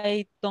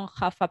I don't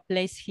have a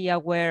place here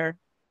where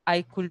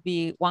I could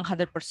be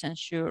 100%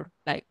 sure,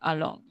 like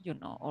alone,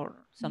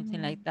 or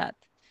something like that.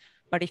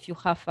 But if you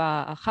have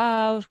a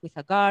house with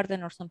a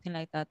garden or something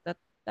like that,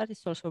 that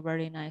is also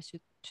very nice. You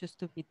just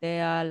to be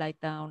there, lie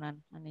down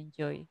and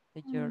enjoy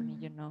the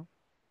journey.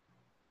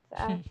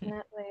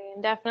 Definitely.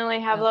 And definitely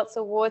have Yeah. lots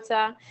of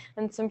water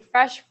and some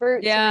fresh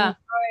fruit to Yeah.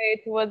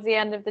 enjoy towards the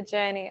end of the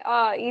journey.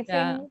 Oh,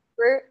 Yeah. eating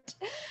fruit.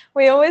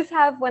 We always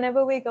have,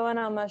 whenever we go on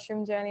our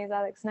mushroom journeys,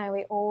 Alex and I,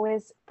 we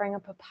always bring a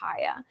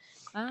papaya.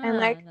 And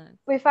like, Nice.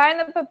 we find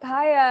the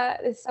papaya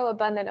is so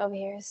abundant over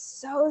here, it's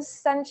so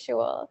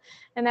sensual.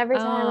 And every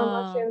time on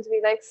mushrooms,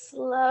 we like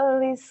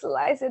slowly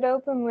slice it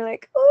open. We're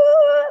like,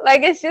 ooh,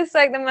 like it's just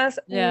like the most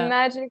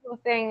magical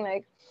thing.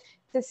 Like,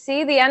 to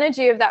see the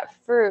energy of that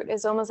fruit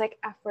is almost like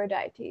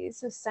Aphrodite,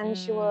 so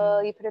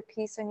sensual. You put a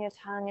piece on your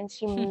tongue and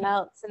she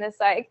melts, and it's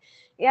like,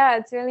 yeah,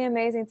 it's really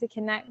amazing to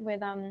connect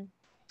with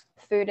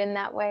food in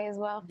that way as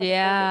well for the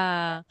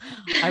Yeah,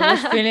 physical. I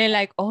was feeling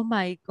like, oh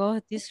my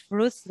God, these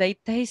fruits, they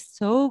taste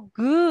so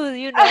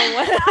good.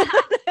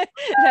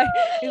 Like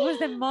it was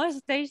the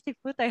most tasty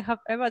food I have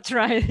ever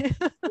tried.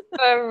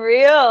 For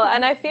real.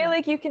 And I feel Yeah,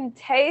 like you can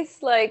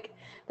taste like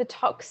the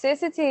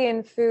toxicity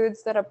in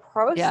foods that are yeah,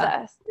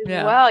 processed as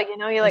yeah, well.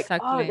 You're like,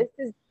 oh, exactly.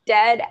 this is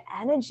dead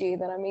energy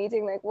that I'm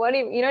eating. Like, what do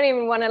you don't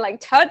even want to like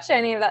touch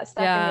any of that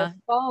stuff in your Yeah,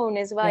 phone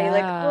as well. You're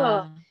like,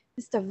 oh, yeah,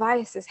 this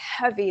device is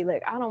heavy.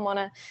 Like, I don't want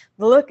to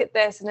look at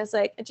this. And it's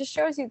like, it just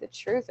shows you the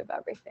truth of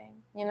everything,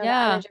 the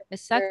yeah, energy of truth.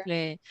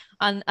 exactly.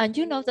 And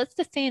that's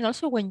the thing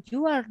also when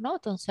you are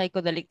not on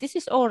psychedelic, this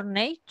is our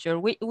nature.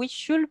 We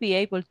should be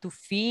able to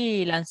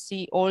feel and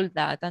see all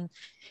that. And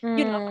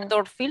but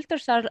our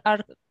filters are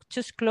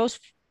just closed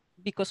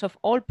because of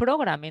all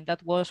programming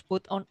that was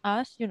put on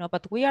us,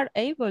 but we are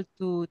able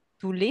to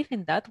live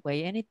in that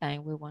way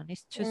anytime we want.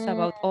 It's just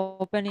about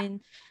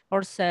opening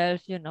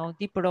ourselves,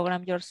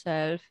 deprogram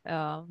yourself,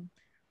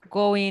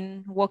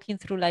 walking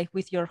through life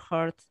with your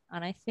heart.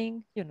 And I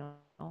think,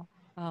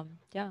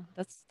 yeah,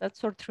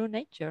 that's our true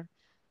nature.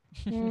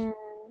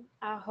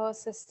 Our whole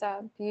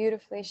sister,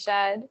 beautifully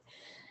shared.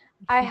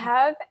 I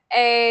have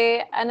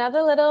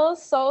another little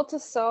soul to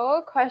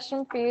soul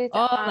question for you to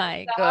Oh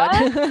my God.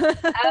 answer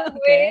as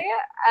Okay.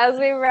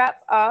 we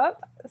wrap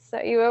up. So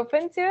you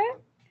open to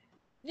it?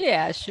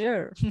 Yeah,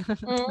 sure.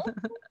 Mm,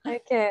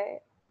 Okay.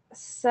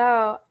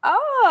 So,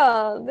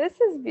 oh, this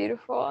is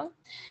beautiful.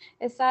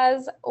 It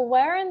says,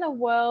 "Where in the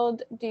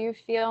world do you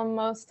feel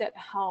most at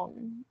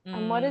home?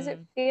 And what does it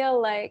Mm. feel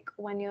like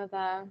when you're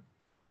there?"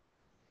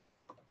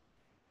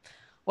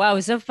 Wow,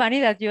 it's so funny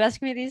that you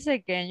asked me this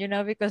again,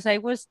 because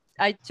I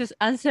just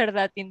answered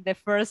that in the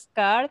first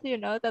card,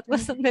 that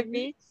was on the Mhm.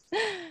 beach.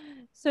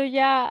 So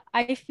yeah,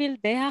 I feel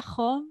there at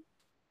home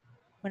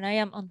when I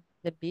am on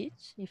the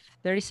beach. If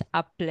there is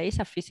a place,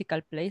 a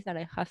physical place that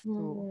I have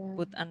to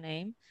put Mm, a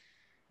name,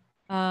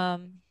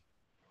 um,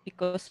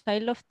 because I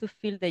love to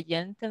feel the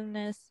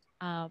gentleness,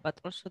 but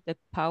also the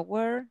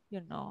power,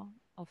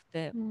 of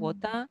the mm,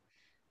 water.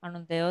 And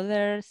on the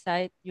other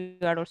side, you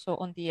are also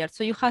on the earth.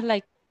 So you have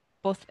like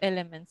both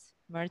elements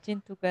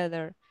merging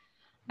together.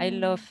 I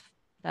love mm,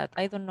 that.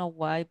 I don't know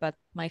why, but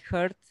my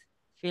heart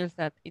feels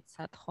that it's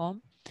at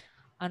home.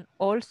 And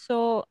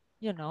also,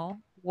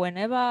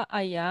 whenever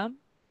I am,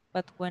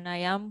 but when I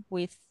am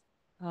with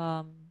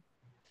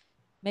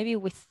maybe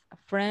with a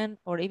friend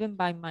or even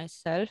by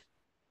myself,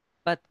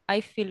 but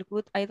I feel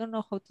good. I don't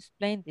know how to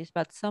explain this,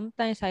 but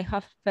sometimes I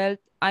have felt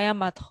I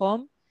am at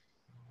home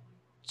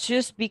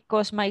just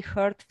because my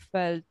heart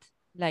felt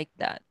like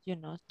that,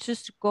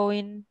 just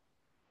going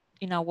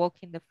in a walk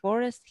in the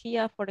forest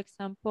here, for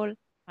example,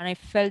 and I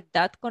felt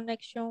that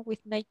connection with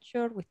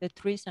nature, with the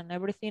trees and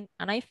everything,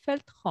 and I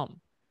felt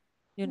home.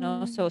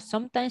 So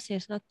sometimes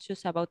it's not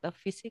just about a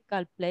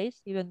physical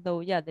place, even though,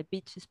 yeah, the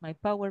beach is my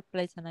power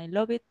place and I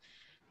love it,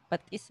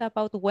 but it's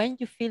about when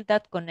you feel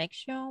that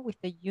connection with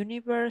the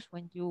universe,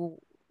 when you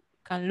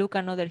can look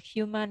another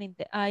human in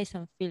the eyes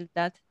and feel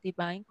that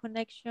divine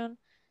connection.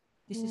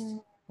 This is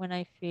when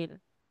I feel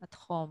at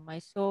home. My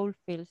soul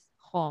feels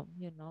home.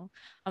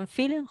 And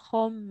feeling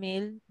home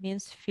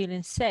means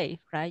feeling safe,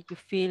 right? You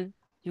feel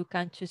you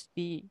can just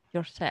be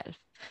yourself.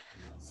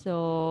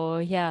 So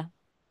yeah,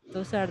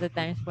 those are the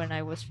times when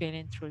I was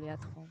feeling truly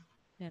at home.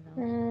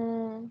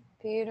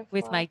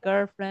 With my Beautiful.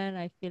 girlfriend,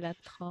 I feel at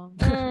home.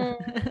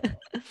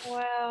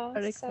 Wow,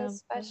 For so example.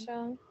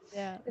 special.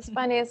 Yeah. It's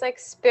funny. It's like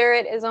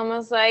spirit is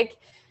almost like,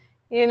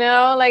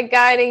 like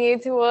guiding you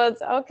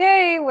towards,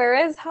 okay, where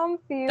is home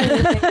for you? And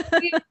you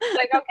think, it's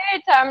like,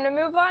 okay, time to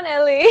move on,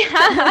 Ellie.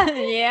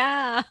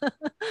 Yeah.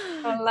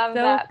 I love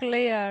So that.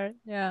 clear.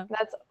 Yeah.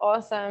 That's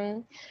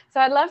awesome. So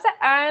I'd love to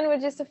end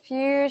with just a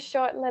few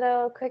short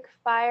little quick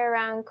fire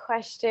round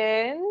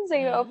questions. Are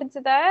you open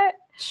to that?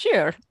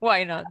 Sure.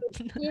 Why not?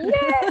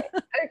 Yay!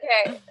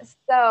 Okay.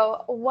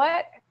 So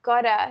what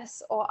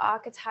goddess or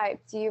archetype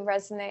do you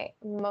resonate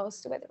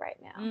most with right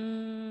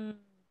now?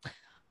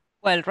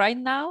 Well, right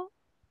now,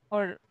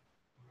 or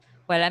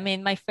well, I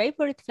mean, my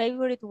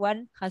favorite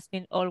one has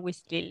been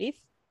always Lilith.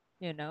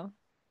 You know,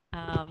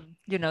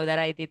 that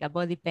I did a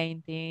body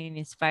painting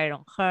inspired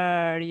on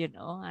her.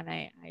 And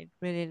I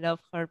really love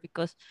her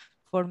because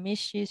for me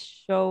she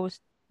shows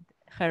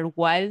her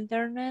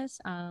wilderness,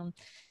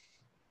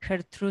 her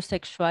true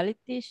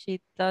sexuality.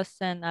 She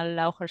doesn't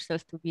allow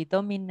herself to be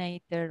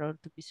dominated or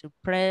to be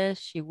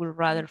suppressed. She would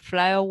rather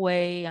fly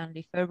away and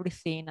leave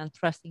everything and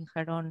trust in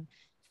her own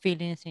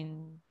feelings,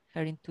 in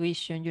her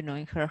intuition,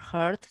 in her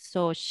heart.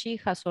 So she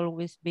has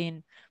always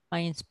been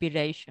my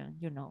inspiration.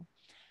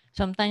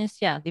 Sometimes,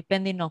 yeah,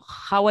 depending on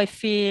how I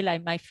feel, I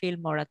might feel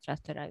more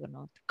attracted, I don't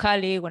know, to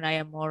Kali when I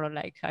am more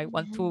like I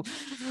want to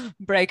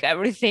break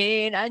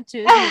everything and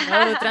just,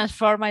 to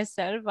transform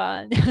myself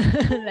and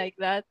like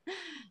that.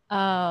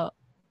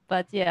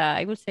 But yeah,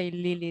 I would say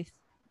Lilith.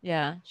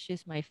 Yeah,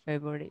 she's my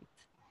favorite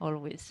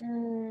always.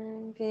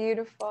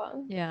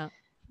 Beautiful. Yeah.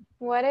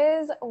 What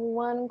is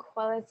one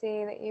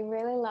quality that you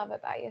really love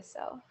about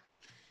yourself?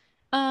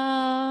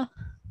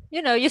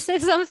 You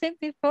said something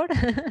before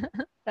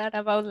that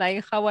about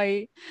like how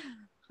I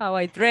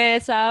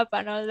dress up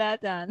and all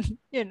that, and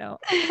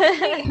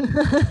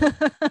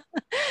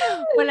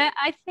well,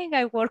 I think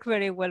I work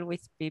very well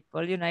with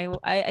people.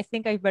 I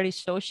think I'm very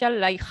social.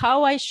 Like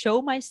how I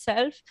show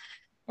myself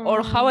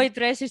or how I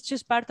dress is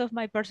just part of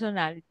my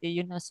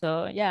personality.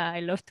 So yeah,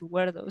 I love to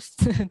wear those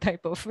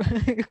type of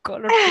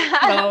colorful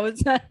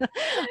clothes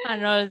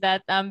and all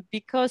that.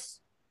 Because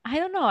I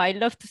don't know, I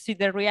love to see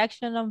the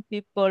reaction on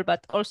people,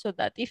 but also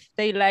that if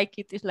they like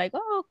it, it's like,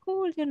 oh,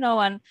 cool,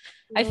 and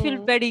I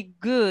feel very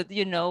good,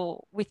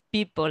 with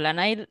people.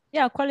 And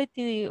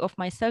quality of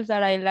myself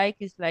that I like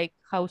is like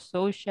how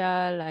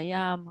social I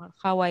am, or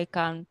how I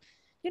can,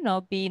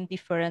 be in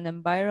different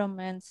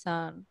environments.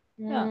 And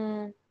yeah,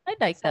 I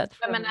like So that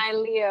from me. Gemini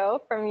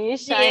Leo from you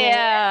shining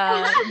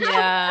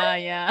Yeah,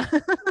 yeah.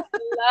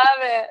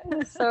 Love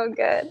it. So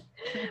good.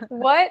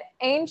 What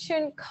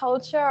ancient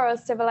culture or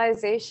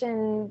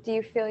civilization do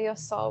you feel your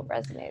soul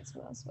resonates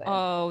most with?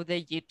 Oh, the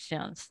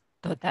Egyptians.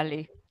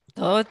 Totally. I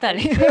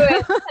Totally. knew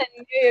it. I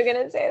knew you were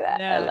going to say that.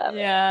 I Yeah, love it.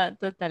 yeah,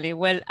 totally.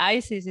 Well,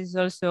 Isis is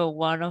also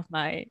one of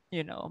my,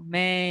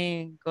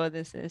 main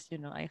goddesses.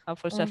 I have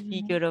also a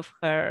figure of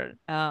her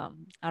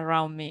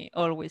around me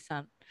always,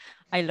 and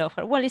I love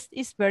her. Well,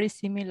 it's very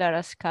similar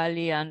as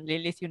Kali and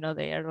Lilith.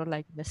 They are all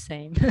like the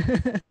same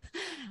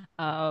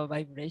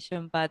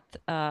vibration, but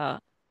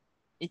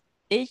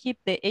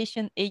Egypt, the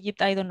ancient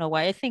Egypt, I don't know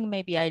why. I think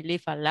maybe I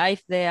live a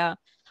life there.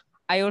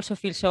 I also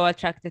feel so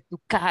attracted to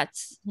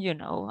cats, in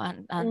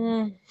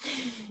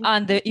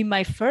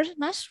my first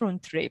mushroom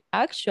trip,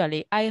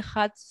 actually, I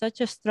had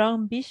such a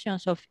strong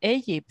visions of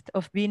Egypt,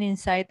 of being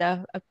inside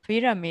a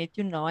pyramid,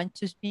 and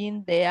just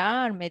being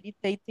there,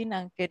 meditating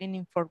and getting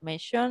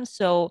information.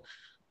 So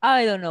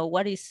I don't know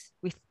what is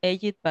with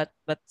Egypt, but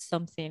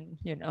something,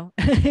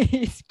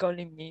 is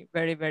calling me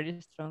very,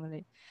 very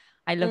strongly.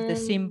 I love the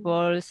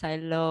symbols. I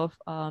love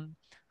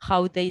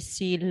how they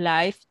see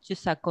life,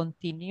 just a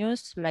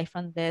continuous life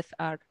and death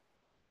are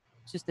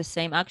just the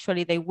same.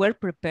 Actually, they were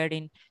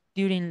preparing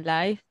during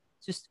life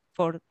just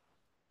for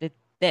the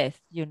death,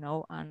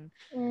 and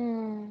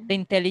the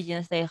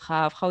intelligence they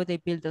have, how they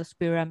build those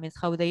pyramids,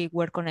 how they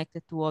were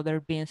connected to other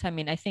beings. I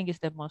mean, I think it's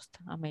the most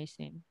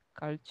amazing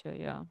culture,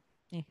 yeah,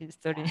 in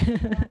history.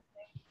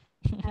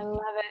 I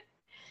love it.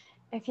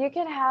 If you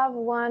could have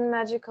one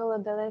magical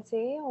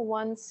ability or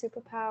one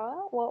superpower,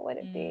 what would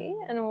it be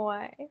and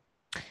why?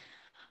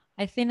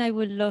 I think I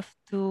would love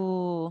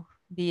to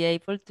be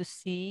able to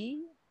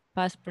see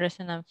past,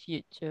 present, and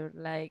future.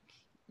 Like,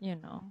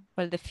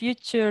 well, the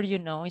future,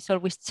 is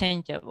always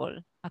changeable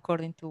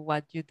according to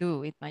what you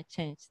do. It might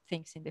change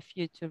things in the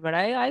future, but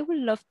I would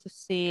love to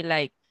see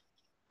like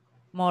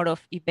more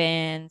of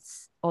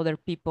events, other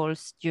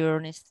people's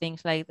journeys,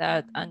 things like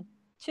that. And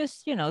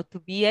just, to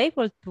be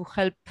able to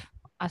help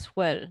as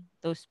well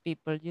those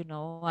people,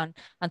 and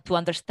to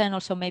understand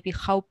also maybe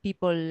how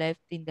people lived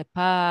in the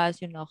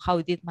past,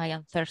 how did my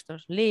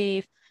ancestors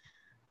live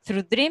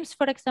through dreams.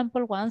 For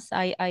example, once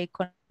I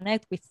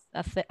connect with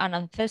an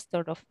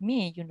ancestor of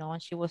me,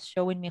 and she was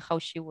showing me how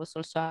she was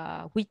also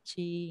a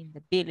witchy in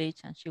the village,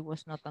 and she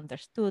was not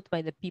understood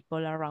by the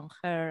people around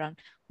her, and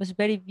it was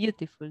very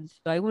beautiful.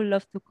 So I would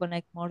love to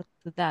connect more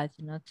to that,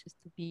 just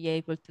to be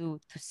able to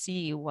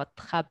see what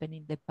happened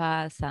in the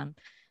past, and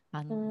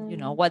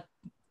what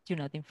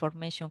the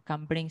information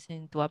can bring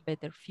into a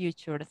better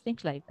future,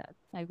 things like that.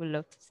 I would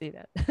love to see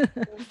that.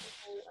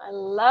 I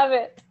love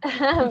it.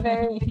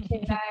 Very witchy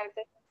vibe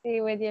that you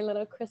see with your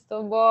little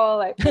crystal ball,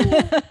 like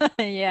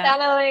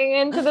channeling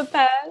into the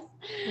past.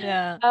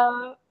 Yeah.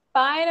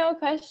 Final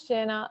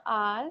question I'll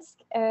ask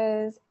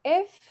is,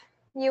 if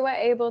you were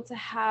able to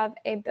have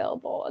a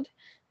billboard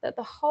that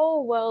the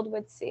whole world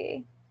would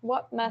see,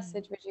 what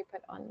message would you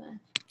put on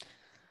there?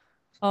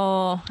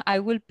 Oh, I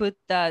will put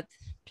that,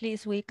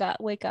 please wake up,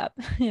 we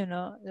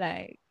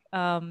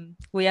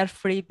are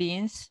free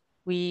beings.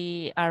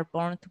 We are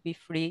born to be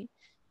free,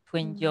 to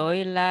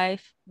enjoy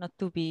life, not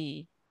to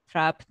be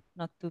trapped,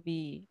 not to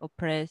be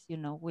oppressed.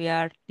 We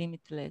are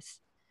limitless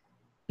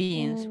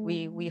beings.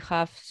 We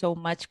have so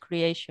much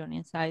creation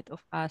inside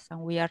of us,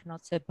 and we are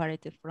not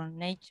separated from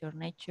nature.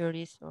 Nature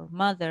is our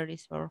mother,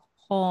 is our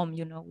home.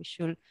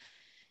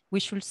 We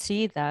should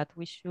see that.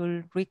 We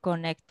should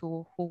reconnect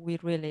to who we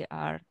really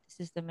are. This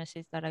is the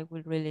message that I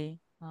would really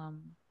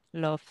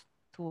love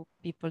to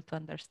people to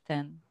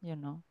understand,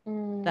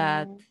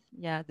 that,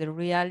 the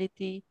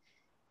reality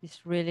is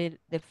really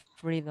the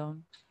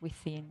freedom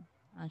within,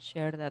 and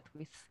share that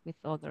with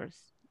others.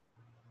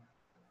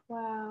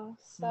 Wow,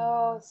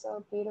 so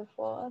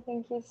beautiful.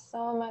 Thank you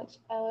so much,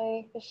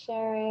 Ellie, for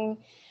sharing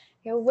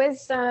your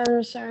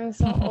wisdom, sharing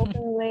so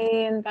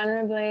openly and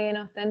vulnerably and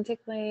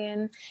authentically.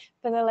 And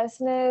for the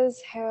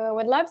listeners who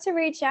would love to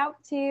reach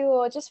out to you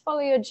or just follow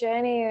your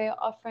journey or your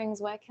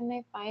offerings, where can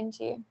they find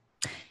you?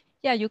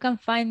 Yeah, you can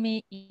find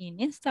me in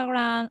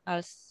Instagram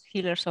as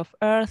Healers of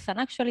Earth. And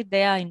actually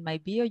there in my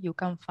bio, you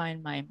can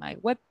find my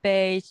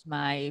webpage,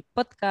 my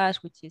podcast,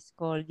 which is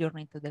called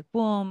Journey to the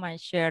Womb. I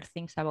share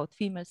things about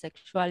female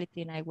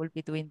sexuality, and I will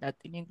be doing that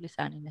in English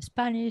and in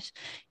Spanish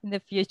in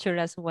the future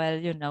as well,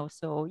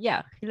 So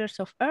yeah, Healers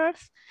of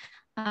Earth.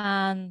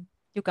 And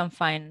you can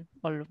find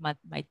all of my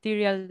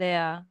material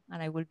there,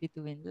 and I will be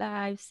doing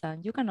lives,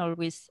 and you can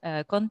always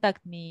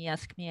contact me,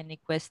 ask me any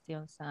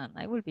questions, and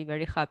I will be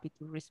very happy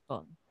to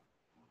respond.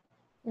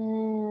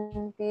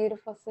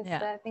 Beautiful,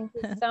 sister. Thank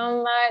you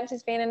so much.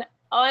 It's been an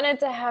honor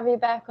to have you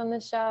back on the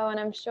show, and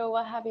I'm sure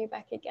we'll have you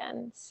back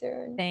again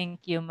soon.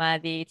 Thank you,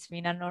 Maddie. It's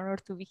been an honor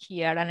to be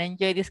here, and I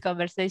enjoy this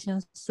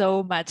conversation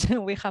so much.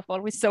 We have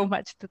always so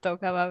much to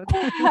talk about.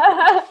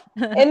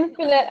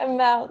 Infinite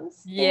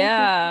amounts.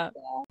 Yeah.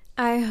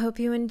 I hope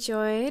you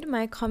enjoyed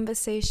my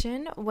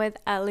conversation with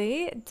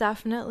Ellie.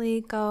 Definitely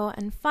go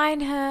and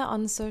find her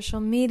on social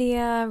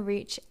media,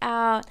 reach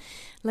out,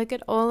 look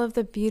at all of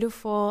the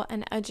beautiful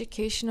and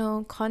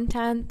educational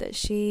content that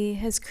she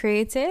has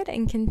created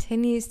and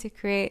continues to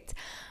create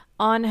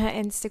on her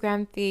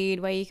Instagram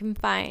feed, where you can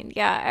find,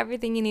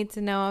 everything you need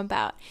to know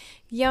about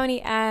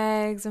yoni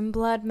eggs and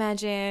blood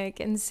magic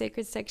and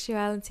sacred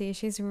sexuality.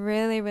 She's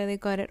really, really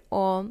got it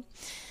all.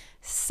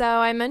 So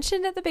I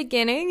mentioned at the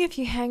beginning, if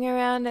you hang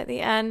around at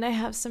the end, I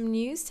have some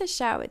news to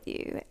share with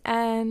you.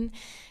 And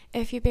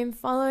if you've been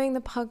following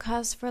the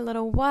podcast for a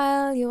little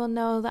while, you will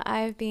know that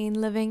I've been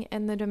living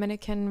in the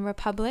Dominican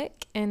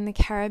Republic in the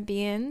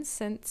Caribbean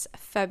since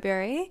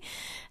February.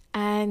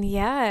 And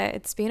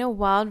it's been a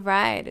wild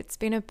ride. It's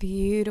been a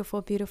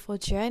beautiful, beautiful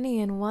journey,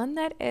 and one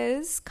that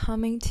is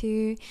coming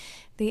to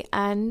the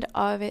end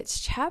of its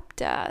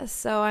chapter.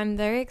 So I'm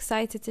very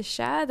excited to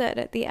share that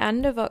at the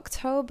end of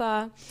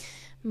October,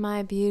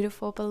 my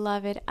beautiful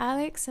beloved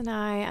Alex and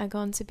I are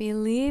going to be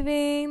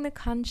leaving the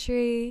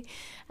country,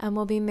 and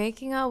we'll be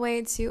making our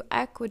way to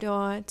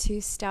Ecuador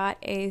to start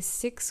a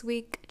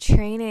 6-week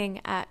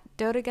training at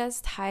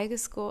Dorgas Tiger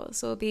School.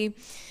 So we'll be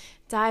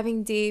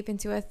diving deep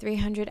into a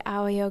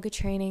 300-hour yoga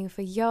training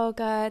for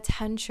yoga,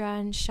 tantra,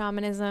 and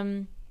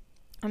shamanism.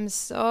 I'm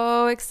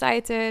so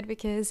excited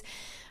because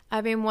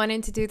I've been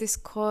wanting to do this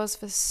course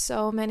for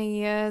so many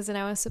years, and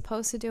I was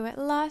supposed to do it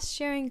last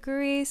year in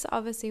Greece.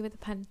 Obviously, with the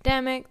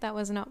pandemic, that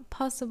was not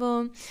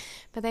possible.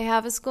 But they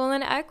have a school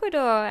in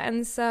Ecuador,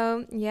 and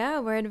so,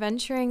 we're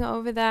adventuring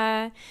over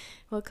there.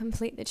 We'll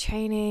complete the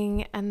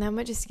training, and then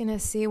we're just going to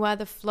see where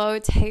the flow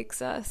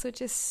takes us,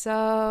 which is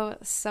so,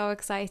 so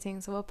exciting.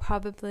 So we'll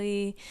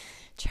probably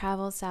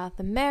travel South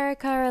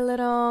America a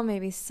little,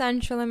 maybe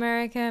Central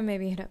America,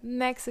 maybe hit up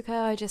Mexico.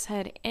 I just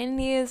heard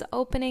India's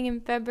opening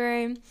in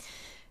February.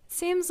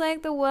 Seems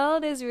like the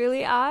world is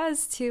really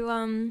ours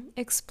to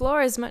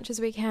explore as much as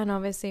we can,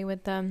 obviously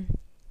with the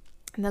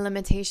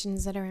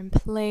limitations that are in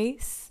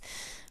place.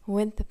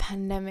 with the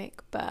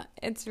pandemic, but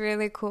it's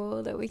really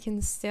cool that we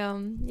can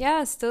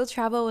still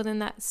travel within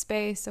that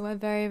space. So we're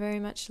very, very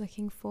much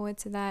looking forward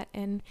to that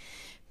and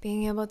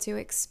being able to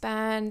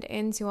expand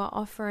into our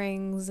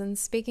offerings. And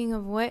speaking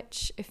of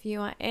which, if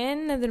you are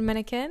in the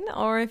Dominican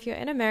or if you're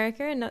in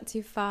America and not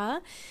too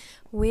far,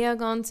 we are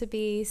going to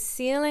be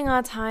sealing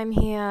our time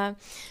here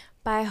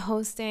by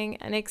hosting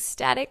an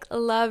Ecstatic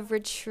Love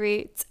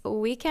Retreat, a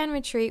weekend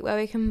retreat where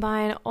we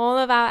combine all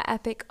of our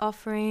epic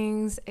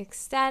offerings: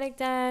 ecstatic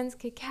dance,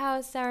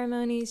 cacao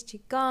ceremonies,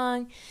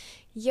 qigong,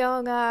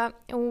 yoga,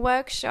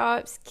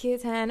 workshops,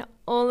 kirtan,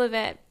 all of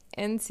it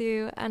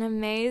into an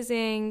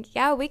amazing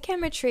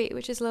weekend retreat,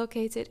 which is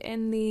located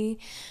in the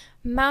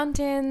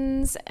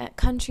mountains,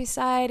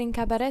 countryside in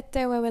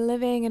Cabarete, where we're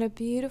living in a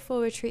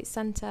beautiful retreat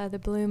center, the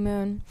Blue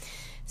Moon.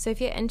 So if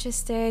you're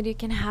interested, you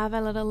can have a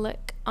little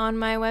look on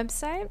my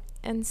website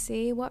and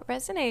see what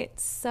resonates.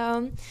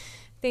 So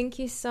thank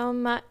you so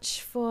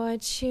much for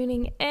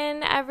tuning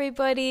in,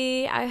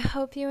 everybody. I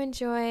hope you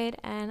enjoyed,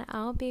 and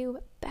I'll be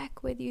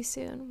back with you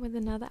soon with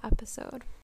another episode.